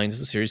be explained as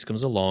the series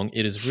comes along.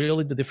 It is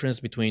really the difference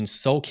between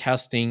soul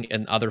casting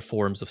and other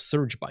forms of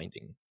surge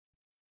binding.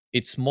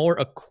 It's more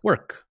a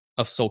quirk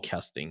of soul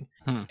casting,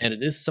 and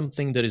it is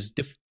something that is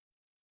different.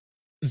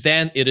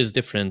 Then it is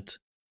different.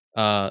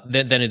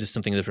 Then it is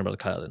something different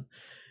about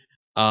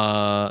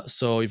Kaladin.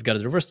 So you've got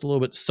it reversed a little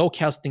bit. Soul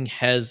casting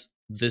has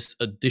this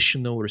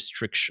additional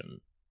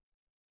restriction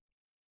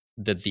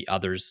that the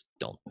others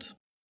don't.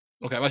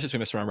 Okay, I must just be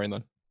misremembering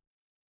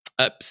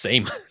then.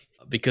 Same,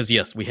 because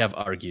yes, we have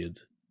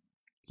argued.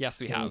 Yes,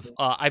 we have.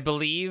 I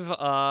believe.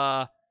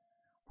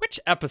 Which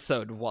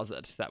episode was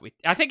it that we?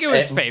 I think it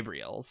was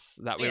Fabriel's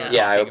that we were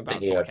talking about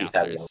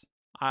soulcasters.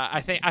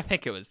 I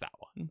think it was that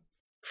one.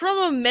 From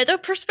a meta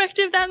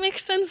perspective, that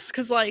makes sense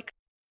because, like,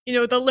 you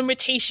know, the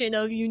limitation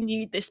of you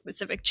need this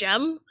specific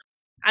gem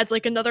adds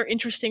like another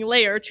interesting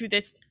layer to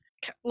this,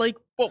 like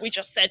what we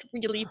just said,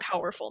 really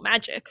powerful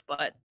magic.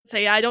 But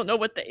I don't know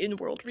what the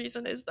in-world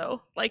reason is,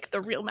 though. Like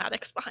the real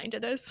matics behind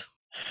it is.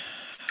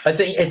 I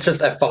think it's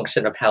just a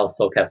function of how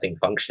soulcasting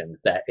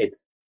functions, that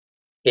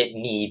it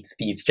needs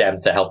these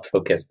gems to help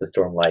focus the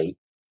Stormlight.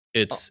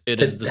 It to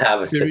is the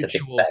have a specific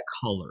spiritual effect.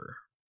 color.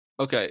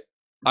 Okay,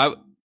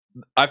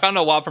 I found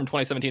a WoW from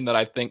 2017 that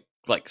I think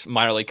like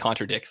minorly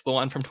contradicts the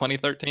one from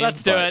 2013.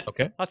 Let's do it.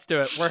 Okay. Let's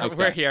do it.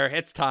 We're here.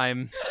 It's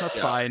time. That's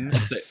fine.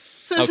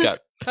 Okay.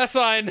 That's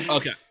fine.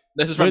 Okay.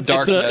 This is from It's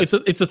Darkness.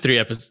 a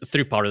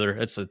three-parter.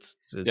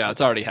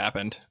 It's already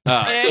happened.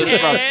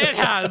 It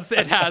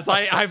has.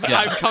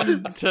 I've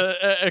come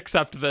to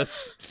accept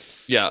this.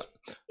 Yeah.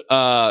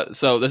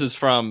 So this is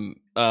from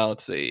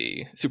let's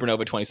see, Supernova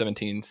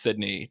 2017,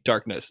 Sydney,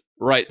 Darkness.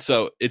 Right.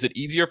 So is it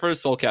easier for a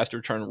soulcaster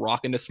to turn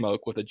rock into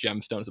smoke with a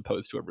gemstone as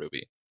opposed to a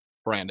ruby?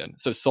 Brandon.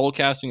 So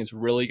soulcasting is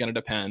really going to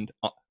depend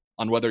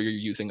on whether you're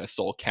using a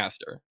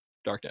soulcaster.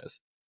 Darkness.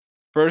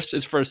 First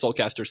is for a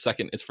soulcaster.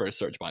 Second is for a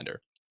surge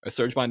binder. A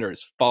surge binder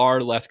is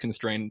far less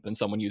constrained than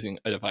someone using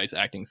a device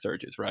acting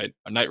surges, right?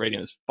 A Night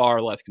Radiant is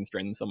far less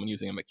constrained than someone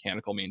using a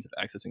mechanical means of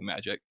accessing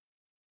magic.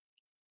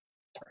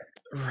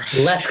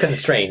 Less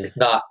constrained,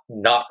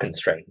 not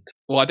constrained.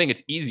 Well, I think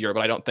it's easier,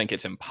 but I don't think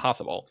it's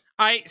impossible.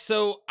 I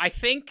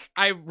think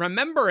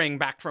remembering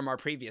back from our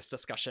previous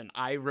discussion,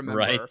 I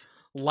remember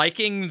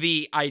liking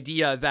the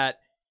idea that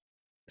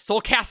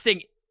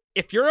soulcasting,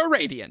 if you're a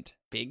Radiant,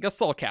 being a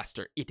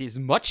soulcaster, it is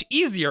much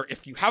easier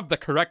if you have the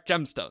correct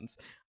gemstones.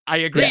 I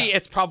agree,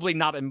 It's probably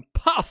not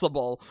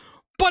impossible,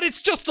 but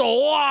it's just a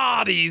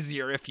lot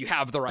easier if you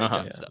have the right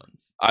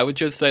gemstones. I would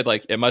just say,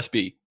 like, it must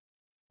be,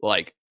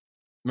 like,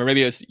 or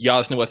maybe it's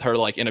Yasna with her,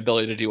 like,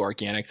 inability to do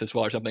organics as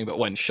well or something, but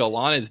when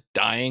Shallan is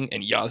dying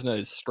and Yasna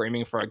is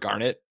screaming for a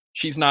garnet,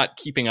 she's not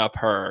keeping up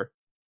her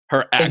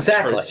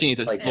Exactly. her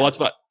scenes. Well,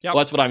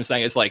 that's what I'm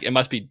saying. It's like, it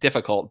must be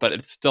difficult, but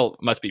it still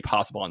must be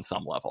possible on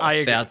some level. I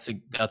agree.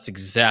 That's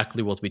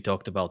exactly what we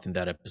talked about in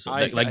that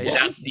episode.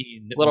 That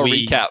scene. Little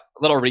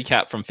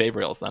recap from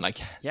Fabriel's then.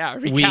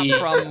 Recap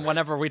from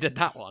whenever we did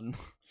that one.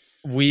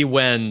 We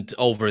went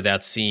over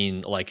that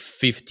scene like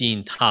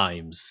 15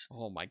 times.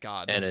 Oh my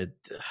god! And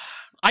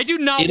I do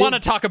not want to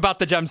talk about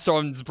the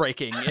gemstones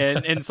breaking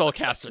in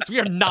Soulcasters.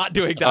 We are not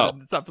doing that in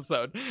this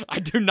episode. I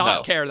do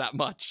not care that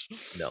much.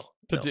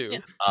 To do.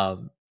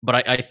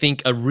 But I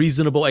think a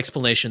reasonable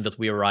explanation that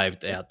we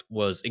arrived at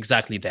was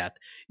exactly that.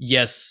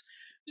 Yes,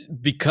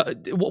 because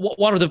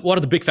one of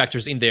the big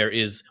factors in there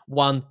is,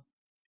 one,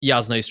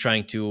 Yasna is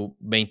trying to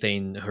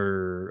maintain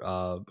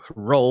her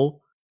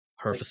role,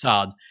 her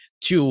facade.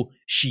 Two,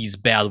 she's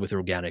bad with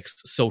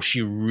organics, so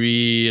she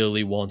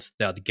really wants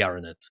that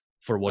garnet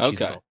for what she's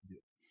about to do.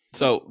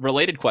 So,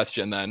 related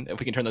question then, if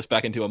we can turn this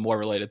back into a more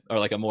related or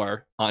like a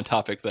more on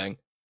topic thing.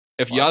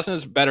 If Yasna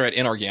is better at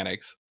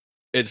inorganics,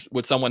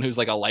 would someone who's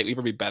like a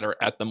Lightweaver be better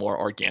at the more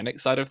organic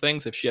side of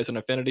things if she has an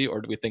affinity,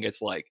 or do we think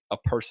it's like a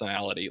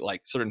personality,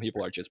 like certain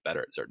people are just better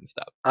at certain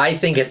stuff? I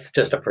think it's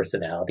just a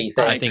personality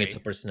thing. I think it's a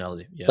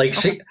personality. Yeah. Like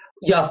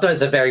Yasna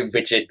is a very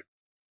rigid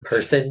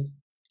person.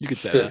 You could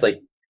say so. It's like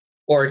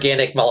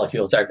organic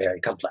molecules are very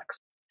complex.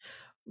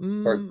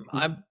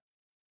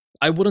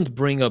 I wouldn't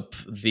bring up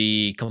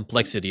the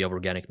complexity of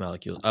organic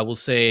molecules. I will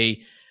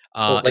say,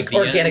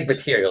 organic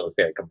material is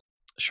very complex.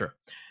 Sure.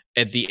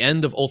 At the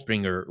end of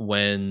Oathbringer,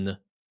 when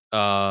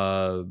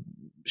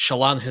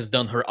Shallan has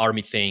done her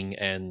army thing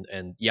and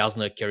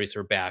Yasna carries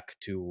her back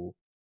to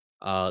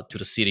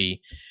the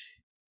city,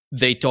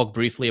 they talk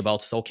briefly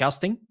about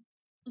soulcasting.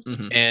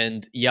 Mm-hmm.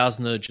 And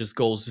Yasna just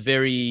goes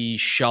very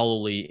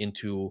shallowly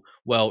into,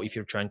 well, if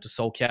you're trying to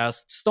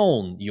soulcast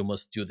stone, you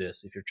must do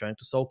this. If you're trying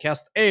to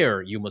soulcast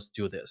air, you must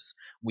do this.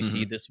 We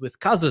see this with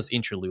Kaza's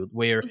interlude,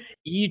 where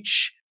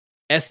each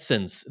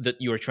essence that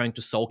you are trying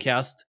to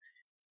soulcast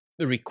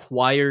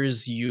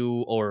requires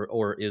you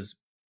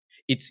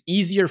it's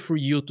easier for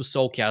you to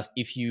soulcast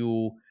if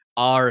you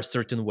are a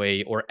certain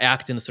way or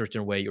act in a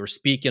certain way or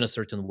speak in a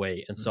certain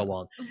way and so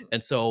on.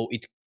 And so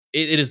it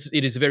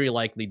is very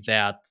likely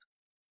that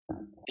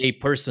a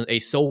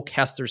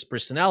soulcaster's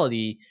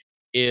personality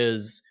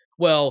is,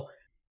 well,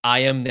 I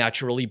am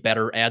naturally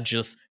better at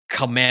just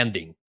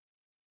commanding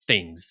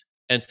things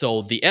And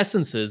so the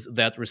essences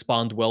that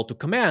respond well to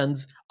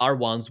commands are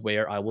ones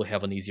where I will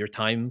have an easier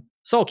time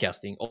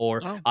soulcasting,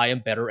 or Oh. I am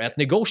better at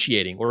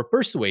negotiating or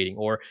persuading,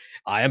 or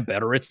I am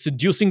better at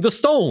seducing the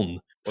stone,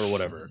 or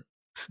whatever.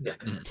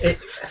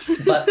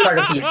 But part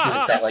of the issue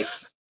is that, like,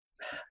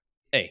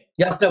 Hey,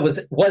 Yasna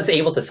was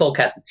able to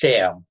soulcast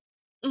jam,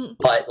 Mhm.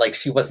 but like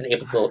she wasn't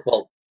able to.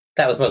 Well,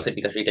 that was mostly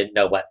because she didn't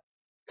know what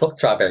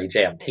strawberry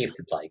jam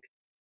tasted like.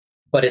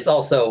 But it's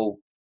also,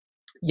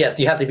 yes,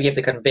 you have to be able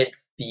to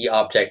convince the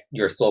object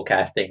you're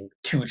soulcasting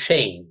to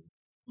change,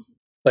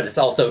 but it's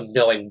also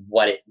knowing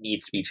what it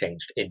needs to be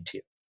changed into,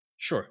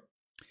 sure.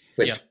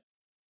 which Yeah.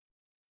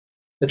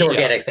 with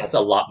organics that's a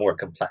lot more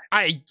complex.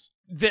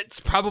 That's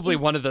probably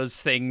one of those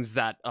things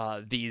that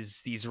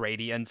these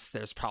radiants,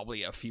 there's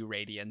probably a few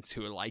radiants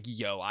who are like,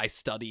 yo, I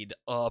studied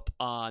up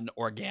on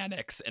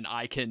organics and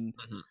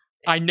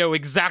I know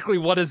exactly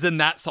what is in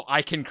that, so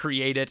I can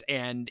create it.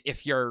 And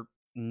if you're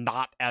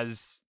not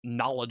as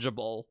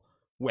knowledgeable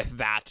with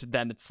that,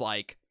 then it's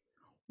like,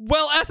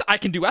 well, I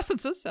can do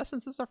essences.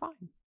 Essences are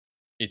fine.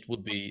 It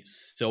would be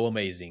so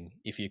amazing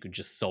if you could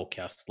just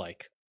soulcast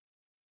like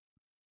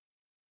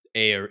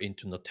air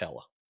into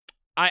Nutella.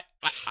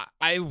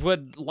 I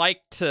would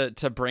like to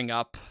bring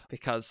up,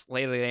 because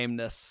Lady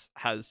Lameness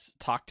has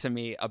talked to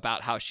me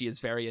about how she is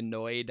very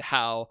annoyed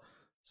how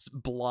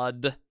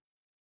blood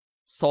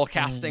soul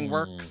casting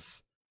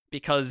works,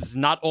 because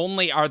not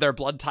only are there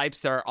blood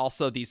types, there are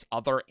also these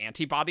other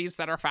antibodies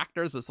that are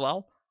factors as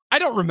well. I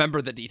don't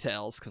remember the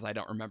details because I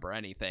don't remember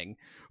anything,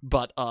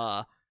 but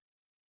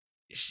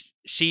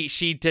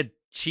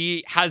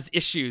she has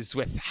issues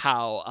with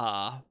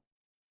how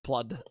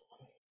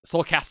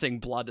soul casting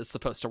blood is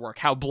supposed to work,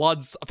 how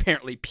blood's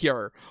apparently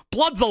pure.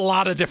 Blood's a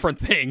lot of different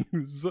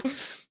things.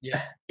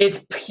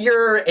 It's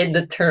pure in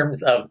the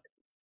terms of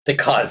the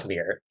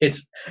Cosmere.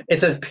 It's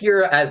as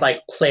pure as like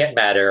plant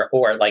matter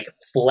or like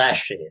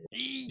flesh is.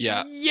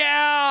 Yeah.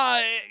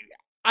 Yeah,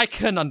 I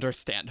can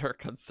understand her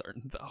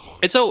concern though.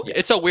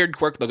 It's a weird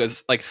quirk though,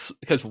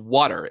 because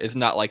water is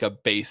not like a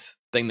base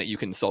thing that you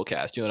can soul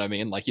cast. You know what I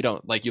mean? Like you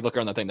don't, like you look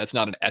around the thing, that's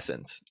not an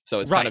essence.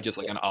 So it's kind of just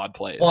like an odd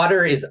place.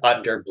 Water is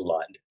under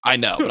blood. I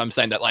know, but I'm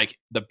saying that like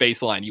the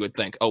baseline, you would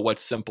think, oh,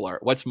 what's simpler?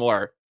 What's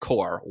more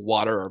core,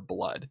 water or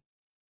blood?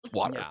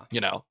 Water. Yeah.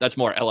 You know, that's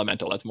more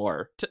elemental. That's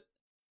more.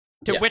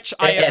 To which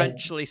I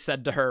eventually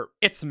said to her,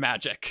 "It's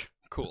magic.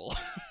 Cool."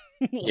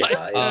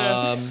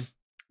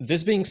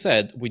 This being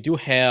said, we do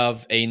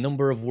have a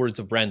number of words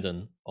of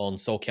Brandon on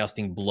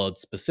soulcasting blood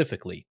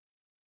specifically,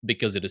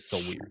 because it is so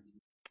weird.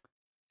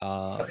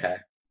 Okay.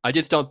 I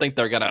just don't think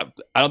they're gonna.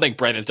 I don't think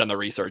Brandon's done the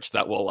research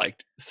that will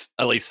like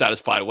at least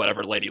satisfy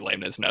whatever Lady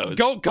Lameness knows.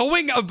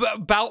 Going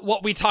about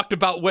what we talked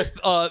about with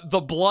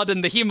the blood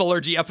and the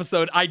hemalurgy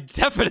episode, I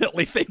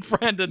definitely think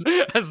Brandon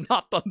has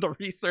not done the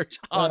research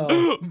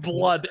on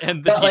blood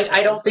and the. But like,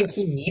 I don't think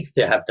he needs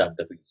to have done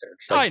the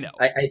research. Like, I know.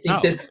 I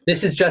think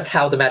this is just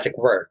how the magic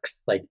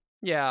works. Like,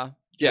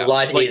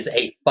 blood is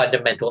a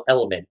fundamental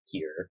element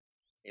here.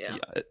 Yeah.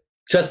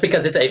 Just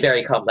because it's a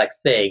very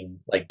complex thing,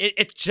 like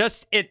it's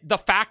just the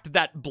fact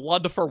that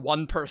blood for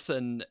one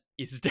person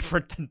is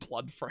different than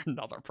blood for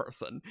another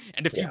person,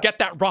 and if you get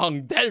that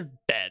wrong, they're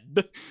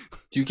dead.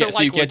 You can't,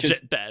 so you can't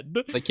just dead.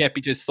 They can't be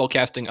just soul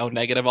casting O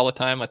negative all the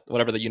time,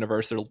 whatever the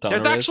universal tone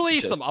is. There's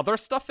actually some other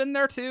stuff in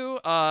there too.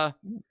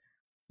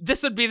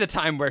 This would be the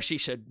time where she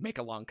should make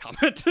a long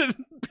comment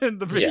in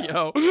the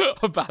video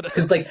about it.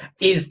 Because like,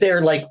 is there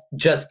like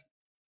just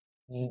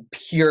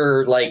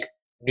pure like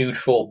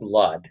neutral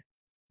blood?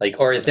 Like,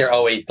 or is there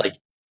always like,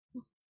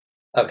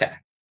 okay.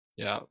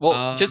 Yeah,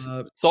 well, just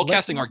soul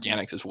casting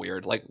organics is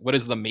weird. Like, what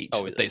is the meat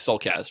that they soul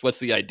cast? What's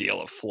the ideal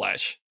of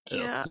flesh?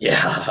 Yeah.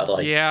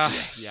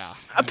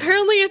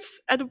 Apparently, it's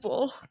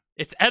edible.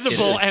 It's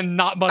edible and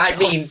not much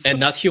else. And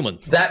not human.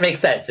 That makes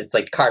sense. It's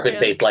like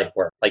carbon-based life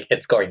form. Like,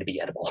 it's going to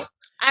be edible.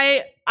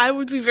 I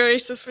would be very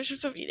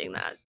suspicious of eating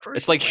that. Personally.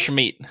 It's like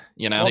schmeat,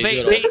 you know. Well,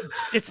 they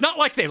it's not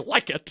like they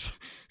like it.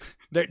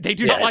 They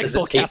do not like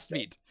soul cast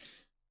meat.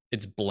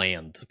 It's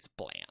bland. It's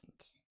bland.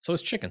 So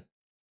it's chicken.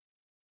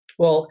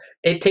 Well,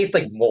 it tastes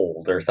like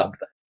mold or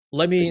something.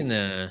 Let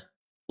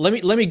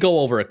me go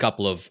over a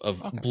couple of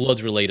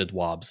blood-related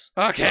wobs.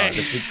 Okay.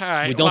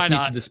 We don't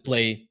need to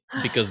display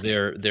because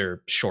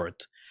they're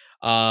short.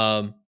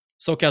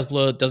 Soulcast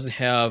blood, does it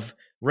have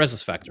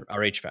rhesus factor,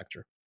 RH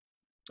factor?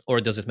 Or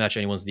does it match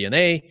anyone's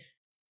DNA?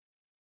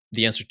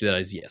 The answer to that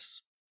is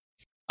yes.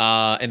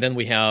 And then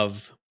we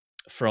have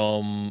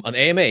from an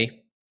AMA,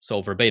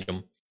 so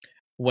verbatim,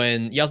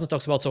 when Yasna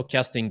talks about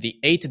soulcasting the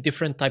 8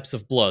 different types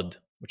of blood,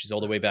 which is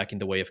all the way back in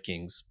the Way of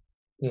Kings,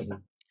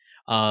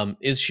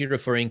 is she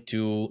referring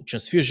to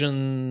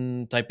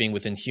transfusion typing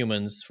within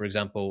humans, for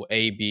example,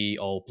 A, B,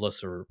 O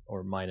plus or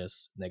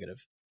minus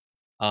negative,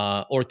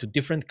 or to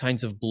different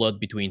kinds of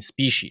blood between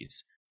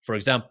species, for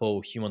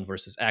example, human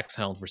versus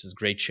axehound versus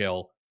great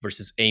shell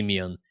versus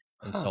Amian,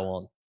 and so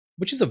on,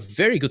 which is a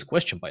very good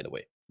question, by the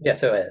way.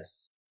 Yes, it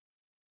is.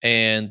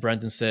 And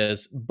Brandon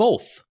says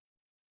both.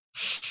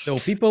 So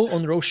people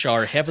on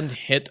Roshar haven't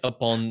hit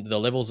upon the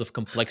levels of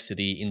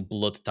complexity in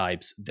blood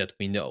types that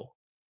we know.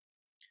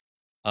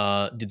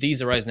 Did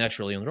these arise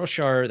naturally on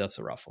Roshar? That's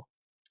a raffle.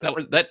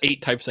 That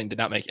 8 types thing did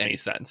not make any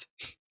sense.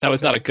 That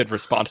was not a good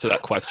response to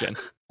that question.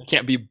 It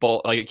can't be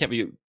both. Like it can't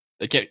be.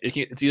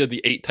 It's either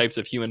the 8 types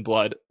of human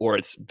blood or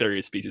it's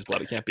various species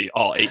blood. It can't be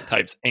all 8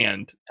 types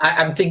and.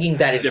 I'm thinking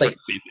that it's like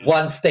species.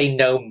 once they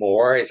know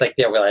more, it's like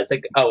they'll realize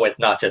like, oh, it's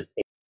not just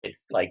 8,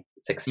 it's like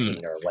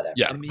 16 or whatever.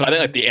 Yeah, but I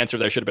think like the answer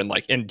there should have been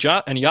like in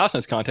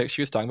Yasna's context,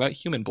 she was talking about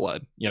human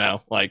blood.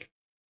 Like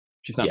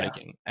she's not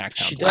making Axehound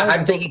She blood. does.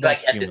 I'm thinking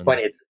like at this point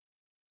it's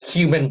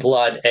human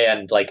blood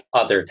and like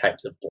other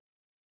types of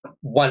blood.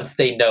 Once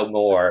they know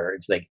more,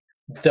 it's like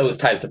those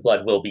types of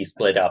blood will be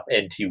split up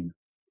into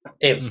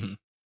if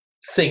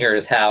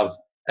singers have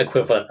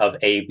equivalent of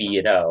A, B,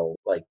 and O,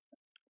 like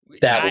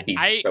that would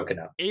be broken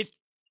up.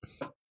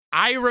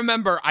 I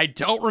remember, I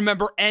don't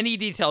remember any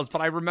details, but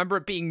I remember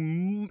it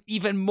being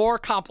even more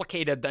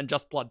complicated than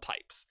just blood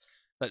types.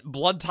 That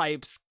blood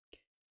types,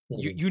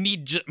 you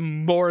need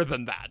more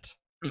than that.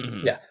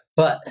 Yeah,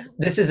 but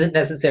this isn't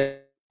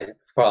necessarily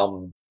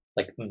from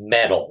like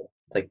metal.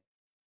 It's like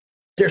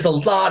there's a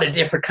lot of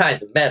different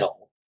kinds of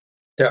metal.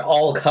 They're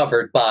all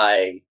covered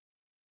by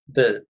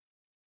the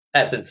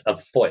essence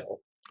of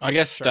foil. I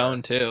guess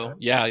stone too.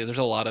 Yeah, there's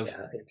a lot of.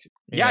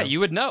 Yeah, you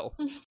would know.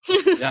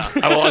 Yeah,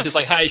 I was just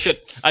like, I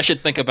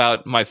should think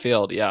about my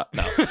field. Yeah,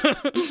 no.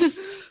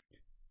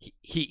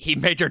 he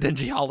majored in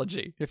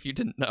geology. If you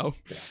didn't know.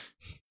 Yeah.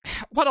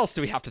 What else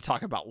do we have to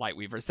talk about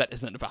Lightweavers that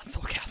isn't about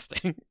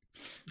soulcasting?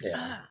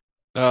 Yeah.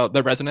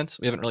 The resonance.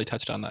 We haven't really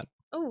touched on that.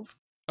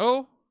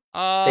 Oh.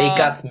 They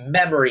got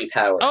memory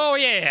power. Oh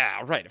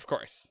yeah, right. Of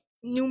course.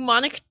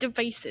 Mnemonic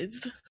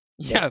devices.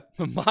 Yeah,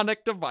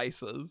 mnemonic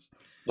devices.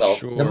 Well,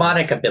 Sure.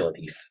 mnemonic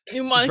abilities.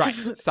 Mnemonic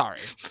Right. Sorry.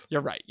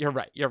 You're right.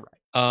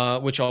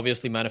 Which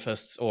obviously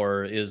manifests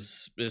or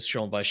is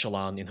shown by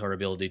Shallan in her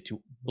ability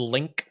to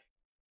blink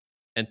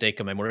and take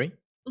a memory.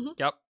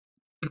 Yep.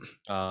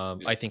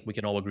 I think we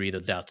can all agree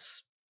that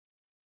that's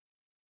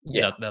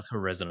her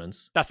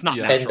resonance. That's not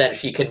Yeah. natural. And then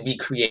she can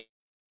recreate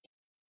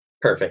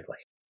perfectly.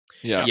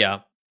 Yeah.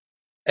 Yeah.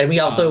 And we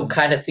also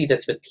kind of see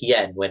this with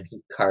Tien when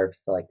he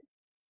carves like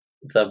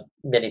the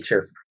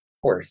miniature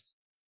horse.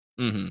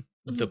 Mm-hmm.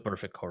 The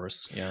perfect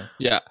chorus. Yeah.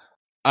 Yeah.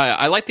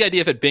 I like the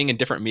idea of it being in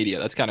different media.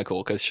 That's kind of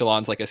cool because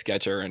Shallan's like a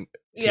sketcher and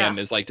Tien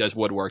is like does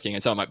woodworking,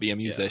 and so it might be a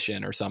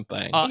musician or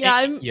something.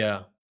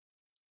 Yeah.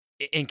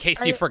 In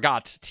case you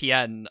forgot,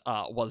 Tien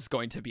was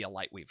going to be a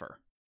Lightweaver.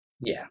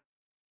 Yeah.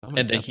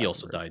 And then he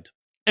also died.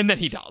 And then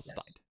he died.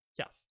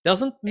 Yes.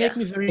 Doesn't make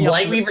me very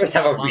Lightweavers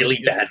have a really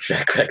bad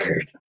track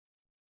record.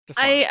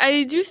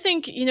 I do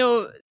think,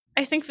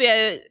 I think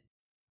the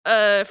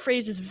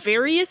phrase is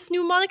various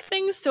mnemonic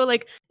things, so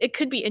like it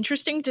could be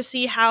interesting to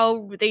see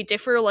how they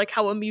differ, like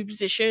how a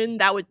musician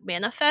that would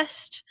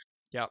manifest.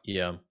 Yeah.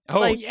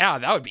 Oh yeah,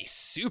 that would be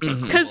super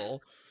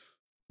cool.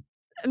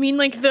 I mean,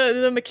 like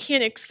the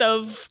mechanics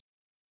of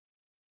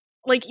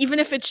like, even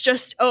if it's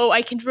just,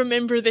 I can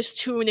remember this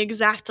tune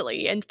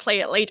exactly and play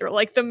it later,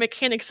 like the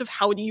mechanics of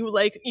how do you,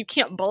 like, you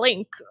can't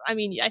blink. I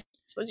mean, I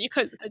suppose you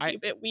could. That'd be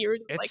a bit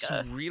weird. It's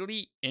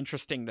really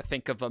interesting to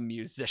think of a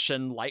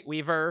musician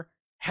Lightweaver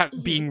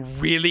being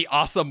really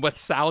awesome with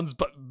sounds,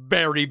 but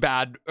very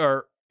bad,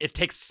 or it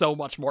takes so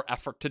much more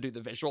effort to do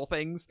the visual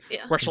things,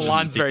 where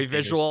Shallan's very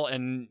visual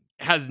and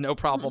has no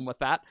problem with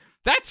that.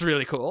 That's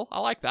really cool. I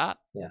like that.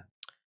 Yeah.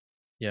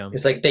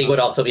 It's like they would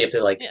also be able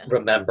to like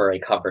remember a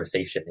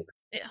conversation.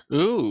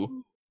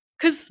 Ooh.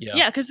 Because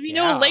we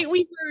know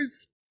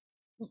Lightweavers.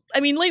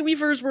 I mean,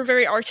 Lightweavers were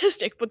very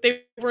artistic, but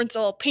they weren't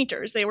all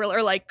painters. They were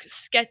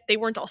They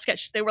weren't all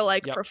sketches. They were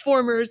like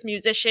performers,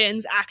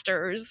 musicians,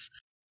 actors,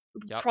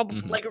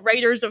 probably like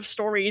writers of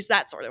stories,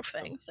 that sort of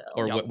thing. So.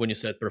 Or when you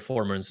said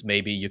performance,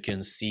 maybe you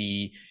can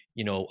see,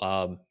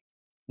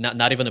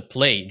 not even a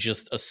play,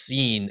 just a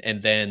scene,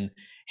 and then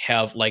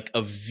have like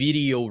a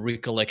video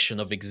recollection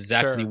of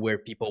exactly where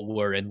people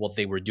were and what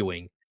they were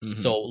doing. Mm-hmm.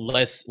 So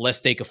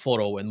less take a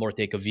photo and more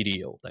take a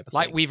video type of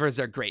thing. Lightweavers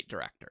are great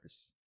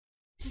directors.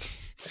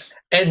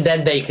 And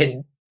then they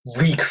can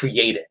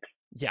recreate it.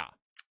 Yeah.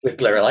 With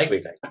Blur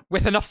Lightweaving.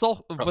 With enough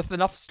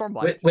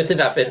Stormlight. With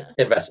enough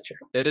investiture.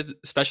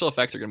 Special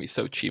effects are going to be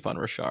so cheap on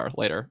Roshar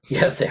later.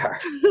 Yes, they are.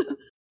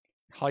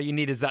 All you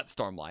need is that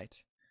Stormlight.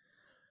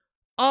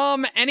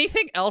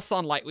 Anything else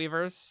on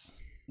Lightweavers?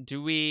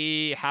 Do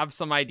we have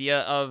some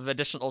idea of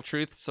additional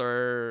truths,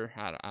 or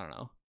I don't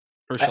know?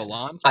 For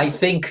Shallan? I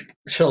think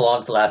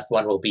Shallan's last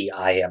one will be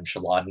I am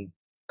Shallan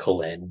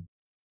Colin.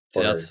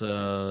 So that's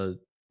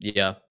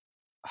yeah.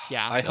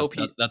 I hope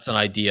that's an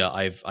idea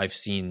I've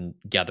seen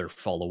gather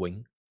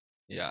following.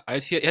 Yeah,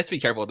 he has to be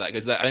careful with that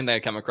because I think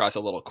that come across a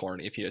little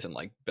corny if he doesn't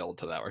like build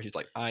to that, where he's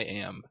like, "I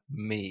am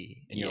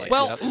me," and you're like,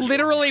 "Well,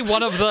 literally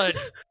one of the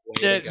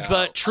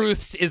the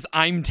truths is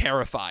I'm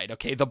terrified."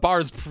 Okay, the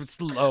bar's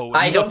low.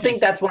 I don't think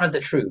that's one of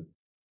the truths.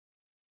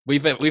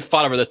 We've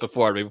fought over this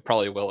before, and we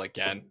probably will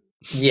again.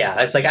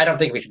 Yeah, it's like I don't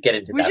think we should get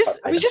into that.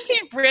 We just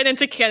need Brandon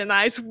to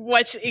canonize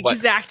what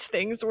exact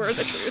things were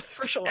the truths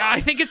for Shallan.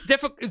 I think it's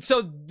difficult.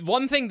 So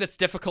one thing that's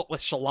difficult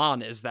with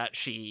Shallan is that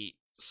she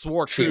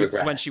swore She truths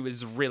when regressed. she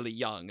was really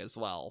young as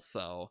well.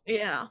 So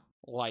Yeah.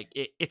 like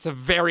it's a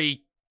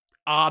very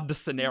odd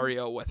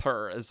scenario with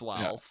her as well.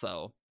 Yeah.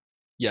 So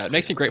Yeah, it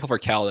makes me grateful for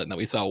Kaladin that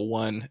we saw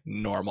one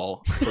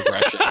normal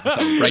progression.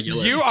 The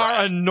regular you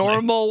are a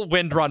normal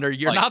Windrunner.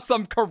 You're like- not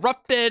some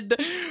corrupted,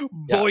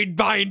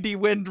 void-bindy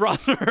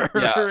Windrunner.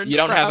 Yeah, and you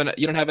don't have crap.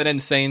 you don't have an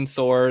insane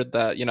sword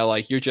that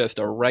like you're just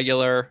a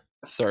regular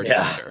Surge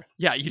Yeah. Fighter.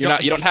 Yeah, You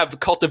don't have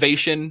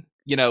cultivation.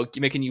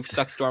 Making you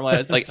suck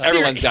Stormlight. Like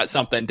everyone's got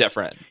something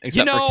different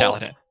except know, for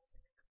Kaladin.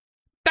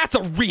 That's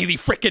a really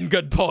freaking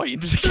good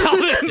point.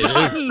 Kaladin's It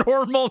our is.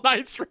 normal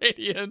Knights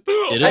Radiant.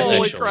 It is,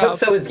 Holy actually. crap.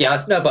 So is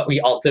Yasna, but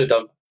we also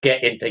don't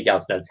get into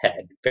Yasna's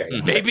head very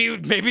Mhm.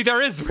 much. Maybe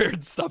there is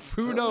weird stuff.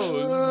 Who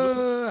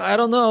knows? I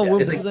don't know. Yeah,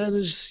 it's like- That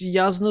is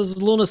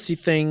Yasna's lunacy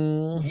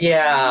thing.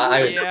 Yeah,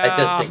 I was Yeah.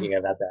 just thinking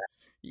about that.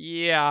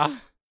 Yeah.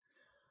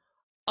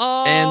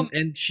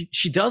 And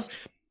she does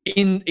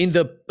in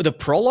the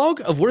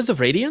prologue of Words of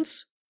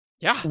Radiance,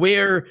 yeah.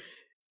 where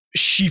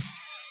she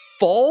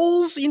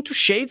falls into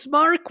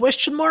Shadesmar ?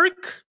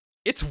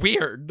 It's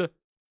weird.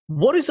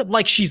 What is it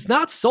like? She's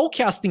not soul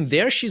casting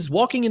there. She's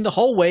walking in the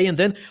hallway, and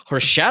then her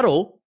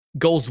shadow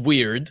goes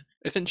weird.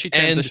 Isn't she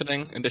And-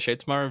 transitioning into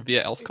Shadesmar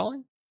via Else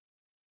Calling?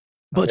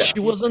 But Yeah.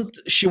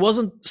 she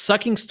wasn't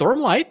sucking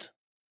Stormlight.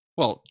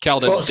 Well,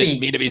 Kaladin Well, she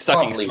didn't mean to be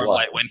sucking probably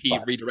Stormlight was, when he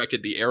but-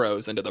 redirected the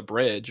arrows into the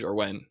bridge, or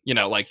when it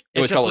It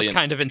was just probably was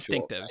kind of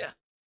instinctual. instinctive. Yeah.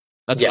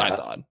 That's what Yeah. I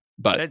thought.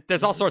 But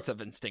There's all sorts of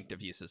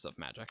instinctive uses of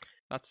magic.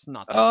 That's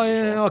not that Oh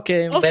unusual. yeah,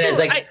 okay. Also, But it's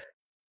like I-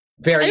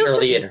 very I also-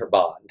 early in her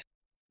bond.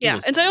 Yeah,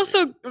 was and I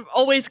also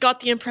always got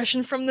the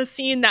impression from the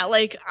scene that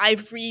like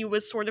Ivory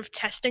was sort of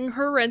testing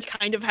her and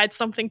kind of had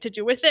something to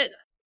do with it.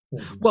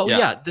 Well,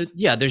 Yeah.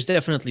 yeah, there's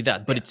definitely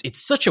that, but it's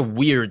such a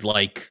weird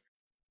like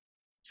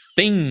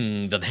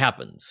thing that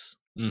happens.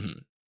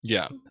 mhm.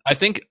 Yeah,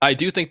 I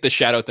do think the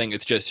shadow thing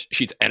is just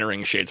she's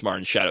entering Shadesmar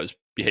and shadows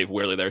behave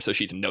weirdly there, so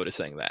she's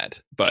noticing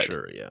that. But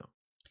Sure, yeah.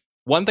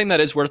 one thing that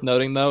is worth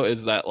noting though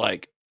is that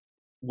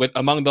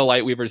among the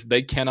Lightweavers,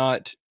 they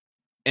cannot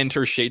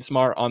enter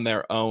Shadesmar on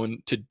their own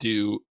to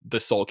do the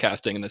soul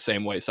casting in the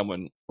same way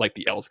someone like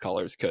the Else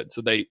Callers could.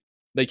 So they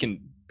can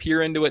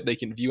peer into it, they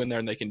can view in there,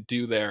 and they can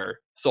do their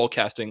soul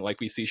casting like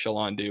we see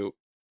Shallan do,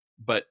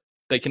 but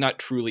they cannot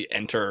truly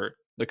enter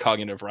the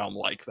cognitive realm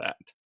like that.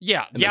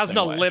 Yeah, in the same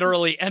Yasna way.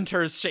 literally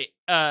enters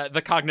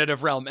the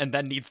cognitive realm and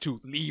then needs to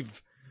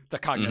leave the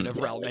cognitive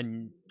Mhm. realm.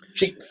 And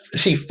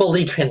She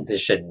fully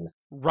transitions,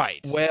 right,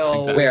 Well,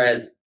 Exactly.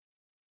 whereas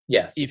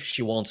yes, if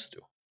she wants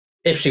to.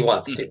 if she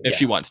wants to, If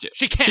she yes. wants to.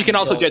 she can. She can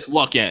also So- just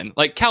look in.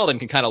 Like Kaladin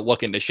can kind of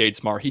look into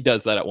Shadesmar. He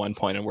does that at one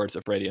point in Words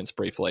of Radiance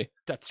briefly.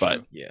 That's but-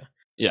 true. Yeah.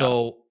 Yeah.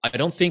 So I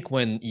don't think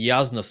when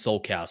Yasna soul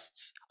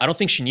casts, I don't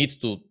think she needs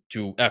to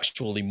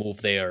actually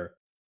move there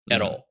at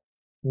Mhm. all.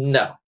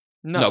 No,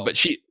 No, but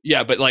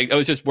it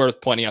was just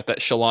worth pointing out that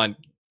Shallan,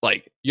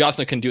 like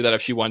Yasna can do that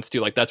if she wants to.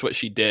 Like that's what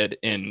she did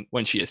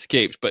when she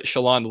escaped. But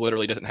Shallan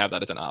literally doesn't have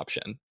that as an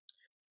option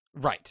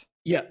right.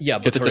 Yeah,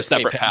 but because it's her a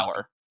separate escape had-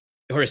 power.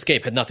 Her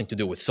escape had nothing to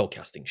do with soul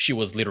casting. She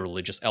was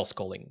literally just else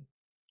calling.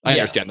 I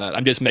Yeah. understand that.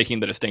 I'm just making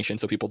the distinction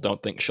so people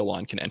don't think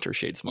Shallan can enter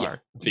Shadesmar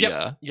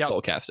via Yep.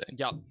 soul casting.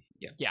 Yep.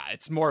 Yeah. Yeah,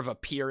 it's more of a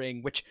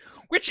peering, which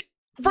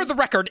for the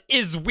record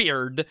is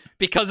weird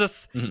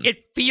because Mhm.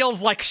 it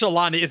feels like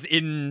Shallan is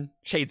in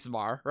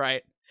Shadesmar,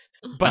 right?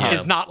 But Uh-huh.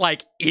 it's not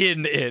like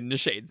in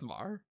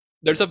Shadesmar.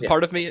 There's a Yeah.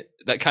 part of me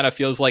that kind of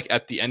feels like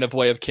at the end of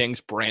Way of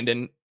Kings,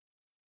 Brandon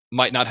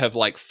might not have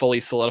like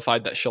fully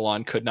solidified that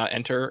Shallan could not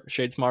enter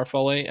Shadesmar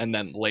fully, and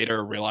then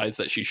later realized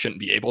that she shouldn't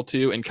be able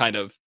to, and kind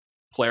of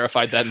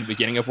clarified that in the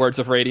beginning of Words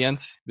of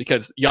Radiance,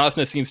 because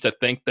Yasna seems to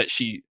think that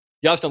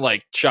Yasna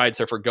like chides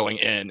her for going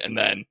in, and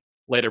then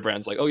later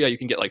Brandon's like, oh yeah, you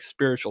can get like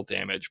spiritual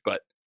damage,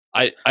 but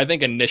I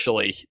think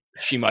initially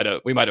we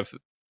might have,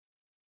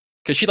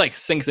 because she like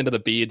sinks into the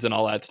beads and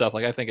all that stuff.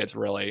 Like I think it's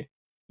really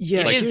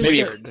Yeah, it is here's the-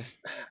 weird.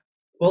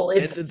 well,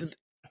 it's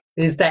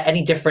is that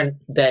any different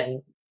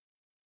than?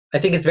 I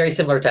think it's very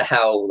similar to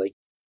how like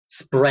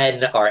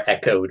Spren are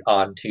echoed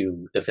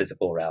onto the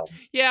physical realm.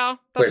 Yeah, Where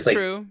that's it's like-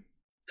 true.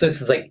 So it's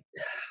just like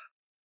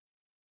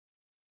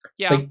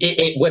Yeah. like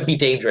it would be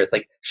dangerous.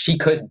 Like she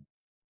could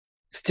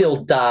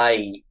still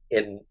die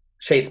in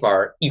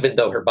Shadesmar, even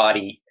though her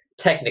body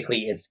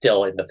technically is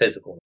still in the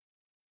physical.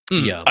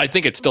 Yeah. I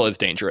think it still is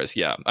dangerous.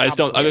 Yeah, I just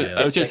don't.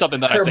 Absolutely. It was just something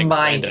that I Her think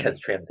mind Brandon-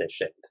 has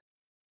transitioned,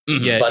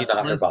 Mhm. Yeah, but it's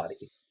not her less, body.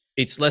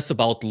 it's less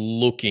about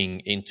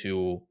looking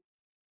into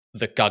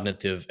the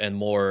cognitive and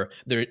more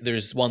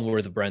there's one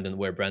word of Brandon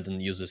where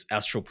Brandon uses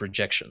astral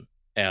projection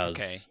as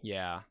Okay.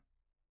 Yeah.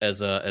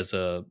 as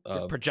a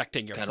You're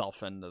projecting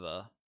yourself into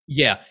the.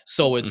 yeah,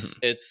 so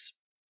it's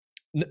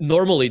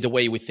normally the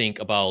way we think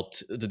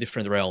about the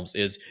different realms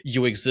is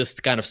you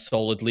exist kind of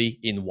solidly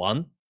in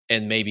one,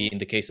 and maybe in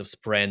the case of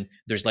Spren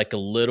there's like a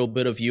little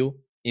bit of you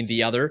in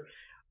the other.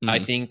 I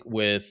Mhm. think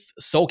with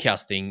soul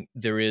casting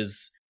there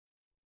is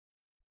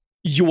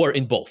you are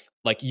in both,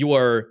 like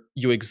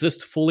you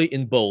exist fully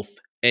in both,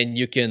 and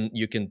you can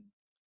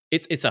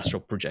It's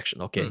astral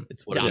projection. Okay,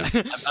 it's what Yeah.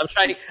 it is.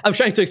 I'm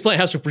trying to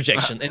explain astral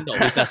projection, and no,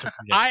 it's astral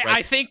projection. I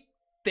right? think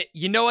that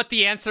you know what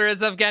the answer is,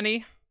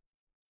 Evgeny?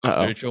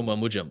 Spiritual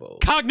mumbo jumbo.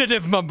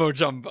 Cognitive mumbo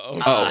jumbo.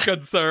 Oh.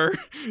 Good sir. I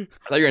thought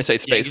you were gonna say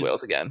space you-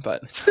 whales again,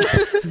 but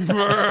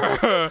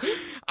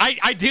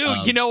I do.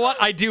 You know what?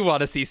 I do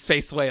want to see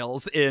space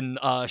whales in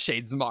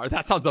Shadesmar.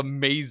 That sounds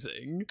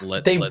amazing.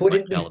 They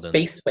wouldn't be Paladin.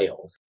 space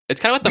whales. it's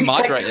kind of what the We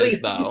Madra technically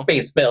is, see though.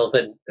 space whales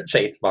in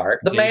Shadesmar.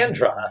 The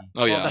Mandra.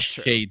 Oh yeah, that's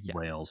true. Shade Yeah.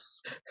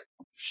 whales.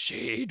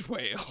 Shade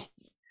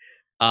whales.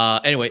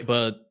 Anyway,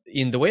 but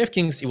in The Way of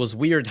Kings, it was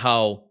weird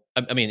how,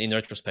 I mean, in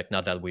retrospect,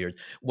 not that weird.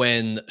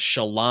 When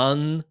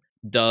Shallan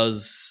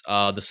does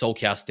the soul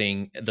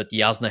casting that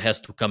Yasna has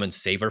to come and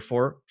save her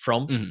from,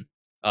 Mhm.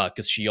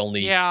 because she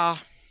only Yeah.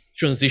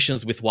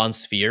 transitions with one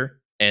sphere,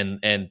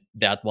 and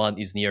that one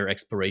is near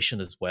expiration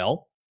as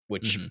well,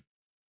 which Mhm.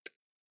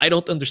 I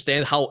don't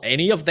understand how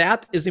any of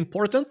that is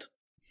important.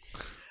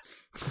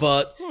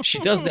 But she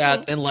does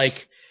that, and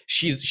like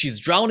she's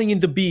drowning in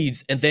the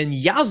beads, and then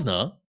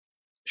Yasna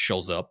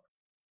shows up.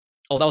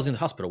 Oh, that was in the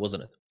hospital,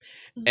 wasn't it?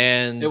 Mhm.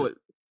 And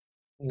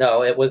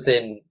No, it was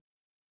in.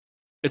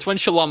 it's when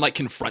Shalom like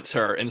confronts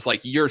her and it's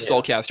like your Yeah.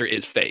 soulcaster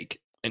is fake,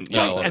 and Oh,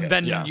 Yasna- okay. And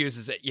then yeah.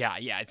 uses it. Yeah.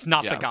 It's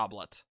not the Yeah.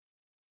 goblet.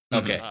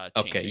 okay,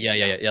 changing, okay,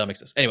 yeah, that makes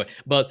sense. Anyway,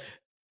 but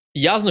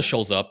Yasna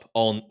shows up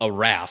on a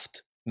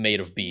raft made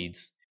of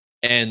beads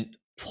and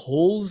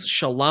pulls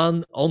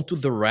Shallan onto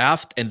the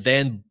raft, and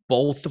then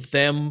both of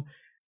them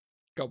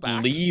Go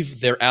back.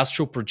 leave their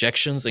astral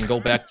projections and go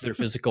back to their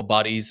physical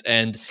bodies,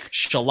 and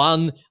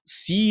Shallan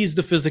sees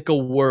the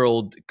physical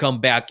world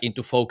come back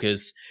into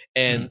focus,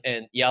 and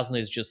Yasna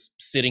is just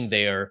sitting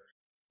there,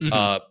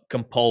 Mhm.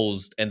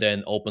 composed, and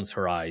then opens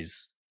her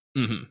eyes,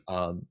 Mhm.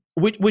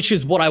 which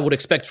is what I would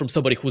expect from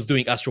somebody who's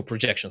doing astral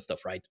projection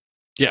stuff, right?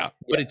 Yeah.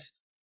 But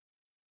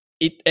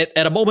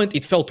at a moment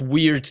it felt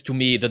weird to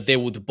me that they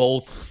would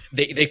both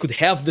they could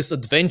have this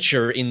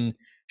adventure in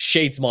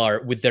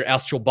Shadesmar with their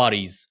astral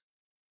bodies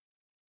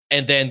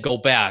and then go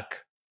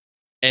back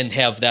and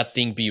have that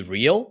thing be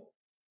real,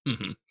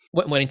 Mhm.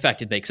 when in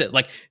fact it makes sense.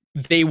 Like,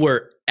 they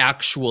were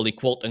actually,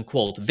 quote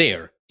unquote,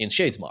 there in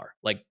Shadesmar.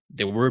 Like,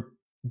 there were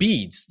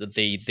beads that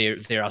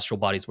their astral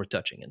bodies were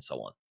touching and so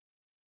on.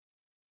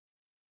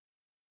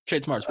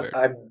 Shadesmar's weird.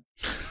 I'm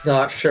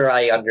not sure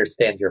I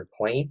understand your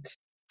point.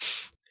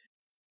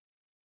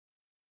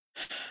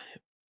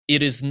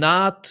 It is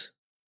not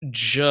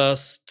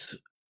just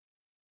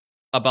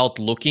about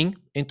looking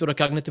into the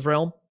cognitive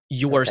realm.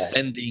 You are Okay.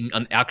 sending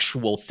an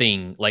actual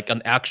thing, like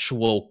an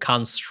actual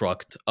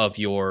construct of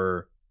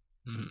your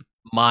Mhm.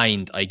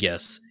 mind, I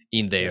guess,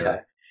 in there. Okay.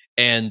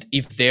 And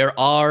if there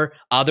are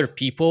other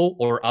people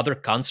or other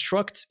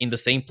constructs in the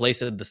same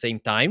place at the same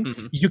time,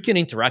 Mhm. you can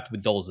interact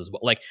with those as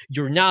well. Like,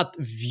 you're not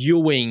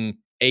viewing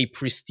a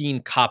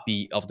pristine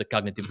copy of the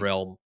cognitive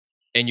realm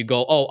and you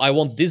go, oh, I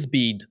want this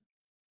bead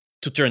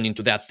to turn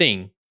into that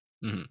thing.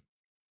 Mhm.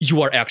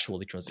 You are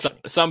actually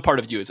transitioning. Some part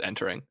of you is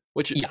entering,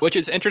 which Yeah. which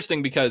is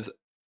interesting because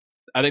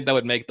I think that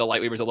would make the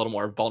Lightweavers a little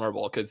more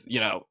vulnerable because,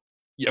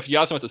 if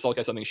Yasna wants to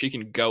soulcast something, she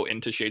can go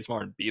into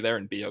Shadesmar and be there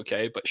and be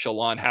okay, but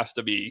Shallan has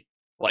to be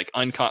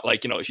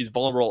she's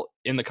vulnerable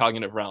in the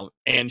cognitive realm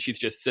and she's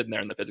just sitting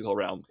there in the physical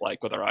realm,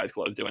 like with her eyes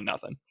closed doing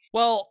nothing.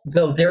 Well,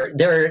 So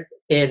they're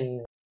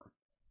in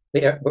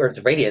Words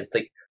of Radiance.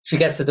 Like, she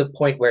gets to the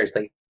point where it's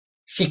like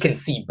she can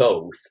see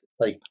both.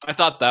 Like, I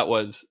thought that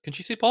was. Can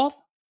she see both?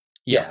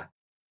 yeah.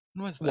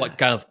 When was that? What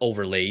kind of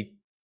overlaid?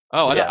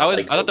 Oh, I Yeah, thought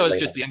like that was overlay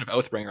just that. the end of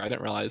Oathbringer. I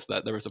didn't realize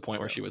that there was a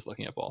point where she was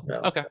looking at both. No.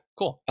 Okay,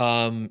 cool.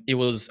 It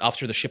was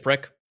after the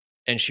shipwreck,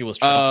 and she was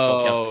trying to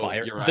soulcast Oh,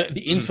 fire. you're right.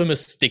 The Mhm.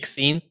 infamous stick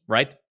scene,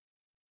 right?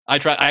 I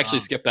actually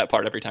Um, skip that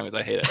part every time because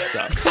I hate it. So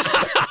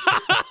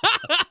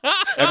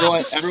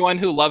everyone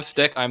who loves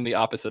stick, I'm the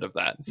opposite of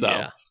that.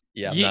 So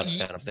yeah, I'm Ye- not a ye-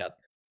 fan of that.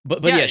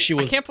 But yeah, she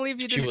was. I can't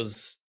believe you She didn't.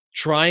 was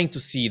trying to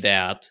see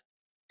that,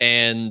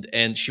 and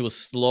she was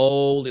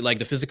slowly, like,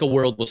 the physical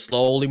world was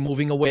slowly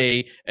moving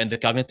away, and the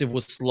cognitive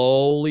was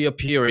slowly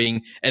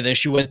appearing, and then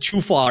she went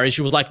too far, and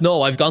she was like,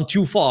 "No, I've gone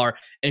too far,"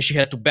 and she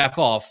had to back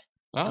off.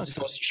 Oh,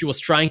 So she was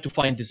trying to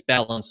find this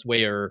balance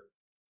where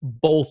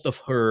both of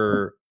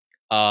her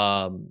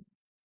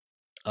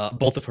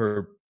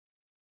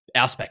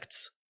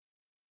aspects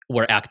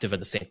were active at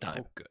the same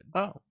time. Oh, good.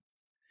 oh.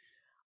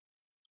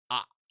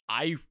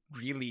 I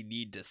really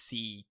need to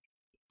see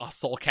a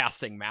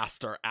soulcasting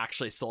master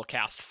actually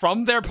soulcast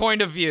from their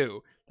point of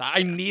view.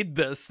 I need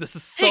this. This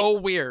is so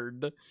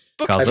weird. Book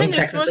Kazu? I 10 mean, is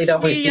technically, supposed to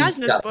don't we be see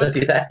Yasna's Yasna book.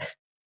 do that?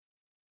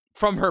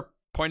 From her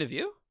point of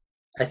view?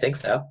 I think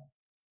so.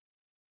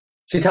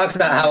 She talks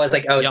about how it's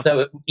like, oh, Yeah. it's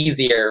so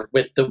easier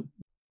with the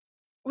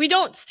We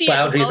don't see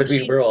Boundary it while between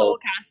she's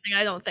worlds. soulcasting,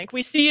 I don't think.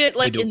 We see it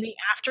like do. in the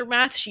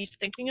aftermath. She's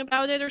thinking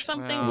about it or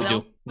something. Well, We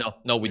no? do.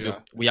 No, we do. Yeah.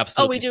 We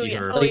absolutely do, see yeah.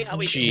 her. Oh, yeah,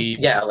 we do. She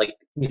yeah, like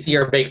we see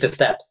her make the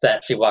steps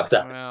that she walks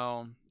up.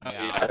 Well, Oh,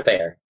 yeah. yeah. Not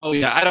fair. Oh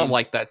yeah, I don't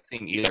like that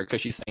thing either because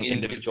she's saying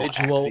individual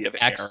axis of air.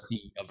 axis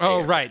of Oh,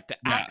 air. right. The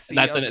Yeah, axis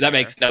that of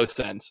makes air. no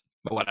sense.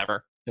 But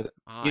whatever.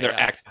 Ah, Either yes.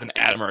 acts as an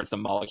atom or it's a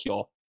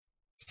molecule.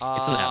 It's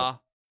an atom.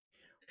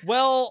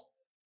 Well,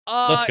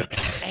 Let's go.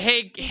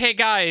 hey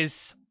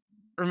guys,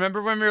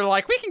 remember when we were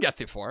like, we can get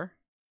through 4?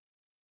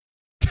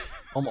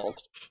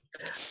 Almost.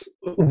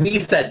 We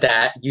said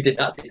that. You did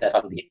not say that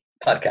on the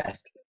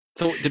podcast.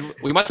 So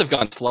we must have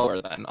gone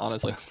slower then,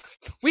 honestly.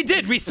 We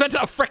did. We spent a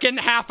freaking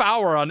half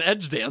hour on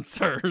Edge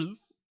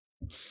Dancers.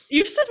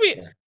 You said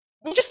we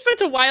just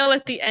spent a while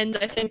at the end,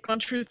 I think, on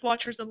Truth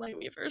Watchers and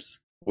Lightweavers.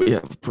 We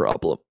have a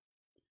problem.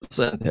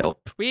 Send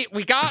help. We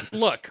got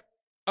look.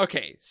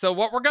 Okay, so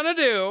what we're gonna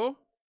do?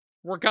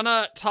 We're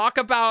gonna talk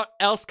about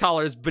Else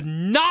Callers, but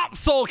not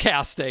soul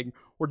casting.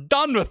 We're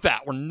done with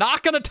that. We're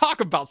not gonna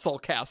talk about soul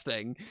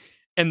casting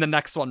in the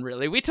next one.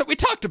 Really, we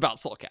talked about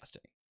soul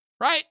casting,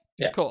 right?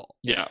 Yeah. Cool.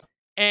 Yeah. As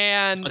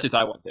And much as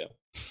I want to.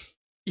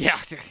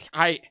 yeah,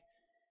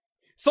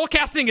 soul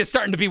casting is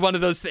starting to be one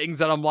of those things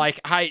that I'm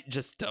like, I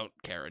just don't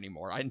care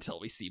anymore until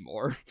we see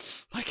more.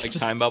 Like just,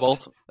 time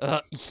bubbles.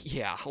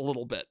 Yeah, a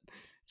little bit.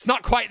 It's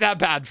not quite that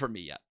bad for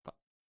me yet, but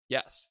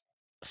yes.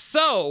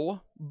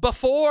 So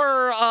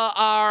before this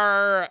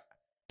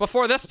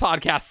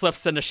podcast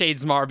slips into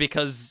Shadesmar,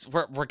 because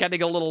we're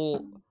getting a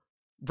little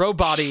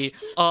robot-y,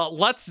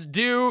 let's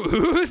do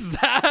Who's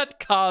That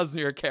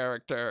Cosmere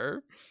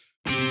Character?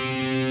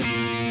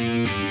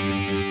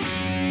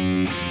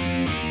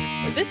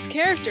 This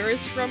character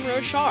is from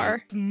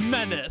Roshar.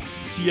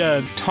 Menace.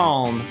 Tien.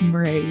 Tom.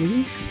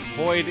 Raise.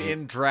 Void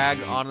in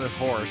drag on a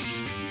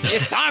horse.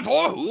 It's time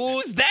for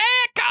Who's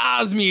That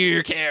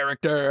Cosmere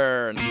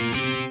Character?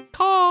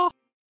 Call.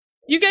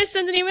 You guys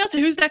send an email to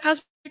who's that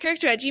cosplay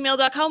character at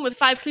gmail.com with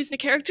 5 clues in a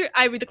character.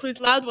 I read the clues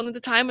aloud one at a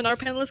time, and our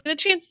panelists get a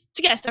chance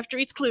to guess after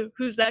each clue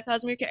who's that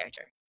Cosmere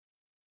character.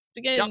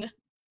 Begin. Yep.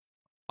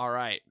 All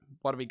right.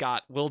 What do we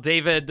got? Will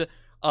David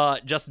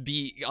just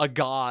be a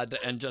god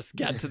and just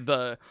get to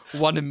the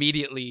one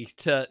immediately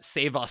to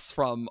save us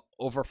from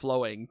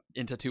overflowing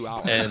into 2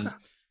 hours?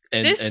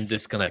 And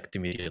disconnect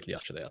immediately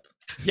after that.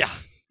 Yeah.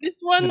 This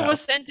one No.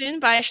 was sent in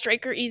by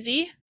Striker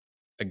Easy.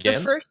 Again?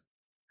 The first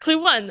clue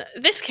 1.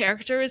 This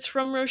character is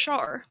from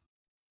Roshar.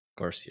 Of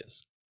course,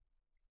 yes.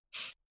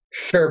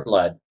 Sure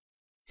blood.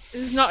 It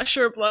is not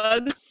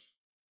Sureblood.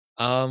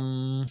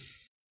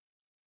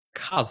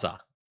 Kaza.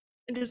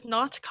 It is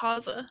not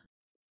Kaza.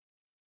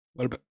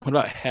 What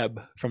about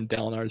Heb from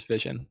Dalinar's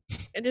Vision?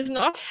 It is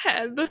not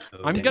Heb. Oh,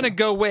 I'm damn. gonna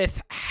go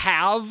with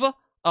Have,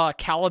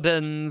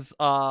 Kaladin's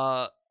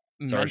Sergeant.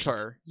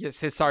 mentor. Yes,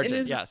 his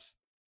sergeant. is- Yes.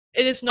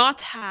 It is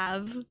not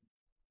Have.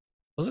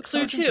 Was it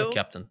Clue Sergeant or 2.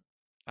 Captain?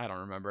 I don't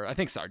remember. I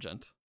think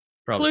sergeant.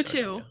 Probably Clue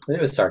Sergeant, 2.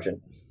 It was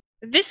Sergeant.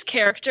 This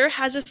character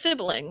has a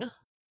sibling.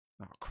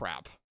 Oh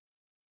crap.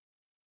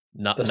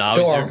 yeah. The Now is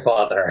your-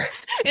 Stormfather.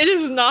 It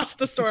is not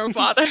the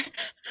Stormfather.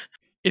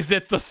 Is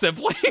it the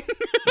sibling?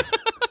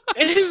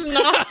 It is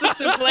not the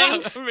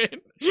sibling. I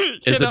mean, you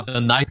Is know. it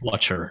the Night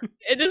Watcher?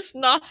 It is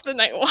not the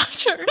Night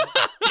Watcher.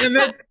 Damn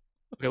it.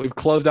 Okay, we've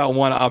closed out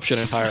one option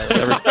entirely.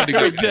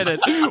 We did it.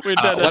 We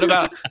did it. What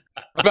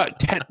about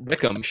Tet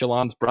Wickham,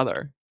 Shalon's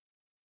brother?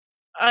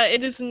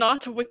 It is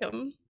not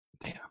Wickham.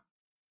 Damn.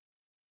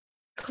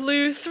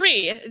 Clue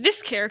 3.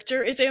 This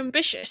character is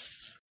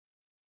ambitious.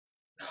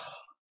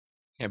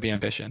 Can't be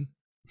ambition.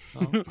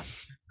 Oh.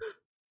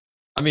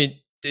 I mean,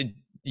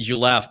 you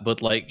laugh,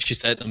 but like she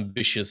said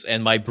ambitious,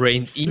 and my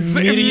brain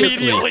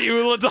immediately.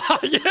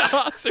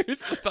 Yeah,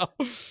 seriously though.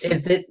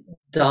 Is it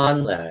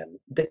Donlan?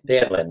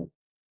 Danlin.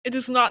 It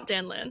is not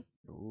Danlan.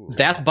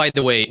 That, by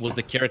the way, was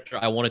the character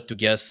I wanted to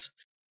guess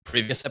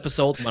previous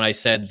episode when I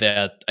said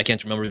that I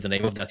can't remember the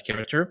name of that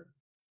character.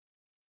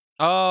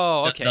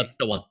 Oh, okay. That's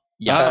the one.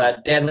 Yeah,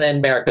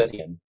 Danlin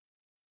Maricothian.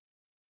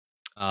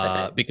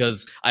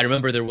 because I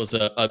remember there was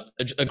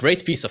a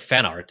great piece of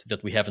fan art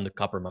that we have in the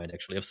Coppermine,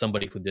 actually, of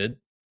somebody who did.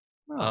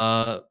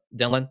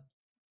 Denlin.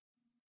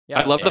 Yeah,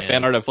 I love the yeah.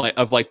 fan art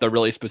of like the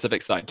really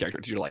specific side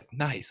characters. You're like,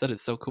 nice, that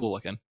is so cool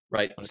looking.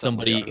 Right, What is that,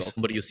 Mario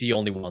somebody Girls? you see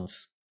only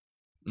once.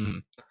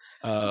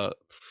 Mm-hmm.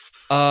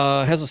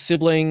 Has a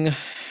sibling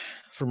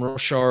from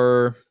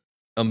Roshar,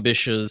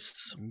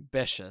 ambitious.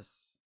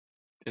 ambitious.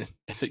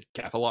 Is it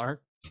Gavilar?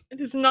 It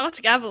is not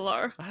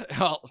Gavilar.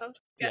 Well, That's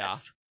a yeah.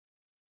 guess.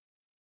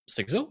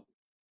 Sigzil?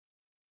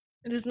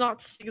 It is not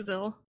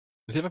Sigzil.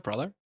 Does he have a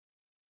brother?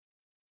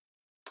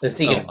 Is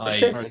he No,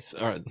 ambitious?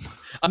 Or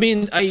I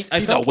mean, I he's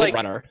a felt like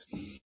runner.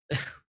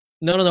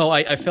 no.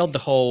 I felt the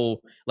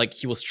whole like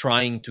he was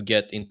trying to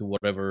get into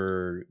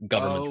whatever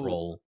government Oh.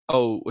 role.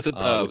 Oh, was it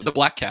the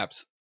Black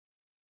Caps?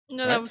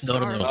 No, Right? that was No,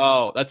 no, Scar. no.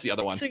 Oh, that's the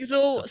other one.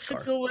 Sigzil, That's Scar.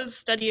 Sigzil was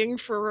studying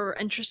for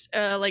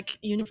like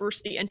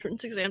university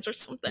entrance exams or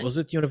something. Was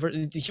it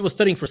university? He was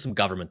studying for some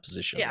government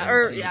position. Yeah, and-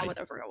 or and yeah, I-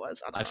 whatever it was.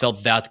 I, don't I know.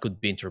 felt that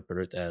could be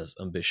interpreted as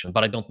ambition,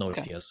 but I don't know if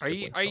Okay. he has Are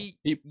you siblings.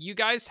 you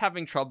guys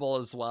having trouble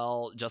as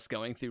well just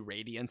going through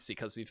Radiance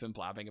because we've been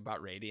blabbing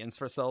about Radiance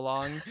for so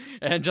long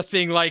and just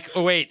being like,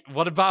 oh wait,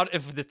 what about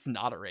if it's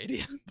not a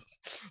Radiance?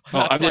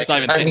 Oh, I'm just not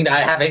even. I mean, I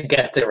haven't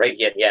guessed it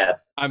Radiant,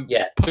 yes. I'm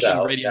Yet, pushing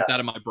so, Radiance yeah. out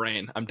of my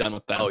brain. I'm done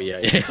with that. Oh yeah,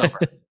 It's yeah. over.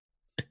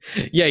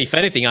 Yeah, if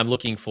anything, I'm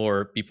looking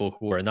for people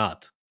who are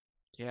not.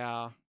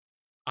 Yeah.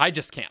 I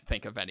just can't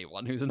think of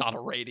anyone who's not a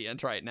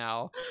Radiant right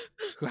now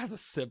who has a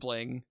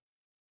sibling.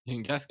 You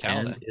can guess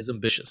and Kaladin. is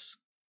ambitious.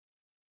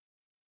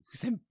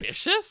 Who's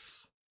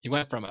ambitious? He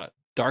went from a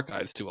Dark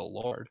Eyes to a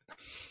Lord.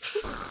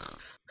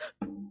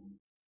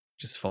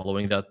 Just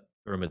following that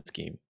pyramid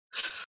scheme.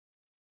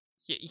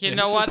 You Yeah,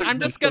 know he what? says I'm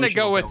there's just no gonna go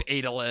social with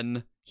mobility.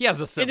 Adolin. He has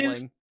a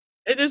sibling.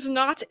 It is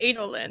not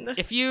Adolin.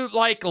 If you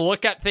like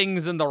look at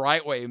things in the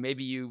right way,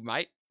 maybe you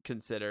might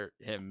consider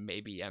him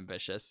maybe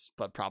ambitious,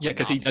 but probably Yeah,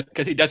 not.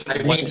 because he doesn't I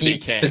want mean, to be he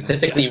king.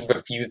 specifically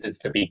refuses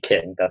to be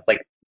king. That's like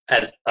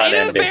as In a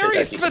unambitious very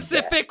as you can get.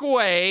 specific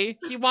way.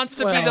 He wants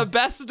to be Well. the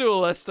best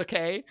duelist,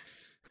 okay?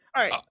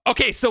 All right.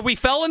 Okay, so we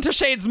fell into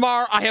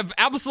Shadesmar. I have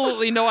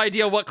absolutely no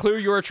idea what clue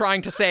you were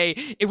trying to say.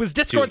 It was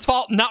Discord's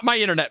fault, not my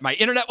internet. My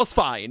internet was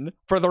fine,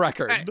 for the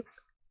record. Alright.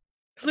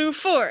 Clue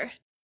 4.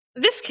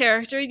 This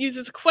character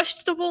uses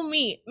questionable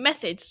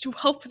methods to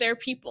help their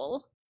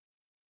people.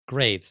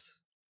 Graves.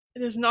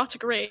 It is not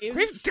Graves.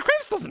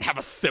 Graves doesn't have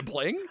a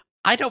sibling.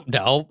 I don't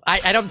know.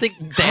 I don't think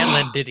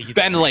Danlin did either.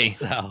 Benley.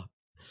 So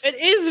It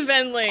is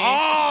Venley.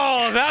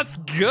 Oh, that's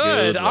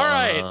good. All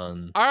right.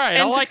 one. All right,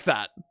 I And- like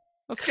that.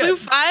 That's Clue good.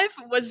 5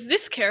 was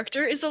this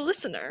character is a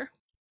listener.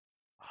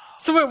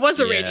 So it was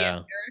a Yeah.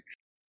 radiant.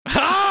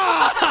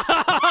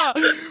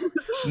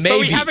 Maybe. But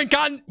we haven't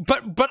gotten.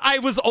 But I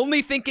was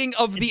only thinking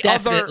of the other.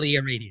 definitely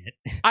a radiant.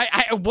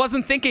 I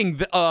wasn't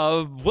thinking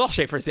of Will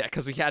Shapers yet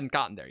because we hadn't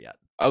gotten there yet.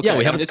 Okay, Yeah, we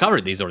I'm haven't just-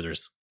 covered these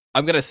orders.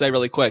 I'm gonna say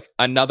really quick,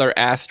 another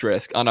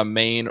asterisk on a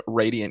main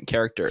Radiant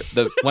character.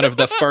 One of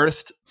the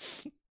first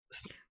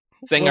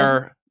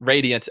singer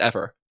Radiants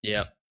ever.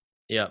 Yeah.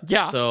 Yeah.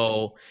 Yeah.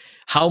 So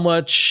how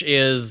much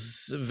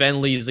is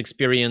Venley's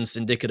experience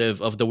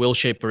indicative of the Will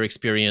Shaper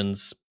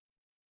experience?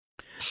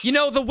 You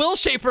know, the Will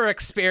Shaper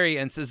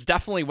experience is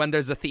definitely when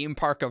there's a theme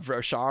park of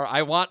Roshar.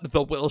 I want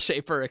the Will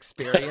Shaper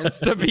experience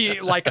to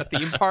be like a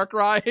theme park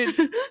ride.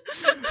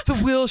 The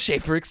Will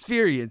Shaper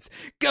experience.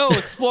 Go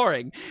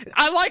exploring.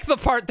 I like the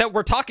part that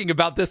we're talking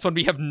about this when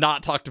we have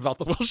not talked about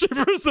the Will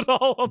Shapers at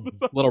all on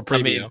this episode. Little I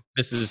preview. mean,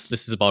 this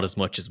is about as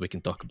much as we can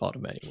talk about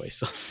him anyway.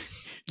 So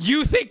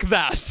You think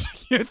that?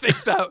 You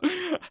think that?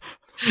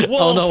 We'll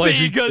Oh, no, I see,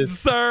 think good this-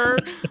 sir.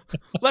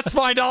 Let's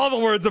find all the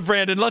words of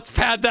Brandon. Let's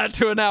pad that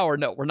to an hour.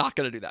 No, we're not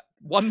going to do that.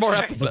 One more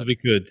but episode. we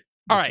could.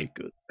 All But right.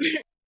 we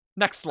could.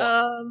 Next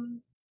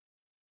one.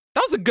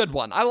 That was a good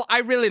one. I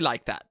really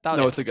like that.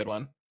 No, it's a good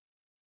one.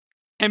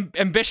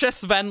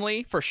 Ambitious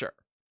Venley for sure.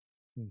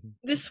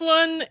 This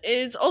one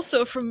is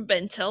also from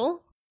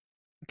Ventil.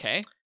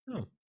 Okay.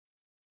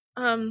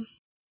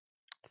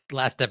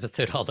 Last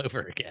episode all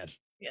over again.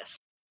 Yes.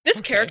 This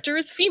Okay. character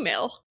is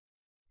female.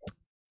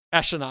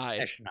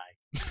 Eshonai.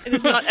 Eshonai. It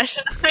is not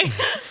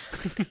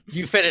Eshonai.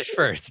 You finished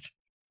first.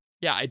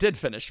 Yeah, I did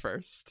finish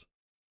first.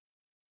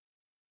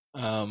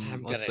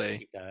 I'm Let's gonna see.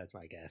 keep that as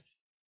my guess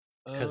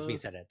because Uh, we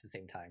said it at the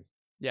same time.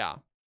 Yeah.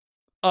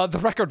 The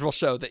record will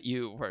show that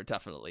you were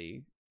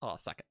definitely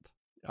second.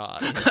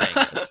 In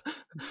saying this.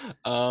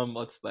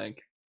 Let's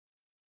think.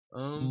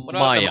 What about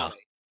Maya. Navani?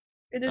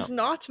 It is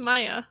not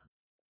Maya.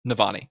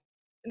 Navani.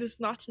 It is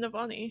not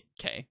Navani.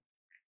 Okay.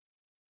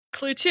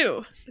 Clue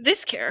 2.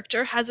 This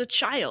character has a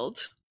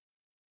child.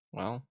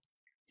 Well,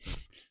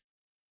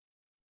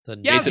 The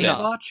Yasna. Night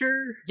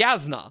Watcher.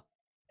 Yasna.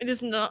 It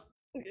is not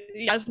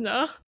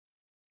Yasna.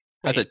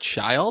 as a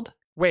child?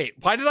 Wait,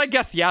 why did I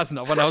guess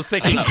Yasna when I was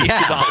thinking Yeah,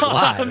 Isudon?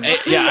 why?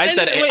 Yeah, I And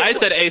said wait, I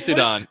said what-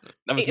 Aesudan.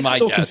 That was It's my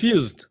so guess.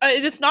 confused.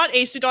 It is not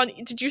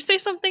Aesudan. Did you say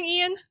something,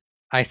 Ian?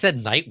 I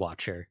said Night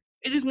Watcher.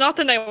 It is not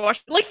the Night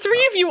Watch. Like,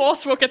 3 of you all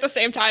spoke at the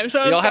same time, so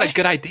I We was all had a like-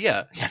 good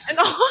idea. and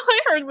all I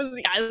heard was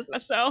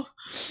Yasna, so.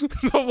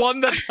 The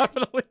one that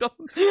definitely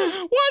doesn't.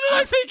 Why did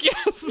I think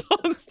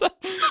Yasna instead?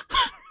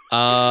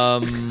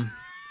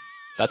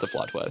 That's a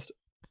plot twist.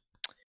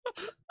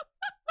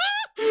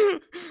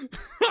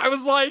 I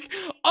was like,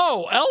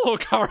 oh,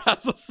 Elhokar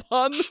has a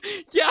son.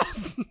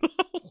 Yes.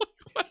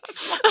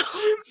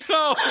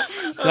 No.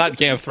 Not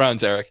Game of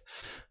Thrones, Eric.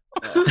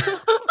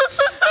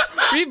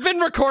 We've been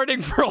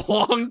recording for a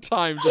long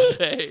time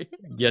today.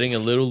 Getting a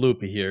little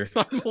loopy here.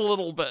 I'm a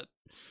little bit. At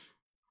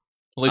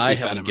least I we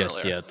fed haven't him guessed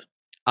earlier. yet.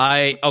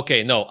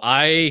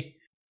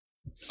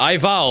 I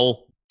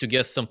vow to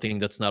guess something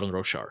that's not on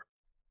Roshar.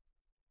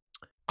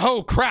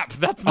 Oh, crap.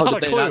 That's Oh, not did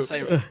a they clue. not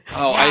say?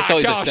 Oh, I just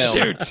always Oh,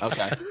 assumed. shoot.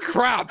 Okay.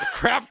 Crap.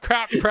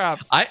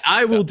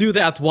 I will do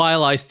that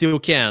while I still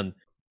can,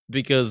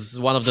 because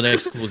one of the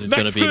next clues is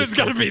going to Next be. clue is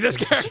going to be this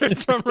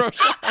character's from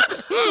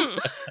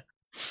Roshar.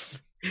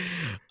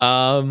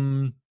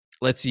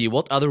 Let's see.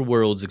 What other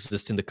worlds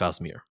exist in the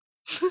Cosmere?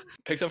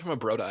 Picks up from a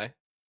Brodai.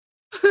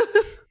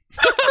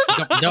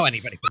 You don't know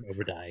anybody from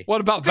Overdie.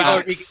 What about Oh,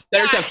 Vax?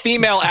 there's a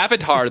female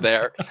avatar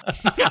there.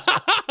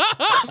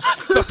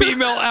 The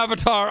female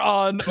avatar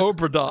on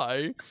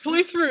Obradai.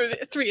 Clue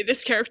 3.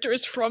 This character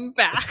is from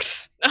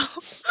Vax.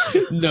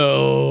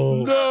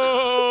 No.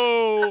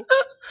 No.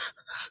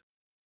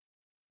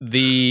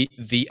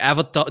 The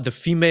avatar, the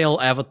female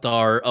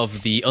avatar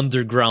of the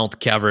underground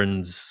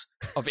caverns,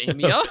 Of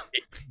Amia?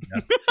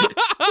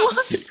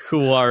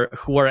 who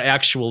are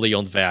actually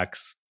on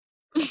Vax.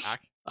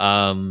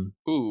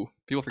 Ooh,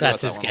 people forget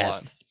That's about his that one a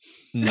lot. guess.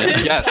 No.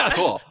 Yeah,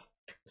 cool.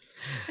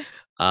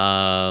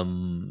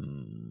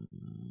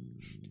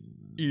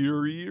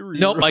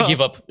 Nope, I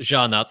give up.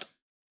 Janat.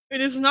 It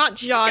is not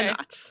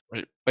Janat.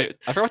 Wait,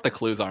 I forgot what the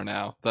clues are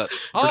now. But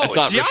Oh, it's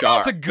not Gianna's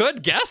Rashar. a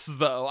good guess,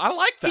 though. I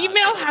like that.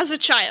 Female has a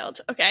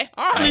child. Okay.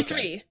 All Clue right.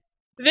 3.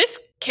 This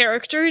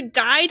character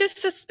died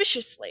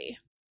suspiciously.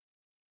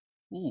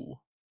 Ooh.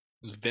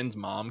 Does Vin's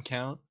mom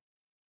count?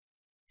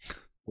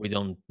 We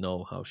don't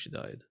know how she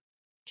died.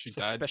 She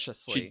died.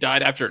 Suspiciously. She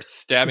died after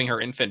stabbing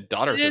her infant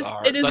daughter through the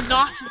heart. It is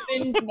not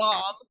Vin's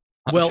mom.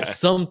 Well, Okay.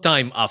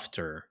 sometime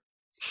after.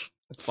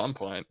 At some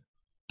point.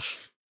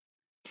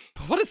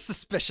 But what does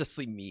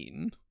suspiciously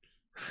mean?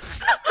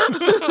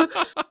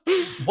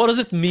 What does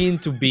it mean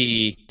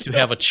to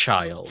have a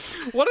child?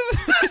 What is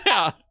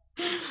yeah?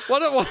 What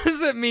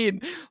does it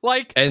mean?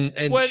 Like, And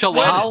What-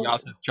 Shalon how- is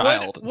Yasna's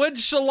child. would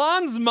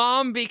Shalon's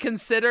mom be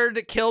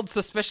considered killed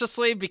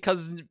suspiciously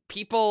because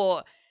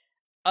people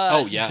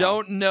Oh, yeah.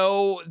 don't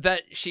know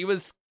that she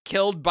was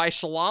killed by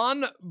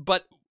Shalon?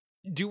 But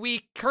do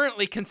we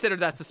currently consider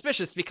that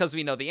suspicious because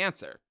we know the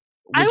answer?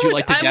 Would you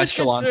like to I would guess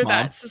Shalon's consider mom?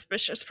 that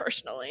suspicious,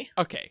 personally.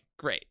 Okay,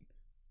 great.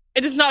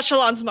 It is not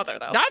Shalon's mother,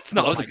 though. That's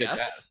Well, not that was my a good guess.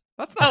 guess.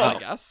 That's not Oh. my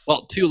guess.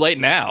 Well, too late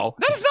now.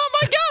 That is not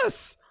my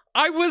guess.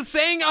 I was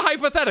saying a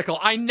hypothetical.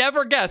 I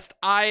never guessed.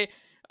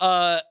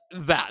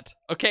 That.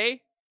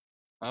 Okay.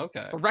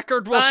 Okay. The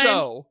record will Fine.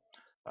 show.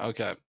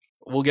 Okay.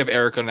 We'll give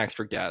Erica an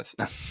extra guess.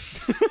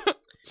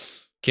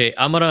 Okay,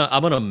 I'm gonna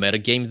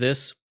metagame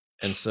this,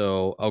 and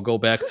so I'll go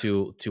back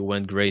to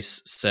when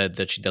Grace said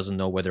that she doesn't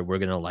know whether we're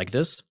gonna like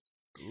this,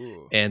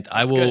 Ooh, and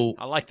I that's good. will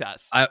I like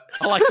that. I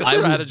I like the I will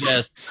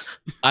strategy.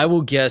 I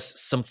will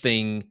guess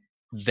something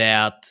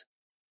that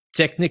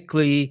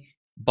technically,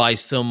 by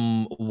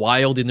some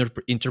wild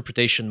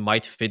interpretation,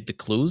 might fit the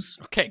clues,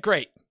 Okay,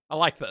 great. I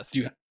like this. Do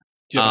you have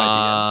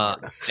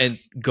an idea? and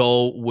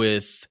go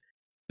with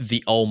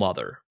the All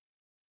Mother.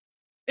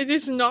 It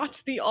is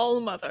not the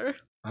All-Mother.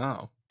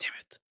 Oh. Damn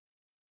it!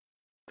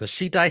 Does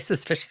she die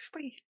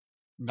suspiciously?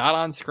 Not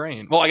on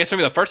screen. Well, I guess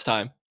maybe the first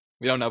time.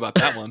 We don't know about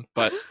that one,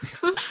 but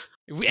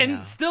And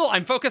Yeah. still,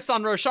 I'm focused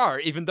on Roshar,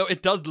 even though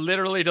it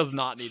literally does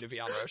not need to be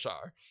on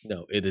Roshar.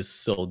 No, it is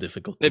so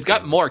difficult. to they've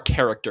got do. more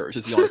characters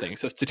is the only thing.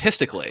 So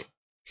statistically,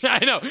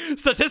 I know.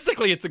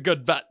 Statistically, it's a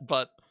good bet,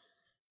 but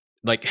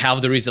Like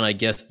half the reason I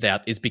guessed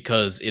that is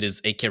because it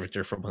is a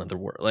character from another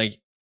world. Like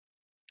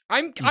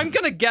I'm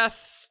gonna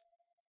guess.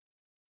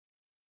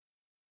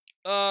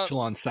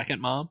 Shalon's second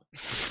mom.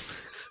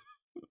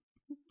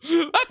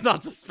 That's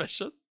not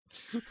suspicious.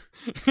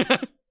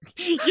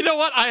 You know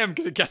what? I am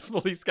gonna guess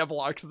Melise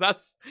Kevlar because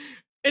that's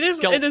It is.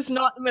 Skele- It is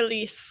not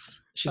Melise.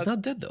 she's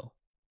not dead though.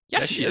 yeah,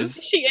 Yes, she she is.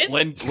 is. She is.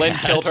 Lynn Yeah,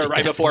 killed her she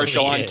right before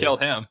definitely Shalon is. killed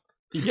him.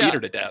 He Yeah. beat her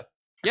to death.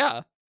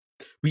 Yeah,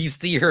 We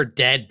see her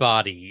dead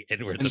body,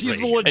 and we're And just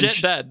she's like, legit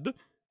sh- dead.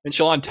 And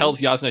Shalon tells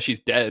Yasna she's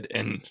dead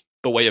in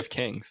The Way of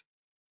Kings.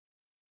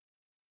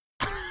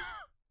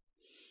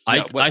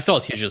 Yeah, what- I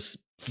thought he just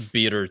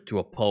beat her to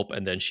a pulp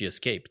and then she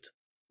escaped.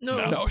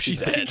 No. No, she's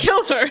she's dead. He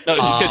killed her. No,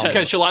 Oh.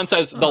 because Shalon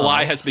says the Oh.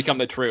 lie has become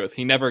the truth.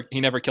 He never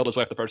killed his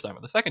wife the first time,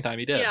 but the second time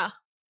he did. Yeah.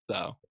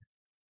 So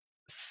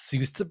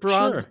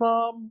Susabron's Sure.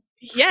 mom?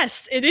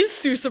 Yes, it is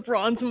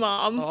Susabron's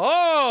mom. Oh,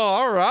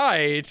 all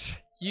right.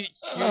 You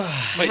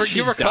Wait, were, she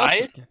you were close.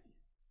 died?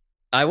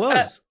 I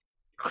was.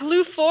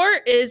 Clue 4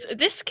 is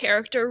this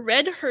character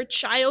read her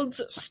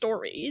child's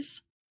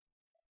stories.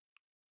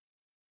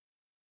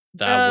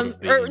 That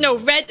would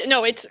have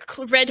been... It's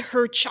read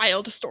her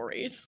child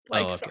stories.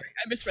 Like, Oh, okay. sorry,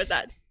 I misread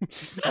that.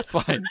 That's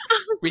fine. I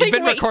was We've like,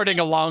 been wait. recording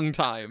a long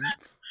time.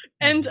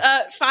 And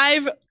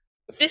 5,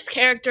 this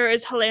character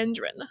is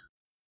Halandrin.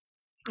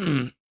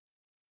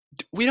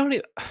 we don't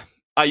even.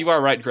 You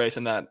are right, Grace,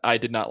 in that I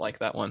did not like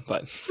that one,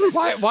 but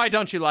Why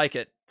don't you like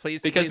it?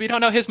 Please, because we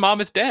don't know his mom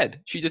is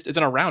dead. She just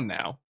isn't around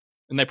now,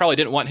 and they probably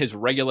didn't want his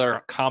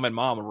regular common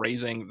mom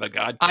raising the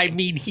god. I King.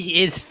 mean,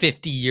 he is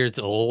 50 years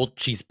old.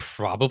 She's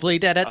probably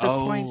dead at this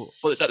point.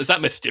 Well, is that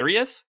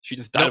mysterious? She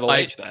just died No, of old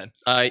age then.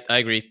 I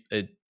agree.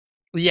 Yeah,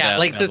 Yeah,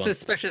 like the that one.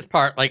 suspicious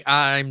part, like,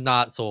 I'm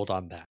not sold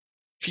on that.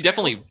 She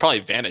definitely probably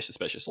vanished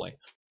suspiciously.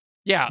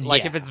 Yeah,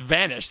 like if Yeah. it's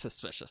vanished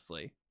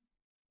suspiciously.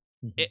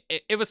 Mhm.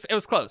 It was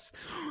close.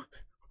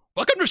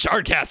 Welcome to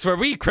Shardcast,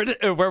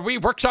 where we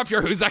workshop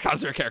your Who's That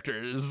Cosmere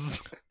characters.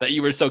 That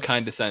you were so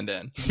kind to send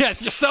in.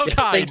 Yes, you're so Yeah,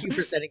 kind. thank you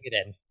for sending it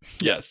in.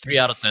 Yes. 3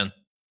 out of 10.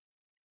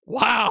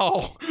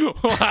 Wow,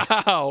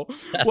 wow.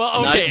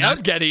 Well, Not- okay, not-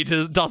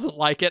 Evgeny doesn't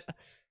like it.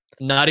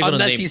 Not even a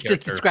Unless name he's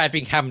character. just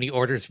describing how many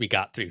orders we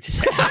got through today.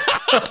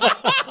 That's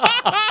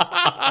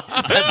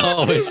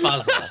always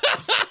possible.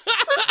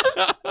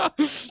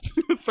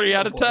 3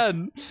 out of boy.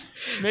 10.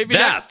 Maybe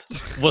That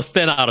next. was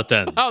 10 out of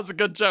 10. That was a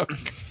good joke.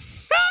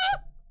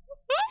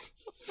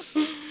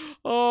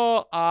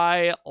 Oh,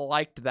 I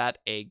liked that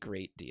a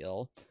great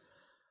deal.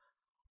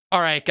 All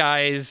right,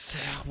 guys.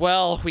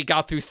 Well, we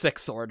got through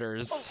 6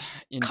 orders.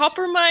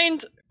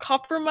 Coppermind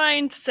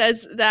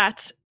says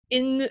that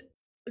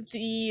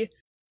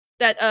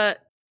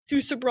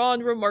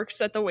Susabron remarks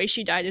that the way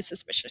she died is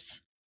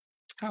suspicious.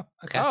 Oh,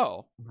 okay.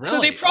 Oh, Really? So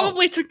they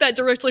probably took that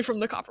directly from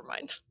the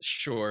Coppermind.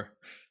 Sure.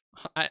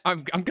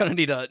 I'm gonna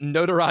need a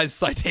notarized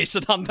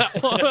citation on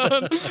that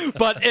one,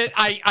 but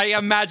I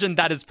imagine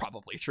that is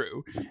probably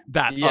true.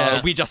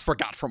 That we just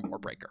forgot from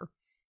Warbreaker.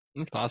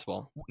 It's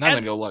possible. Now I'm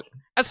gonna go look.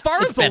 As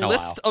far It's as a been a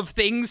list of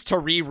things to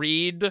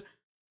reread,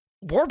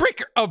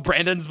 Warbreaker of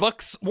Brandon's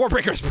books,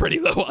 Warbreaker's pretty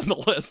low on the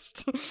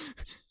list.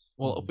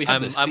 Well, if we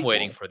have this I'm sequel-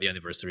 waiting for the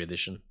anniversary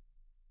edition.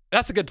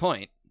 That's a good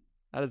point.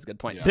 That is a good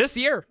point. Yeah. This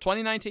year,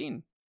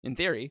 2019, in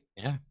theory,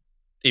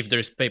 If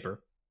there's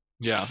paper.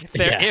 Yeah.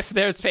 if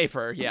there's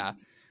paper, yeah.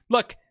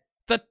 Look,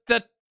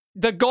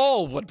 the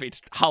goal would be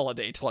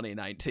holiday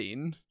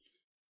 2019.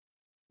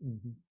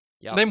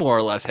 Yep. They more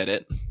or less hit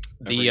it.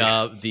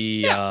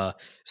 The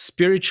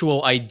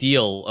spiritual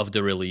ideal of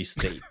the release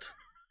date.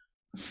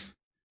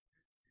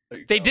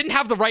 They didn't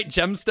have the right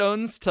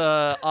gemstones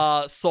to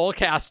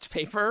soulcast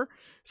paper,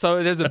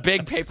 so there's a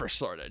big paper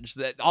shortage.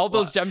 That all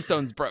those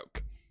gemstones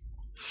broke.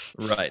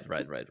 Right.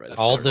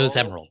 All Of course. those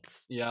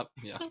emeralds. Yep.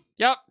 Yeah.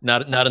 Yep.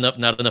 Not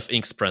enough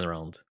ink spread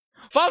around.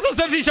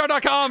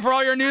 FossilSFTshow.com for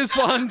all your news,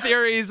 fun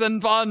theories,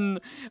 and fun.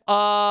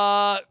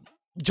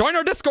 Join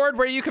our Discord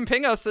where you can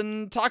ping us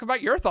and talk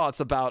about your thoughts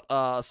about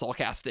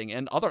soulcasting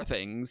and other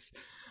things.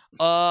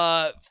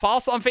 Follow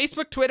us on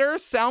Facebook, Twitter,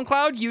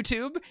 SoundCloud,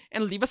 YouTube,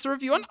 and leave us a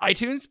review on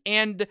iTunes.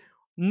 And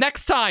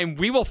next time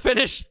we will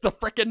finish the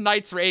frickin'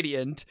 Knights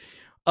Radiant.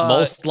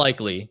 Most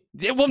likely.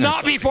 It will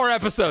not be 4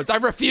 episodes. I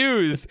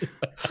refuse.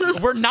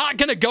 We're not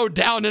going to go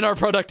down in our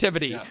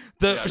productivity. Yeah.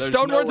 The Yeah, there's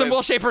Stone no Words and way-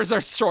 Will Shapers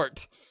are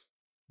short.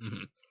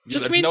 Mm-hmm.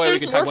 Just means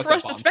there's more for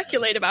us to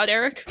speculate about,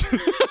 Eric.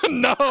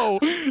 No.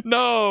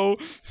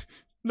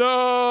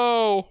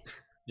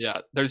 Yeah,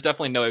 there's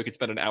definitely no way we could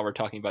spend an hour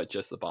talking about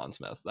just the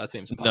Bondsmith. That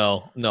seems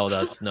impossible.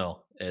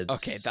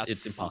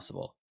 It's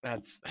impossible.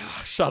 That's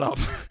shut up.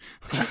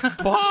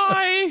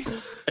 Bye.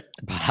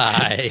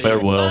 Bye.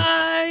 Farewell.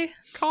 Bye.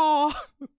 Caw.